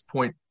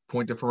 6-point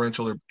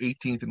differential. They're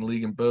 18th in the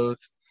league in both.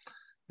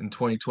 In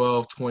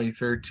 2012,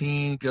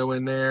 2013, go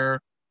in there.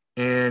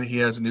 And he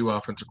has a new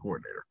offensive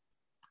coordinator.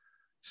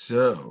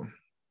 So,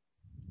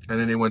 and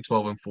then they went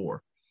 12-4.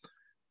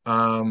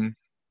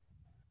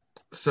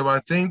 So I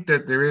think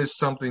that there is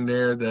something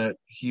there that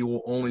he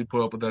will only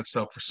put up with that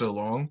stuff for so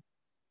long.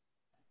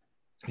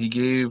 He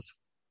gave,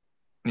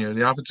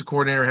 the offensive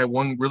coordinator had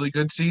one really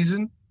good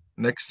season.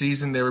 Next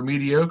season they were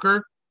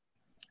mediocre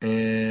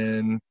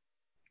and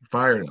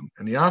fired him.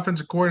 And the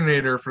offensive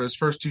coordinator for his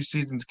first two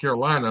seasons in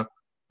Carolina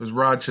was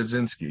Rod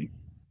Chudzinski,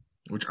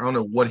 which I don't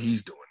know what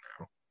he's doing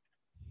now.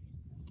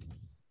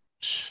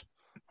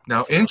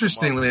 Now,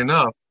 interestingly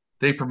enough,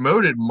 they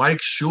promoted Mike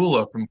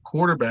Shula from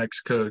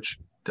quarterbacks coach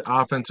to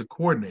offensive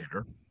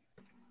coordinator.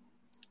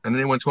 And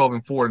then they went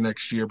 12-4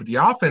 next year, but the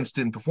offense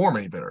didn't perform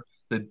any better.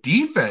 The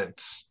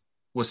defense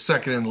was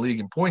second in the league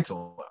in points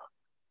allowed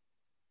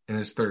in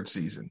his third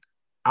season.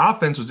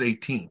 Offense was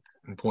 18th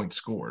in points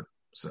scored.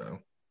 So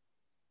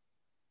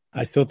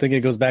I still think it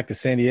goes back to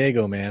San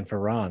Diego, man, for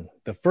Ron.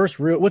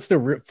 What's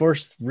the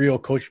first real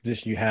coach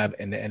position you have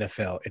in the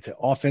NFL? It's an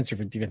offensive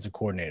or defensive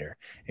coordinator.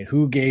 And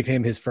who gave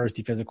him his first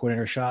defensive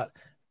coordinator shot?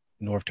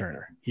 Norv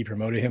Turner. He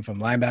promoted him from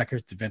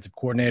linebackers to defensive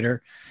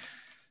coordinator.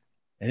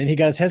 And then he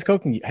got his head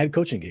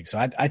coaching gig. So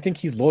I think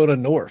he's loyal to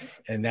Norv,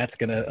 and that's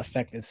going to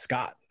affect his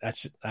Scott.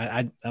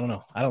 I don't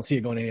know. I don't see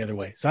it going any other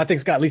way. So I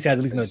think Scott at least has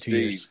another 2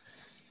 years.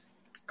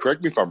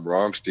 Correct me if I'm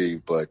wrong,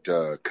 Steve, but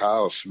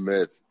Kyle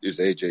Smith is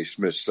A.J.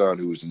 Smith's son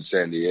who was in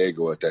San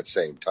Diego at that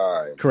same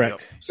time.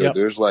 Correct. So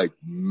there's like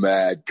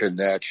mad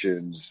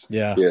connections.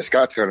 Yeah. Yeah,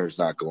 Scott Turner's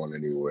not going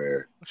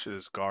anywhere. That shit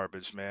is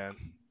garbage, man.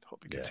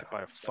 Hope he gets hit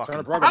by a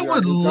fucking.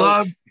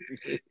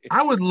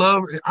 I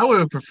would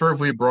have preferred if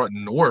we brought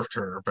Norv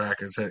Turner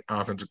back as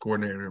offensive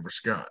coordinator over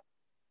Scott.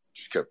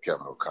 Just kept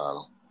Kevin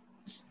O'Connell.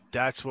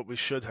 That's what we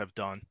should have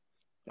done.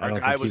 I don't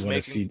Our guy think was he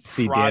want making to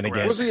see Dan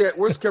again. Where's he at?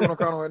 Where's Kevin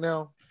O'Connell right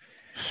now?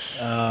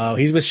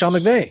 He's with Sean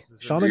McVay.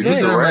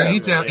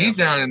 He's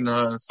down in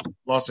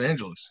Los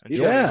Angeles. He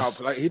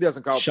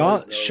doesn't call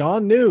plays.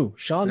 Sean knew.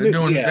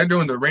 They're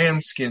doing the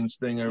Ramskins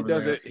thing over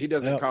there. He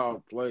doesn't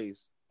call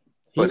plays.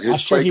 But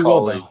his play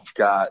calling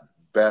got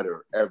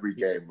better every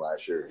game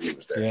last year. He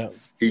was there. Yeah.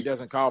 He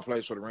doesn't call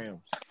plays for the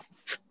Rams.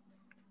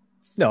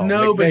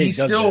 No, but he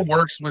still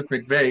works with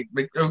McVay.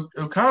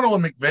 O'Connell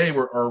and McVay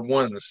are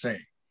one and the same.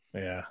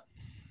 Yeah,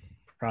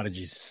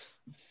 prodigies.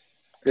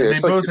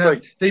 Yeah,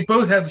 they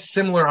both have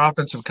similar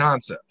offensive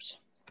concepts.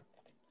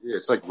 Yeah,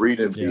 it's like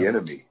reading the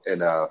enemy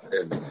and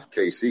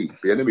KC.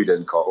 The enemy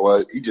didn't call.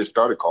 Well, he just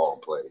started calling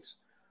plays,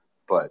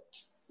 but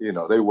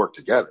they work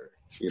together.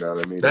 You know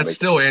what I mean? That's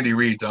still Andy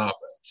Reid's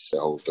offense. The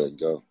whole thing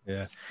go.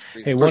 Yeah.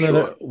 Hey, it's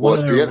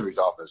the enemy's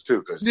offense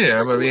too.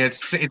 It's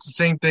the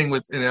same thing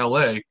in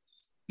LA.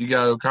 You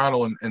got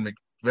O'Connell and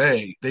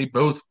McVay. They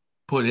both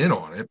put in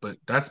on it, but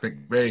that's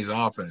McVay's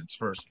offense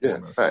first. Yeah,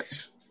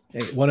 thanks.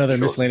 Hey, one other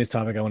miscellaneous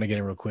topic I want to get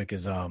in real quick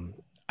is I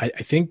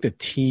think the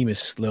team is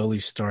slowly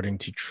starting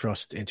to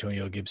trust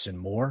Antonio Gibson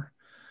more.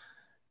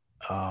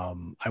 I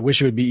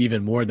wish it would be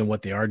even more than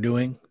what they are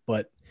doing,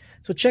 but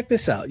so check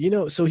this out.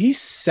 So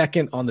he's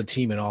second on the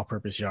team in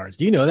all-purpose yards.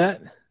 Do you know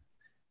that? Yeah.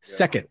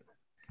 Second.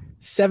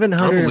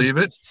 believe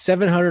it.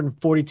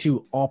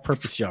 742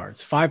 all-purpose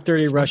yards,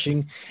 530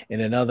 rushing,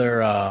 and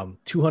another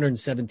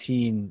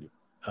 217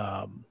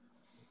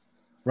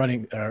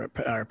 running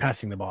or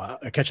passing the ball,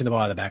 or catching the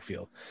ball out of the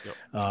backfield,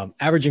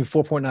 averaging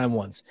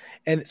 4.91s.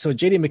 And so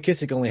J.D.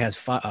 McKissic only has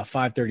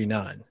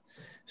 539.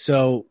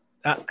 So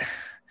I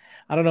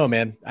don't know,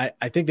 man.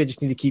 I think they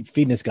just need to keep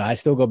feeding this guy. I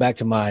still go back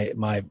to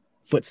my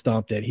foot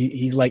stomp that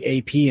he's like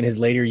AP in his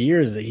later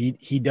years. That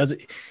he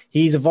doesn't.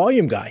 He's a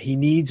volume guy. He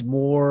needs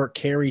more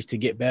carries to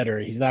get better.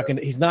 He's not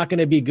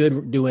gonna be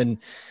good doing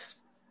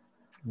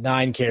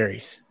 9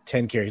 carries,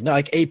 10 carries. Not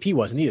like AP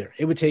wasn't either.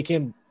 It would take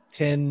him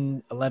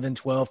 10, 11,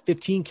 12,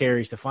 15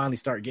 carries to finally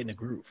start getting a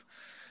groove.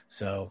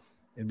 So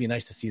it'd be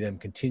nice to see them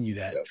continue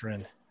that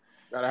trend.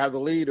 Got to have the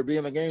lead or be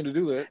in the game to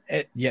do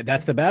that. Yeah,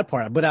 that's the bad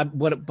part. But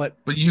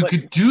you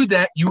could do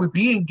that. You would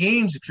be in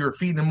games if you were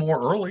feeding them more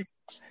early.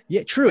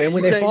 Yeah, true. And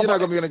when you're not going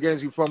to be in the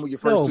games you fumble your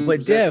first two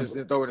possessions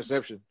and throw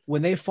interception.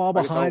 When they fall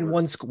behind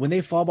one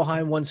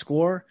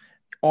score,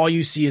 all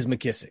you see is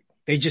McKissic.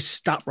 They just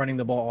stop running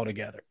the ball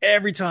altogether.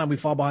 Every time we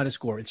fall behind a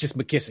score, it's just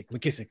McKissic.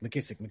 But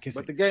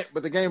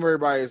the game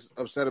everybody is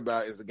upset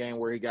about is the game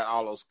where he got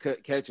all those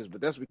catches.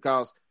 But that's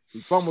because he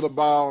fumbled the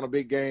ball on a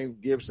big game,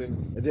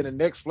 Gibson, and then the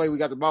next play we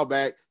got the ball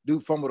back,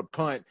 dude fumbled a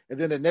punt, and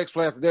then the next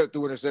play after that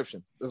threw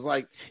interception. It's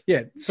like,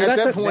 yeah, so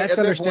that's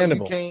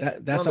understandable.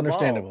 That's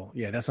understandable.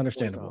 Yeah, that's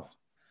understandable.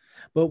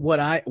 But what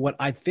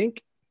I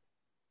think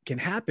can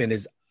happen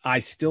is I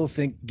still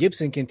think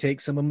Gibson can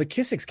take some of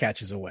McKissic's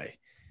catches away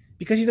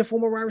because he's a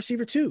former wide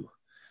receiver too.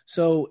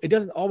 So it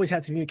doesn't always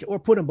have to be, or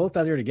put them both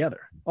out there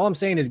together. All I'm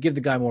saying is give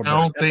the guy more. I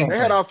don't think they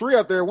had all three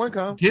out there one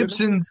time.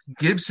 Gibson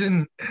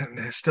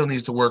still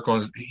needs to work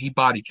on he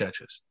body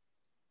catches,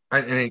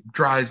 and it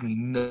drives me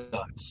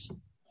nuts.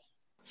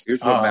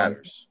 Here's what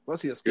matters.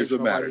 Here's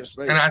what matters.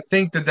 And I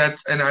think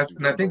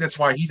I think that's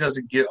why he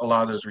doesn't get a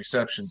lot of those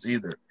receptions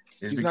either.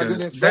 Is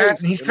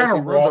because he's kind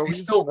of raw.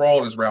 He's still raw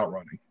in his route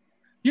running.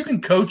 You can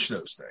coach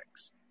those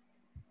things,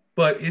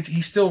 but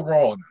he's still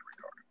raw in that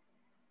regard.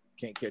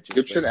 Can't catch it.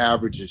 Gibson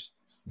averages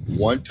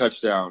 1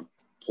 touchdown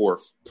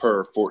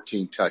per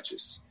 14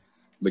 touches.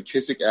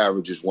 McKissic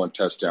averages 1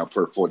 touchdown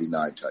per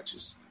 49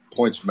 touches.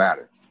 Points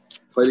matter.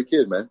 Play the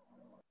kid, man.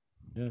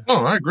 Yeah.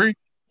 Oh, I agree.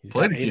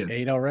 Play the kid.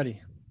 8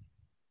 already.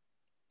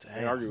 Damn. I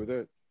can't argue with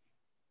that.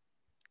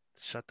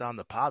 Shut down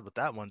the pod with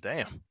that one.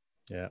 Damn.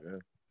 Yeah.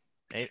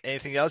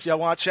 Anything else y'all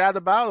want to chat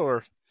about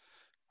or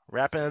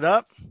wrapping it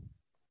up?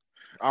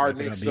 Our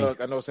Knicks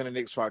suck. I know it's in the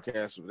Knicks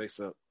podcast, but they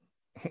suck.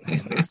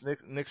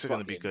 Knicks are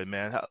going to be good,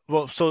 man.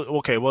 Well,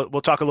 we'll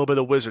talk a little bit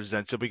of Wizards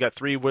then. So we got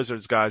 3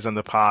 Wizards guys on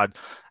the pod.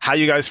 How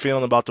you guys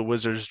feeling about the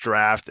Wizards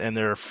draft and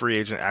their free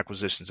agent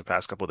acquisitions the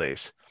past couple of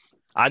days?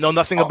 I know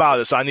nothing about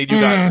it, so I need you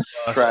guys.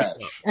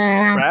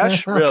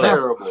 Trash? Really?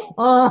 Terrible.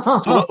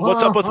 So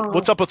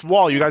what's up with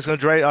Wall? You guys going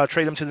to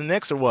trade him to the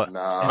Knicks or what?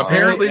 Nah.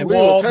 Apparently,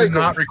 Wall did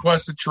not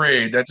request a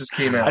trade. That just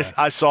came out.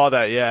 I saw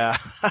that. Yeah.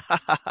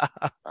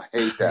 I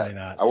hate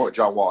that. I want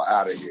John Wall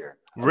out of here.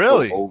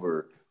 Really?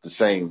 Over the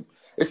same.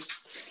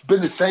 It's been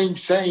the same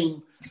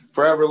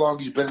forever long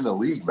he's been in the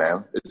league,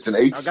 man. It's an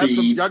 8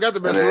 seed. Y'all got the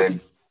best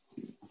one.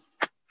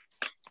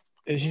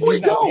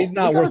 He's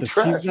not worth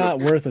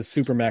a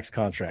supermax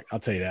contract. I'll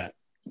tell you that.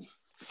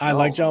 I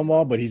like John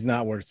Wall, but he's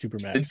not worth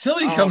supermax. Until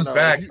he comes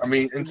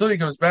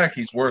back,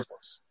 he's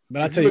worthless.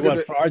 But I'll tell you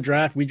what, for our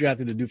draft, we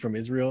drafted a dude from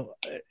Israel.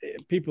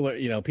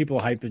 People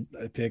hype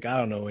a pick. I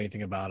don't know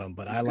anything about him,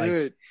 but I like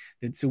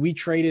it. So we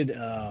traded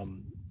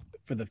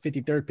for the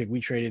 53rd pick. We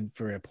traded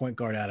for a point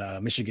guard out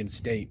of Michigan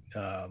State.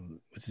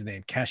 What's his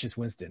name? Cassius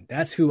Winston.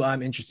 That's who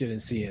I'm interested in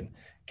seeing.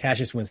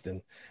 Cassius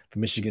Winston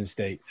from Michigan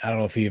State. I don't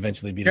know if he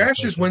eventually beat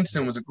Cassius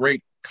Winston was a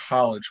great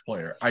college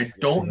player. I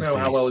don't know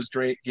how well his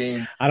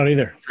game I don't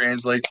either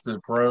translates to the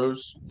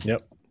pros.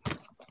 Yep.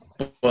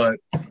 But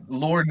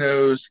Lord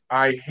knows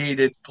I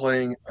hated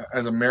playing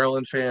as a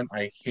Maryland fan.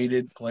 I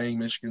hated playing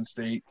Michigan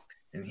State,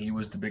 and he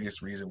was the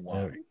biggest reason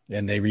why.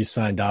 And they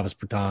re-signed Davis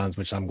Bertans,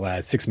 which I'm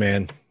glad.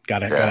 6-man.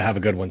 Gotta have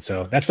a good one.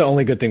 So that's the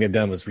only good thing they've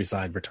done was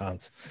re-sign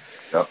Bertans.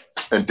 Yep.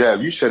 And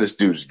Dev, you said this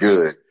dude's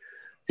good.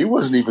 He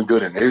wasn't even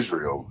good in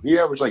Israel. He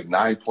averaged like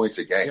 9 points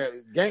a game.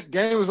 Yeah,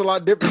 game was a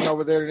lot different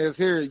over there than it is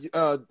here.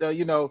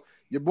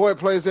 Your boy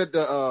plays at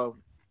the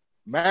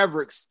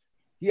Mavericks.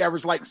 He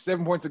averaged like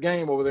 7 points a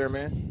game over there,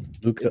 man.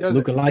 Luka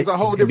it's a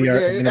whole different.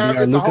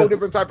 It's a whole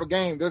different type of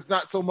game. There's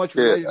not so much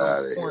related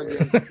on scoring.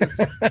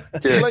 Man.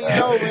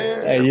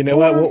 Hey, you know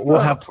what?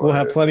 We'll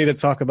have plenty to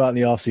talk about in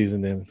the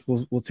offseason. Then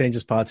we'll change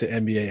this pod to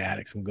NBA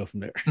addicts and we'll go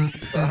from there.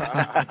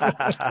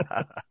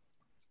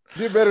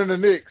 Get better than the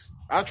Knicks.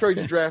 I'll trade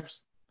you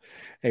drafts.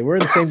 Hey, we're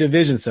in the same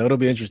division, so it'll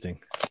be interesting.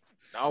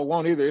 No, it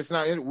won't either. It's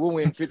not. We'll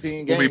win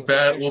 15 games.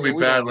 We'll be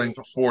battling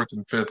for 4th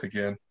and 5th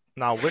again.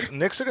 No,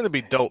 Knicks are going to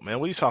be dope, man.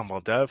 What are you talking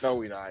about, Dev? No,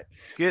 we not.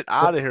 Get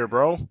out of here,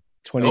 bro.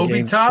 20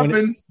 games.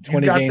 Toppin.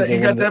 20 games. You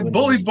got that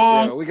bully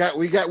ball. Yeah,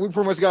 we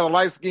pretty much got a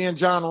light skinned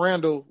John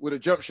Randall with a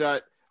jump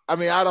shot. I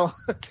mean, I don't.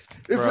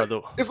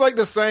 It's like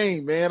the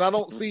same, man. I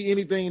don't see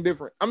anything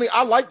different. I mean,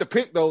 I like the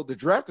pick though. The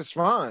draft is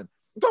fine.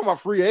 I'm talking about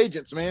free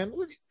agents, man.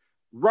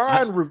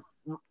 Rivers,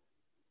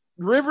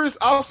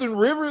 Austin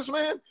Rivers,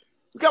 man.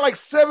 We got like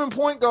 7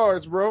 point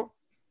guards, bro.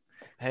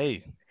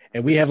 Hey.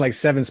 And we have like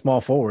 7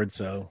 small forwards,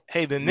 so.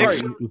 Hey, the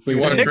Knicks,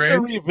 want to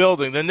are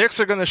rebuilding. The Knicks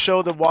are going to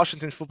show the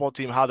Washington football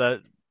team how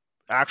to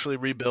actually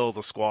rebuild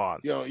a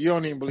squad. Yo, you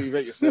don't even believe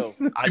it yourself.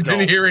 I've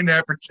been hearing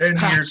that for 10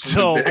 years.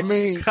 I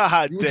mean,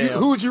 God damn.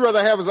 Who would you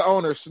rather have as an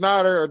owner,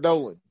 Snyder or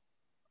Dolan?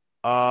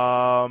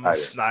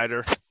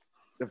 Snyder.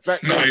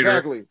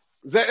 Exactly.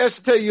 That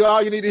should tell you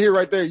all you need to hear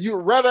right there. You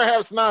would rather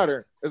have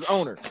Snyder as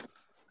owner.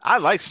 I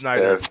like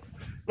Snyder. Yeah.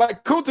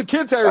 Like Kunta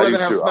Kinte would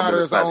rather have Snyder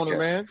as owner,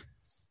 man.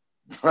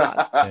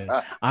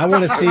 Yeah. I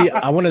want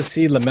to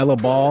see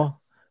LaMelo Ball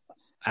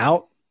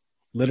out.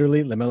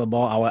 Literally, LaMelo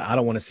Ball. I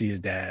don't want to see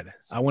his dad.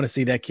 I want to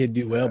see that kid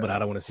do well, but I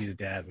don't want to see his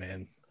dad,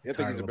 man. I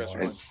think he's the best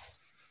one.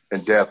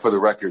 And Dad, for the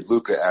record,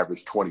 Luka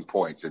averaged 20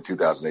 points in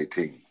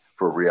 2018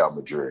 for Real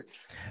Madrid.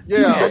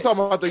 Yeah, I'm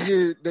talking about the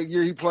year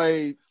he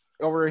played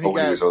over and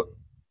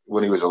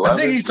when he was 11.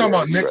 I think he's talking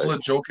about Nikola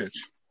Jokic.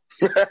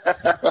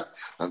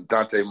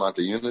 Dante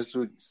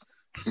Montejunas.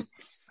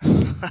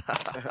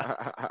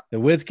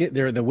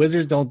 The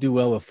Wizards don't do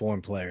well with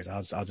foreign players.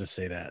 I'll just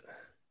say that.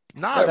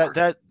 Nah,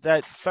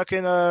 that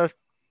fucking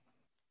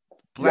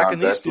Black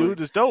and East dude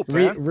is dope,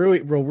 man.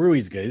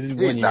 Rui's good. This is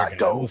he's not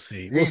dope. We'll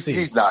see.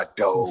 He's not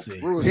dope.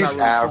 We'll he's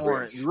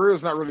average.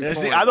 Rui's not really.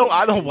 See, I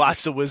don't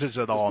watch the Wizards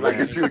at all, man.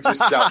 Rui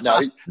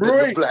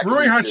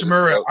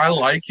Hachimura, I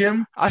like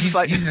him.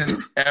 He's an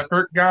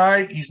effort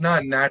guy. He's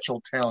not a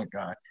natural talent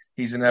guy.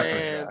 He's an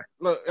effort guy.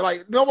 Look,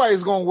 like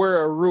nobody's gonna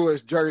wear a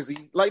Ruiz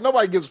jersey. Like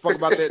nobody gives a fuck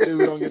about that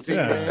dude on your team,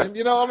 man.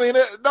 You know what I mean?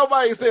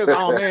 Nobody says,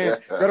 "Oh man,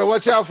 better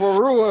watch out for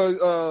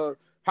Ruiz."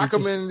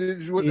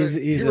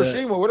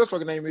 Hiroshima, what his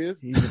fucking name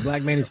is? He's a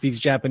black man who speaks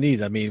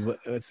Japanese. I mean,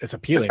 it's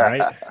appealing,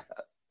 right?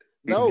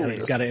 No,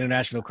 he's got an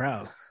international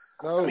crowd.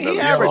 No, he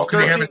averaged.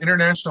 Can he have an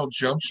international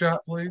jump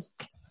shot, please?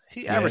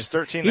 He averaged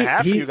 13 and a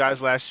half for you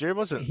guys last year,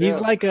 wasn't? He's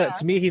like to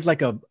me, he's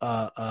like a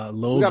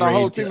low. We got grade, a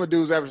whole team of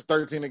dudes average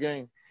 13 a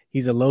game.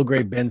 He's a low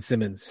grade Ben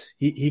Simmons.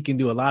 He can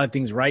do a lot of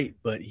things right,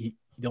 but he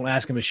don't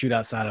ask him to shoot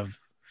outside of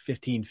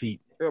 15 feet.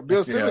 Yeah,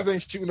 Bill Simmons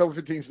ain't shooting over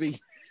 15 feet.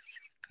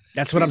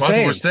 That's what I'm saying. That's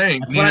what we're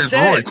saying. Neither is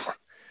Roy.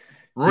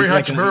 Rui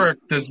Hachimura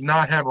does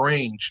not have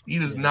range. He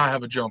does not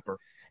have a jumper.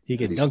 He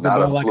can he's dunk the not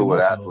ball a like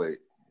fluid a athlete.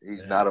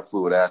 He's not a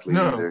fluid athlete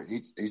either.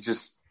 He's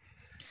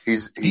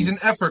an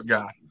effort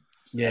guy.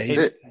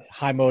 Yeah,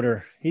 high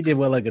motor. He did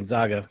well at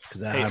Gonzaga because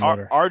that high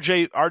motor.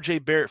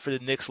 RJ Barrett for the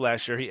Knicks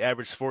last year, he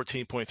averaged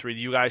 14.3. Do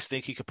you guys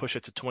think he could push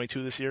it to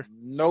 22 this year?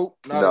 Nope.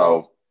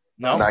 No.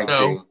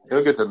 19.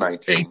 He'll get to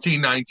 19.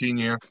 18, 19,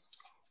 yeah.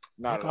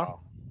 Not at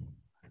all.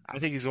 I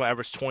think he's going to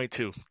average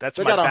 22. That's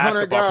they my got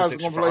 100 basketball guys prediction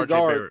going to play for RJ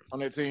guard Barrett. on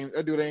their team.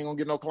 That dude ain't going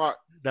to get no clock.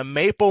 The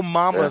Maple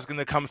Mamba is going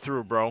to come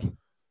through, bro.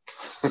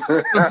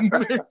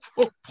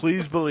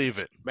 Please believe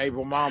it.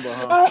 Maple Mamba,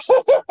 huh?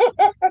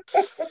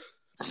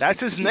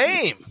 That's his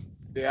name.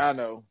 Yeah, I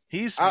know.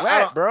 He's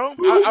wet, bro.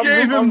 Who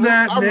gave him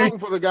that I'm name? rooting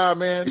for the guy,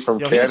 man. He's from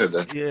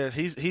Canada.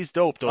 He's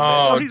dope, though,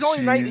 man. No, he's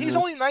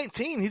only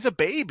 19. He's a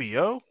baby,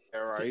 yo. Yeah,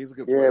 right. He's a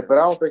good player. Yeah, but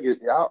I don't think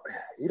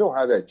he don't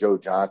have that Joe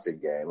Johnson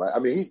game. Like, I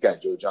mean, he's got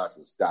Joe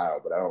Johnson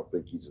style, but I don't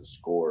think he's a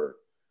scorer.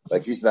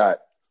 Like, he's not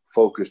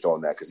focused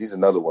on that because he's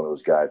another one of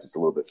those guys that's a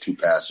little bit too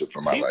passive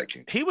for my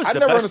liking. He was the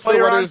best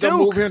player on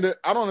Duke.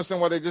 I don't understand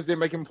why they just didn't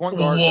make him point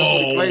guard. That's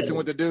what he played to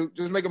with the Duke.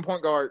 Just make him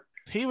point guard.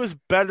 He was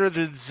better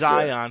than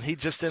Zion. He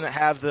just didn't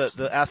have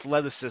the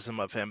athleticism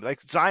of him. Like,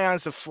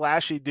 Zion's a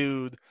flashy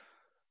dude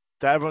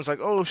that everyone's like,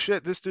 oh,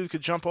 shit, this dude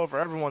could jump over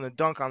everyone and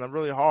dunk on them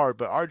really hard.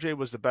 But RJ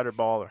was the better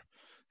baller.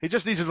 He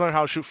just needs to learn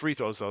how to shoot free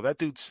throws, though. That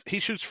dude, he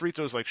shoots free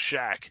throws like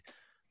Shaq.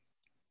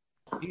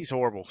 He's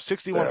horrible.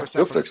 61%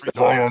 from free throws.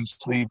 Zion's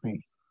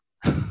sleepy.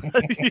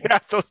 Yeah,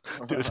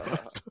 dude.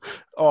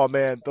 Oh,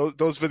 man,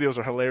 those videos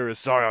are hilarious.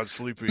 Sorry, I'm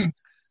sleepy.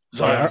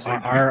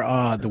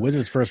 Our the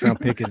Wizards' first round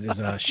pick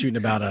is shooting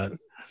about a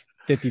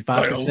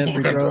 55%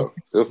 free throw.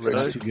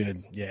 That's too good.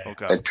 Yeah.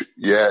 Okay.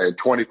 And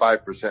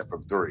 25%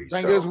 from three.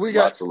 Thing is, we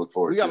got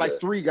like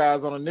 3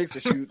 guys on the Knicks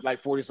that shoot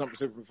like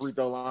 40-something% from free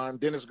throw line.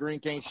 Dennis Green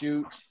can't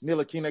shoot.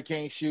 Ntilikina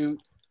can't shoot.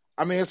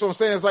 I mean, that's what I'm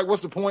saying. It's like,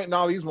 what's the point in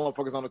all these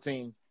motherfuckers on the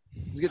team?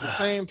 You get the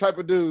same type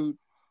of dude.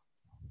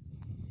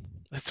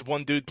 It's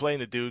one dude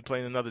playing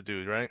another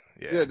dude, right?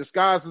 Yeah,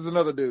 disguised as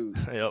another dude.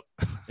 Yep.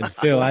 And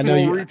Phil, I know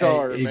you.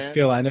 Retard, man.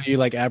 Phil, I know you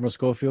like Admiral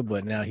Schofield,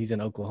 but now he's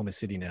in Oklahoma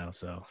City now,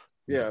 so.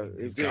 Yeah,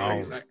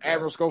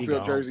 Admiral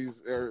Schofield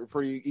jerseys are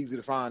pretty easy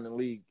to find in the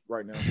league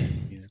right now.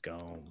 He's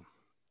gone.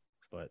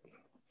 But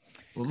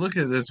well, look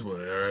at it this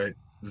way, all right.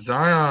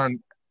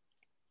 Zion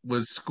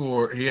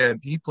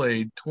he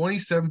played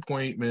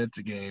 27.8 minutes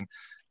a game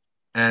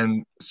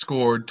and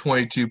scored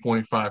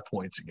 22.5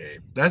 points a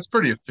game. That's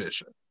pretty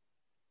efficient.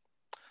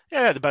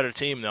 Yeah, the better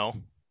team though.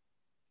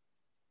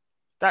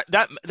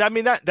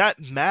 That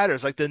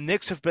matters. Like, the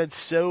Knicks have been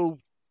so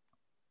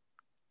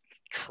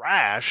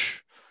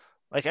trash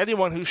like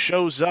anyone who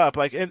shows up,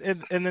 like and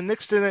the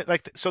Knicks didn't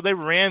like so they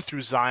ran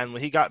through Zion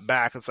when he got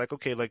back. It's like,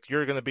 okay, like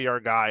you're gonna be our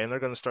guy, and they're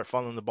gonna start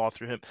funneling the ball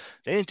through him.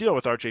 They didn't do that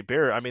with RJ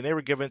Barrett. I mean, they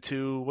were given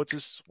to what's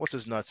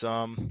his nuts?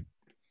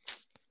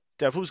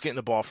 Dev, who's getting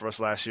the ball for us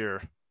last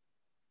year?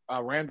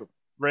 Randall.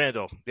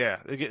 Randall, yeah.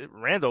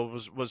 Randall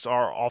was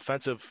our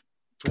offensive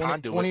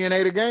 20 and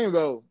 8 a game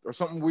though, or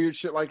something weird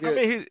shit like that. I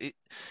mean,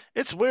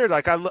 it's weird.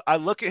 Like I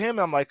look at him,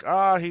 and I'm like,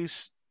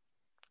 he's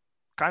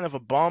kind of a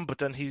bum, but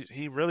then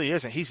he really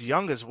isn't. He's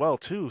young as well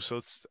too, so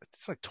it's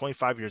like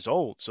 25 years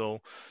old.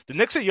 So the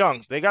Knicks are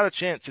young. They got a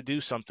chance to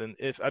do something.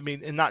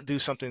 And not do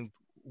something,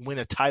 win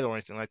a title or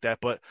anything like that.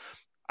 But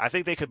I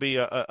think they could be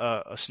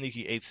a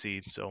sneaky 8th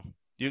seed. So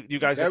you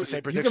guys got the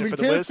same prediction for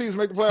the Wiz? Seeds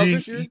make the playoffs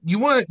this year? You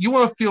want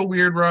to feel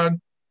weird, Rod?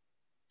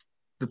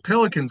 The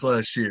Pelicans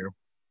last year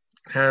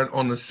had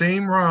on the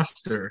same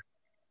roster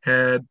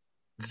had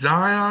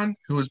Zion,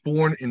 who was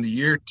born in the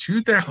year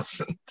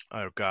 2000.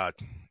 Oh God.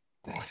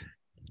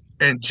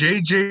 And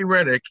JJ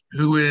Redick,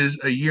 who is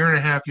a year and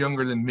a half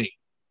younger than me.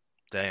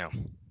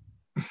 Damn.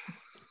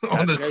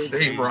 On the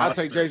same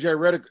roster. I take JJ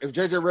Redick. If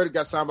JJ Redick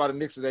got signed by the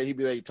Knicks today, he'd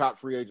be a top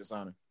free agent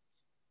signing.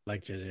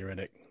 Like JJ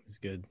Redick. He's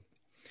good.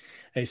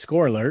 Hey,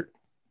 score alert.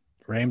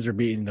 Rams are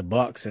beating the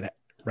Bucks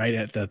right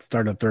at the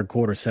start of the third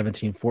quarter,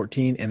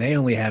 17-14, and they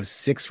only have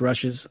 6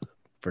 rushes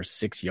for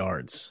 6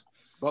 yards.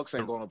 Bucks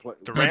ain't going to play.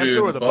 The Rams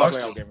or the Bucks?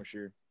 Game this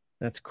year.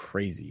 That's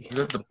crazy. Is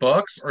it the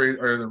Bucks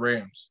or the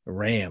Rams? The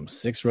Rams,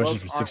 6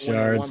 rushes Bucks for 6 aren't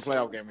winning yards. one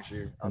playoff game this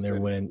year. And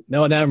they're winning.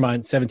 No, never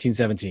mind.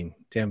 17-17.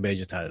 Tampa Bay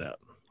just tied it up.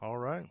 All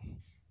right.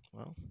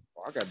 Well,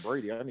 I got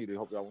Brady. I need to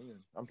hope y'all win.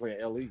 I'm playing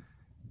LE.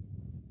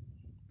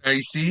 Now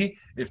you see,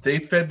 if they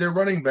fed their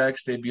running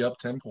backs, they'd be up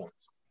 10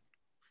 points.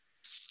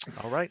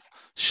 all right.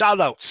 Shout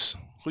outs.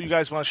 Who you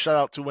guys want to shout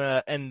out to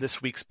end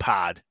this week's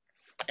pod?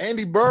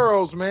 Andy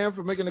Burrows, man,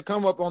 for making the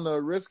come up on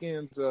the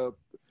Redskins or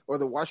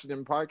the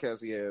Washington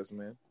podcast he has,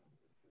 man.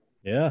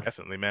 Yeah.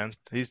 Definitely, man.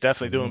 He's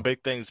definitely doing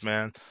big things,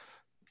 man.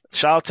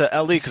 Shout out to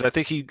Ellie because I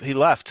think he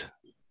left.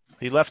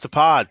 He left the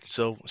pod.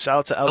 So shout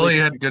out to Ellie. Ellie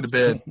had to go to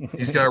bed.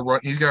 He's got to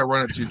run. He's got to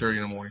run at 2:30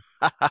 in the morning.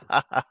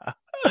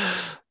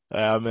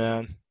 Yeah,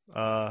 man.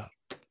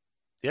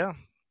 Yeah.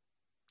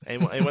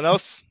 Anyone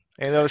else?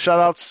 Any other shout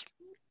outs?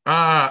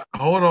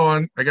 Hold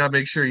on. I got to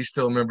make sure he's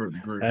still a member of the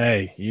group.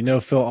 Hey,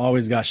 Phil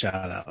always got shout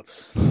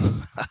outs.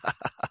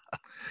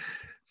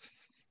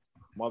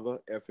 Mother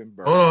effing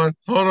Burrows.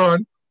 Hold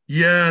on.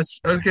 Yes.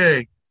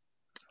 Okay.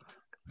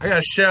 I got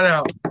to shout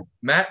out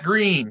Matt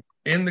Green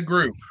in the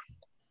group.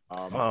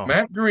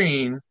 Matt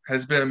Green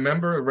has been a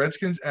member of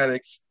Redskins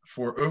Addicts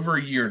for over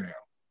a year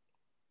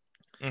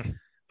now.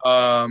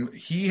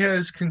 He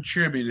has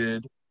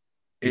contributed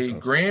a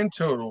grand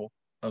total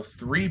of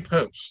 3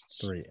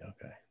 posts. 3,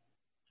 okay.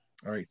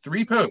 All right,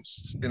 3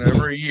 posts in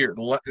over a year.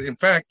 In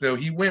fact, though,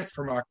 he went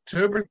from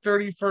October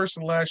 31st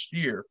of last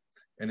year,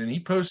 and then he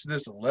posted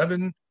this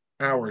 11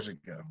 hours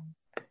ago.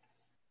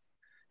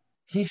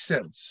 He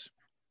says,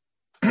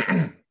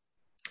 I've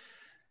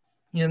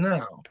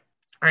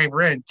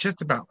read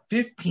just about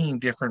 15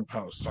 different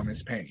posts on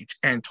this page,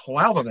 and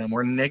 12 of them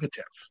were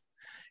negative.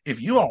 If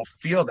you all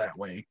feel that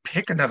way,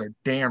 pick another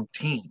damn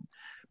team.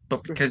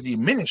 But because the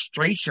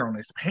administration on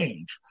this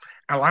page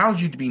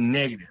allows you to be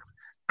negative,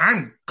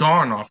 I'm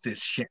gone off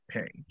this shit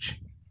page.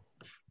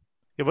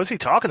 Yeah, what's he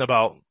talking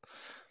about?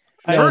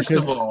 First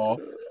of all,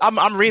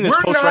 I'm reading this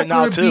post right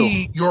now too.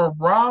 Be your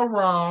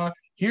rah-rah,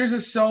 here's a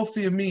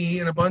selfie of me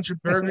and a bunch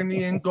of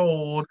burgundy and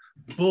gold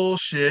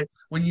bullshit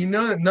when you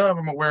know that none of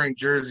them are wearing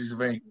jerseys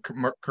of any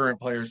current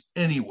players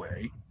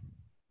anyway.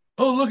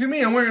 Oh, look at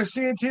me. I'm wearing a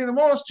Santana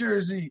Moss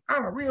jersey.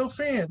 I'm a real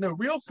fan. No,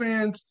 real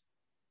fans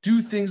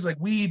do things like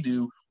we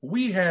do.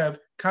 We have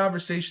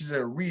conversations that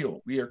are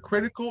real. We are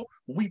critical.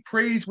 We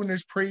praise when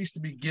there's praise to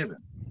be given.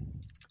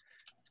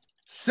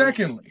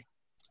 Secondly,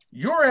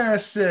 your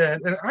ass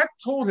said, and I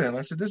told him,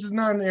 I said, this is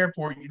not an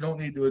airport. You don't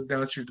need to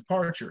announce your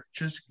departure.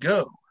 Just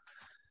go.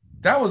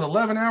 That was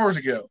 11 hours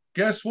ago.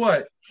 Guess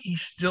what?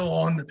 He's still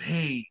on the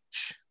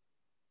page.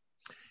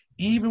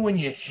 Even when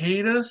you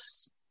hate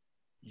us,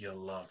 you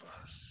love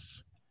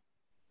us.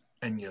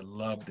 And you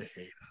love to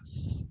hate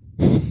us.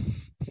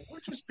 We're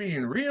just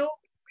being real.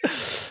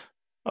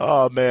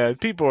 Oh, man.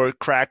 People are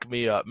cracking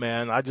me up,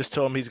 man. I just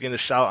told him he's going to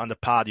shout on the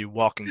pod, you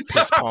walking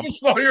piss pump. I just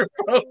saw your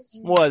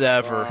post.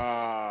 Whatever.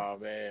 Oh,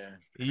 man.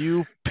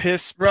 You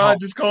piss pump. Rod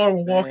just called him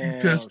a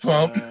walking piss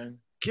pump. Son.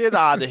 Get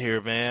out of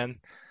here, man.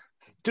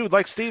 Dude,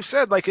 like Steve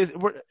said, like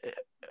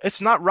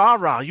it's not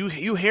rah-rah. You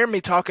hear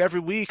me talk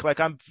every week. Like,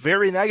 I'm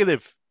very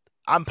negative.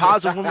 I'm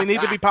positive when we need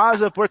to be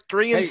positive. We're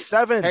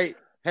 3-7.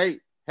 Hey.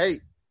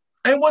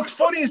 And what's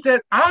funny is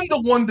that I'm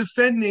the one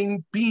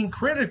defending being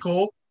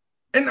critical,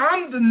 and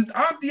I'm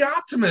the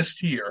optimist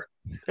here.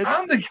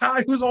 I'm the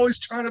guy who's always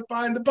trying to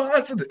find the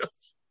positive.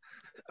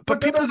 But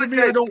that doesn't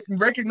mean I don't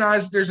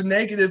recognize there's a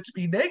negative to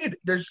be negative.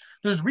 There's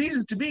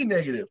reasons to be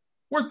negative.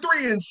 We're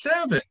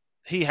 3-7.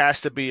 He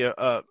has to be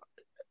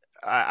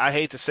I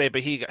hate to say it,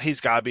 but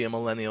he's got to be a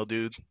millennial,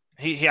 dude.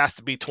 He has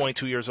to be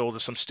 22 years old or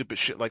some stupid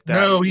shit like that.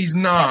 No, he's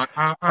not.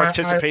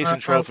 Participation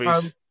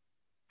trophies.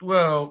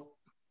 Well,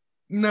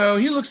 no,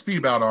 he looks to be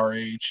about our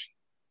age.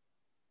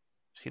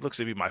 He looks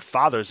to be my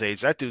father's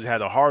age. That dude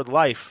had a hard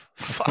life.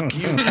 Fuck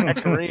you, Matt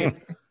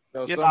Kareem.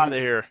 No, Get out of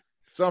here.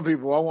 Some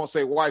people, I won't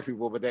say white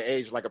people, but they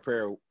age like a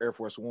pair of Air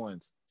Force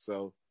Ones.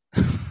 So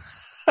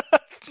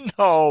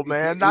No,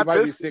 man, he not might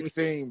this. be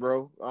 16,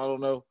 bro. I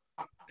don't know.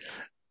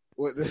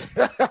 What?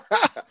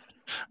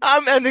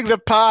 I'm ending the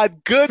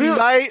pod. Good Phil-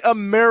 night,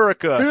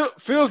 America.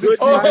 Phil's Good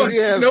excuse night. is he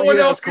has, No one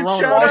he has else can coronavirus.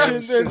 shout out.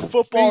 Washington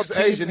football Steve's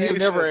team Asian. He'll nation.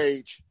 never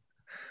age.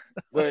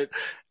 But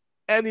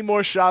Any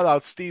more shout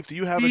outs, Steve? Do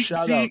you have a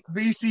shout out?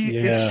 BC,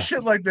 Yeah. it's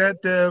shit like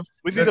that, Dev.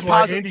 We need That's a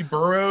why positive. Andy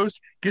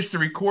Burrows gets to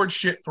record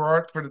shit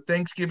for the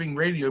Thanksgiving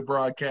radio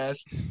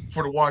broadcast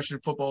for the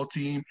Washington football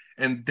team,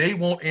 and they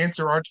won't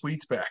answer our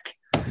tweets back.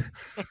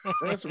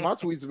 answer my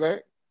tweets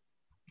back.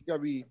 You gotta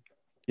be.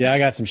 Yeah, I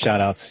got some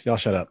shout outs. Y'all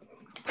shut up.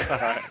 All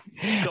right.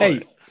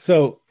 Hey,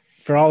 so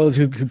for all those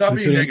who Stop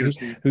being negative,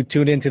 Steve.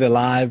 tuned into the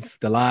live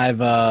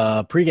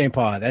pregame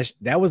pod,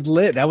 that was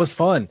lit. That was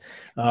fun.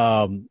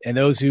 And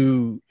those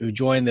who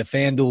joined the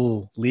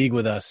FanDuel league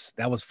with us,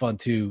 that was fun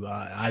too.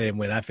 I didn't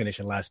win. I finished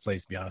in last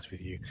place, to be honest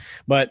with you.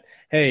 But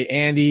hey,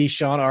 Andy,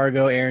 Sean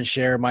Argo, Aaron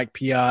Scher, Mike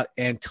Piott,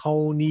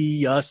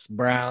 Antonius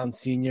Brown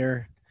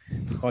Sr.,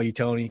 call you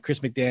Tony, Chris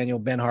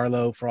McDaniel, Ben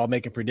Harlow for all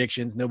making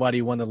predictions.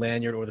 Nobody won the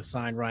lanyard or the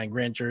signed Ryan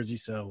Grant jersey.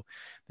 So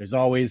there's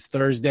always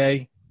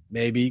Thursday.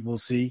 Maybe we'll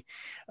see.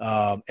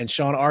 And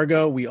Sean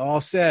Argo, we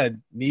all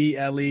said, me,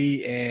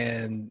 Ellie,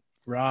 and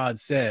Rod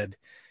said,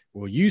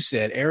 well, you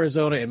said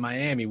Arizona and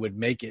Miami would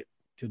make it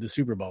to the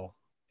Super Bowl.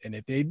 And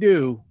if they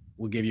do,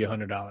 we'll give you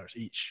 $100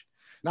 each.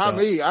 Not So,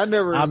 me. I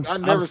never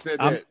said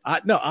that.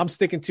 I'm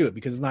sticking to it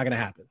because it's not going to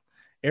happen.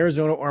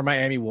 Arizona or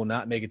Miami will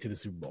not make it to the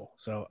Super Bowl.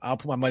 So I'll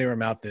put my money where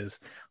my mouth is.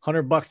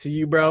 $100 to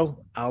you,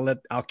 bro.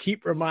 I'll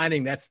keep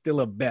reminding that's still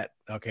a bet.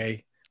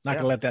 Okay. Not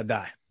going to let that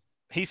die.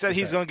 He said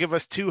he's going to give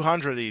us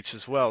 200 each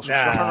as well. So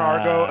Nah. Sean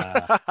Argo.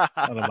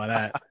 I don't know about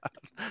that.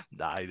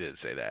 Nah, he didn't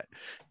say that.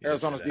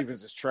 Arizona's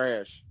defense is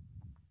trash.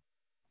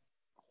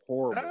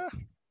 Horrible.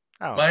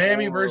 I don't know.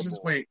 Miami horrible. versus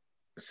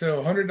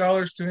so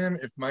 $100 to him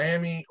if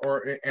Miami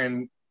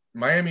and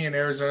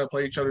Arizona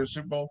play each other in the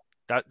Super Bowl.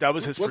 That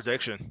was his What's-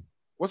 prediction.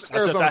 What's I said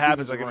if Arizona's that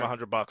happens, I defensive give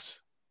him rank? $100.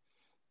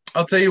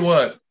 I'll tell you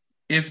what,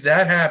 if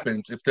that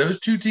happens, if those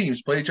two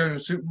teams play each other in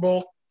the Super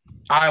Bowl,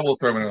 I will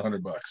throw in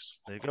 $100.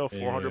 There you go,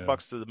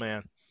 $400 to the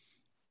man.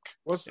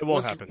 It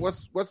won't happen.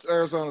 What's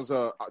Arizona's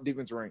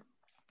defense rank?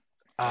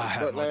 I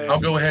have no idea. I'll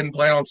go ahead and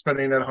plan on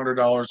spending that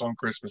 $100 on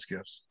Christmas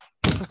gifts.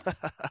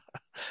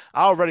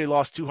 I already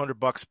lost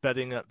 $200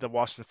 betting that the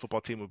Washington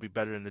football team would be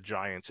better than the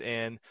Giants,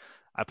 and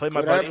I played my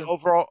What buddy happened?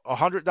 overall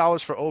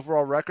 $100 for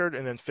overall record,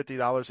 and then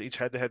 $50 each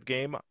head-to-head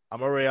game.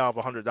 I'm already out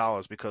of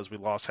 $100 because we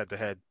lost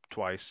head-to-head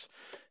twice,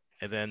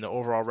 and then the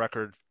overall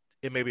record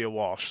it may be a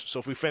wash. So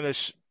if we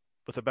finish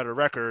with a better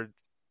record,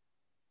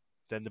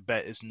 then the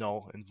bet is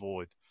null and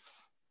void.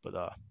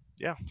 But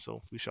yeah,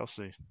 so we shall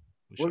see.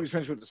 What if we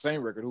finish with the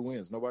same record? Who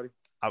wins? Nobody.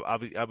 I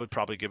would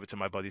probably give it to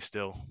my buddy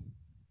still.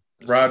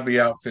 Rod be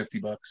out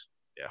 $50.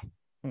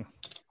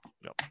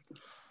 Yep.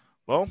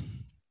 Well,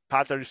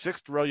 Pod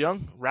 36, Real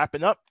Young,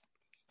 wrapping up.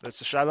 That's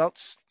the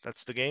shout-outs.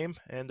 That's the game.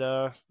 And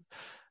I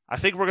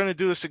think we're going to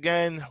do this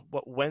again,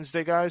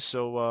 Wednesday, guys?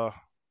 So, or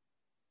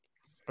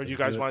do you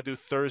guys want to do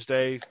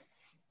Thursday?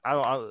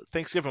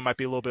 Thanksgiving might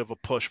be a little bit of a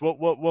push.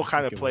 We'll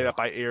kind of play that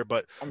by ear,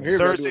 but I'm here.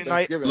 Thursday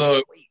night.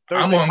 Look,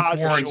 Thursday I'm on pod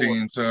for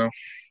quarantine, sure.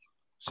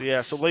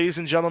 so So ladies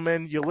and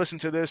gentlemen, you listen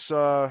to this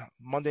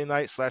Monday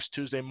night /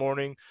 Tuesday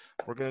morning.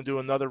 We're going to do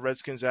another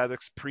Redskins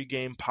Addicts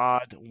pregame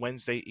pod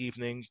Wednesday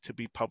evening to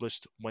be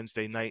published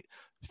Wednesday night,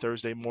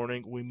 Thursday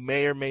morning. We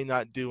may or may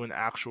not do an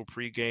actual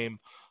pregame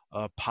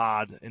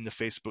pod in the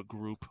Facebook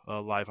group,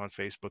 live on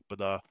Facebook.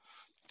 But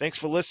thanks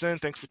for listening.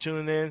 Thanks for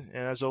tuning in.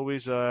 And as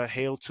always,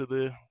 hail to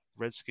the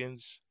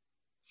Redskins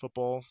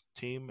football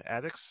team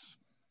addicts.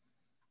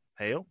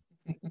 Hail.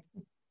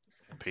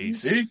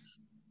 Peace. see?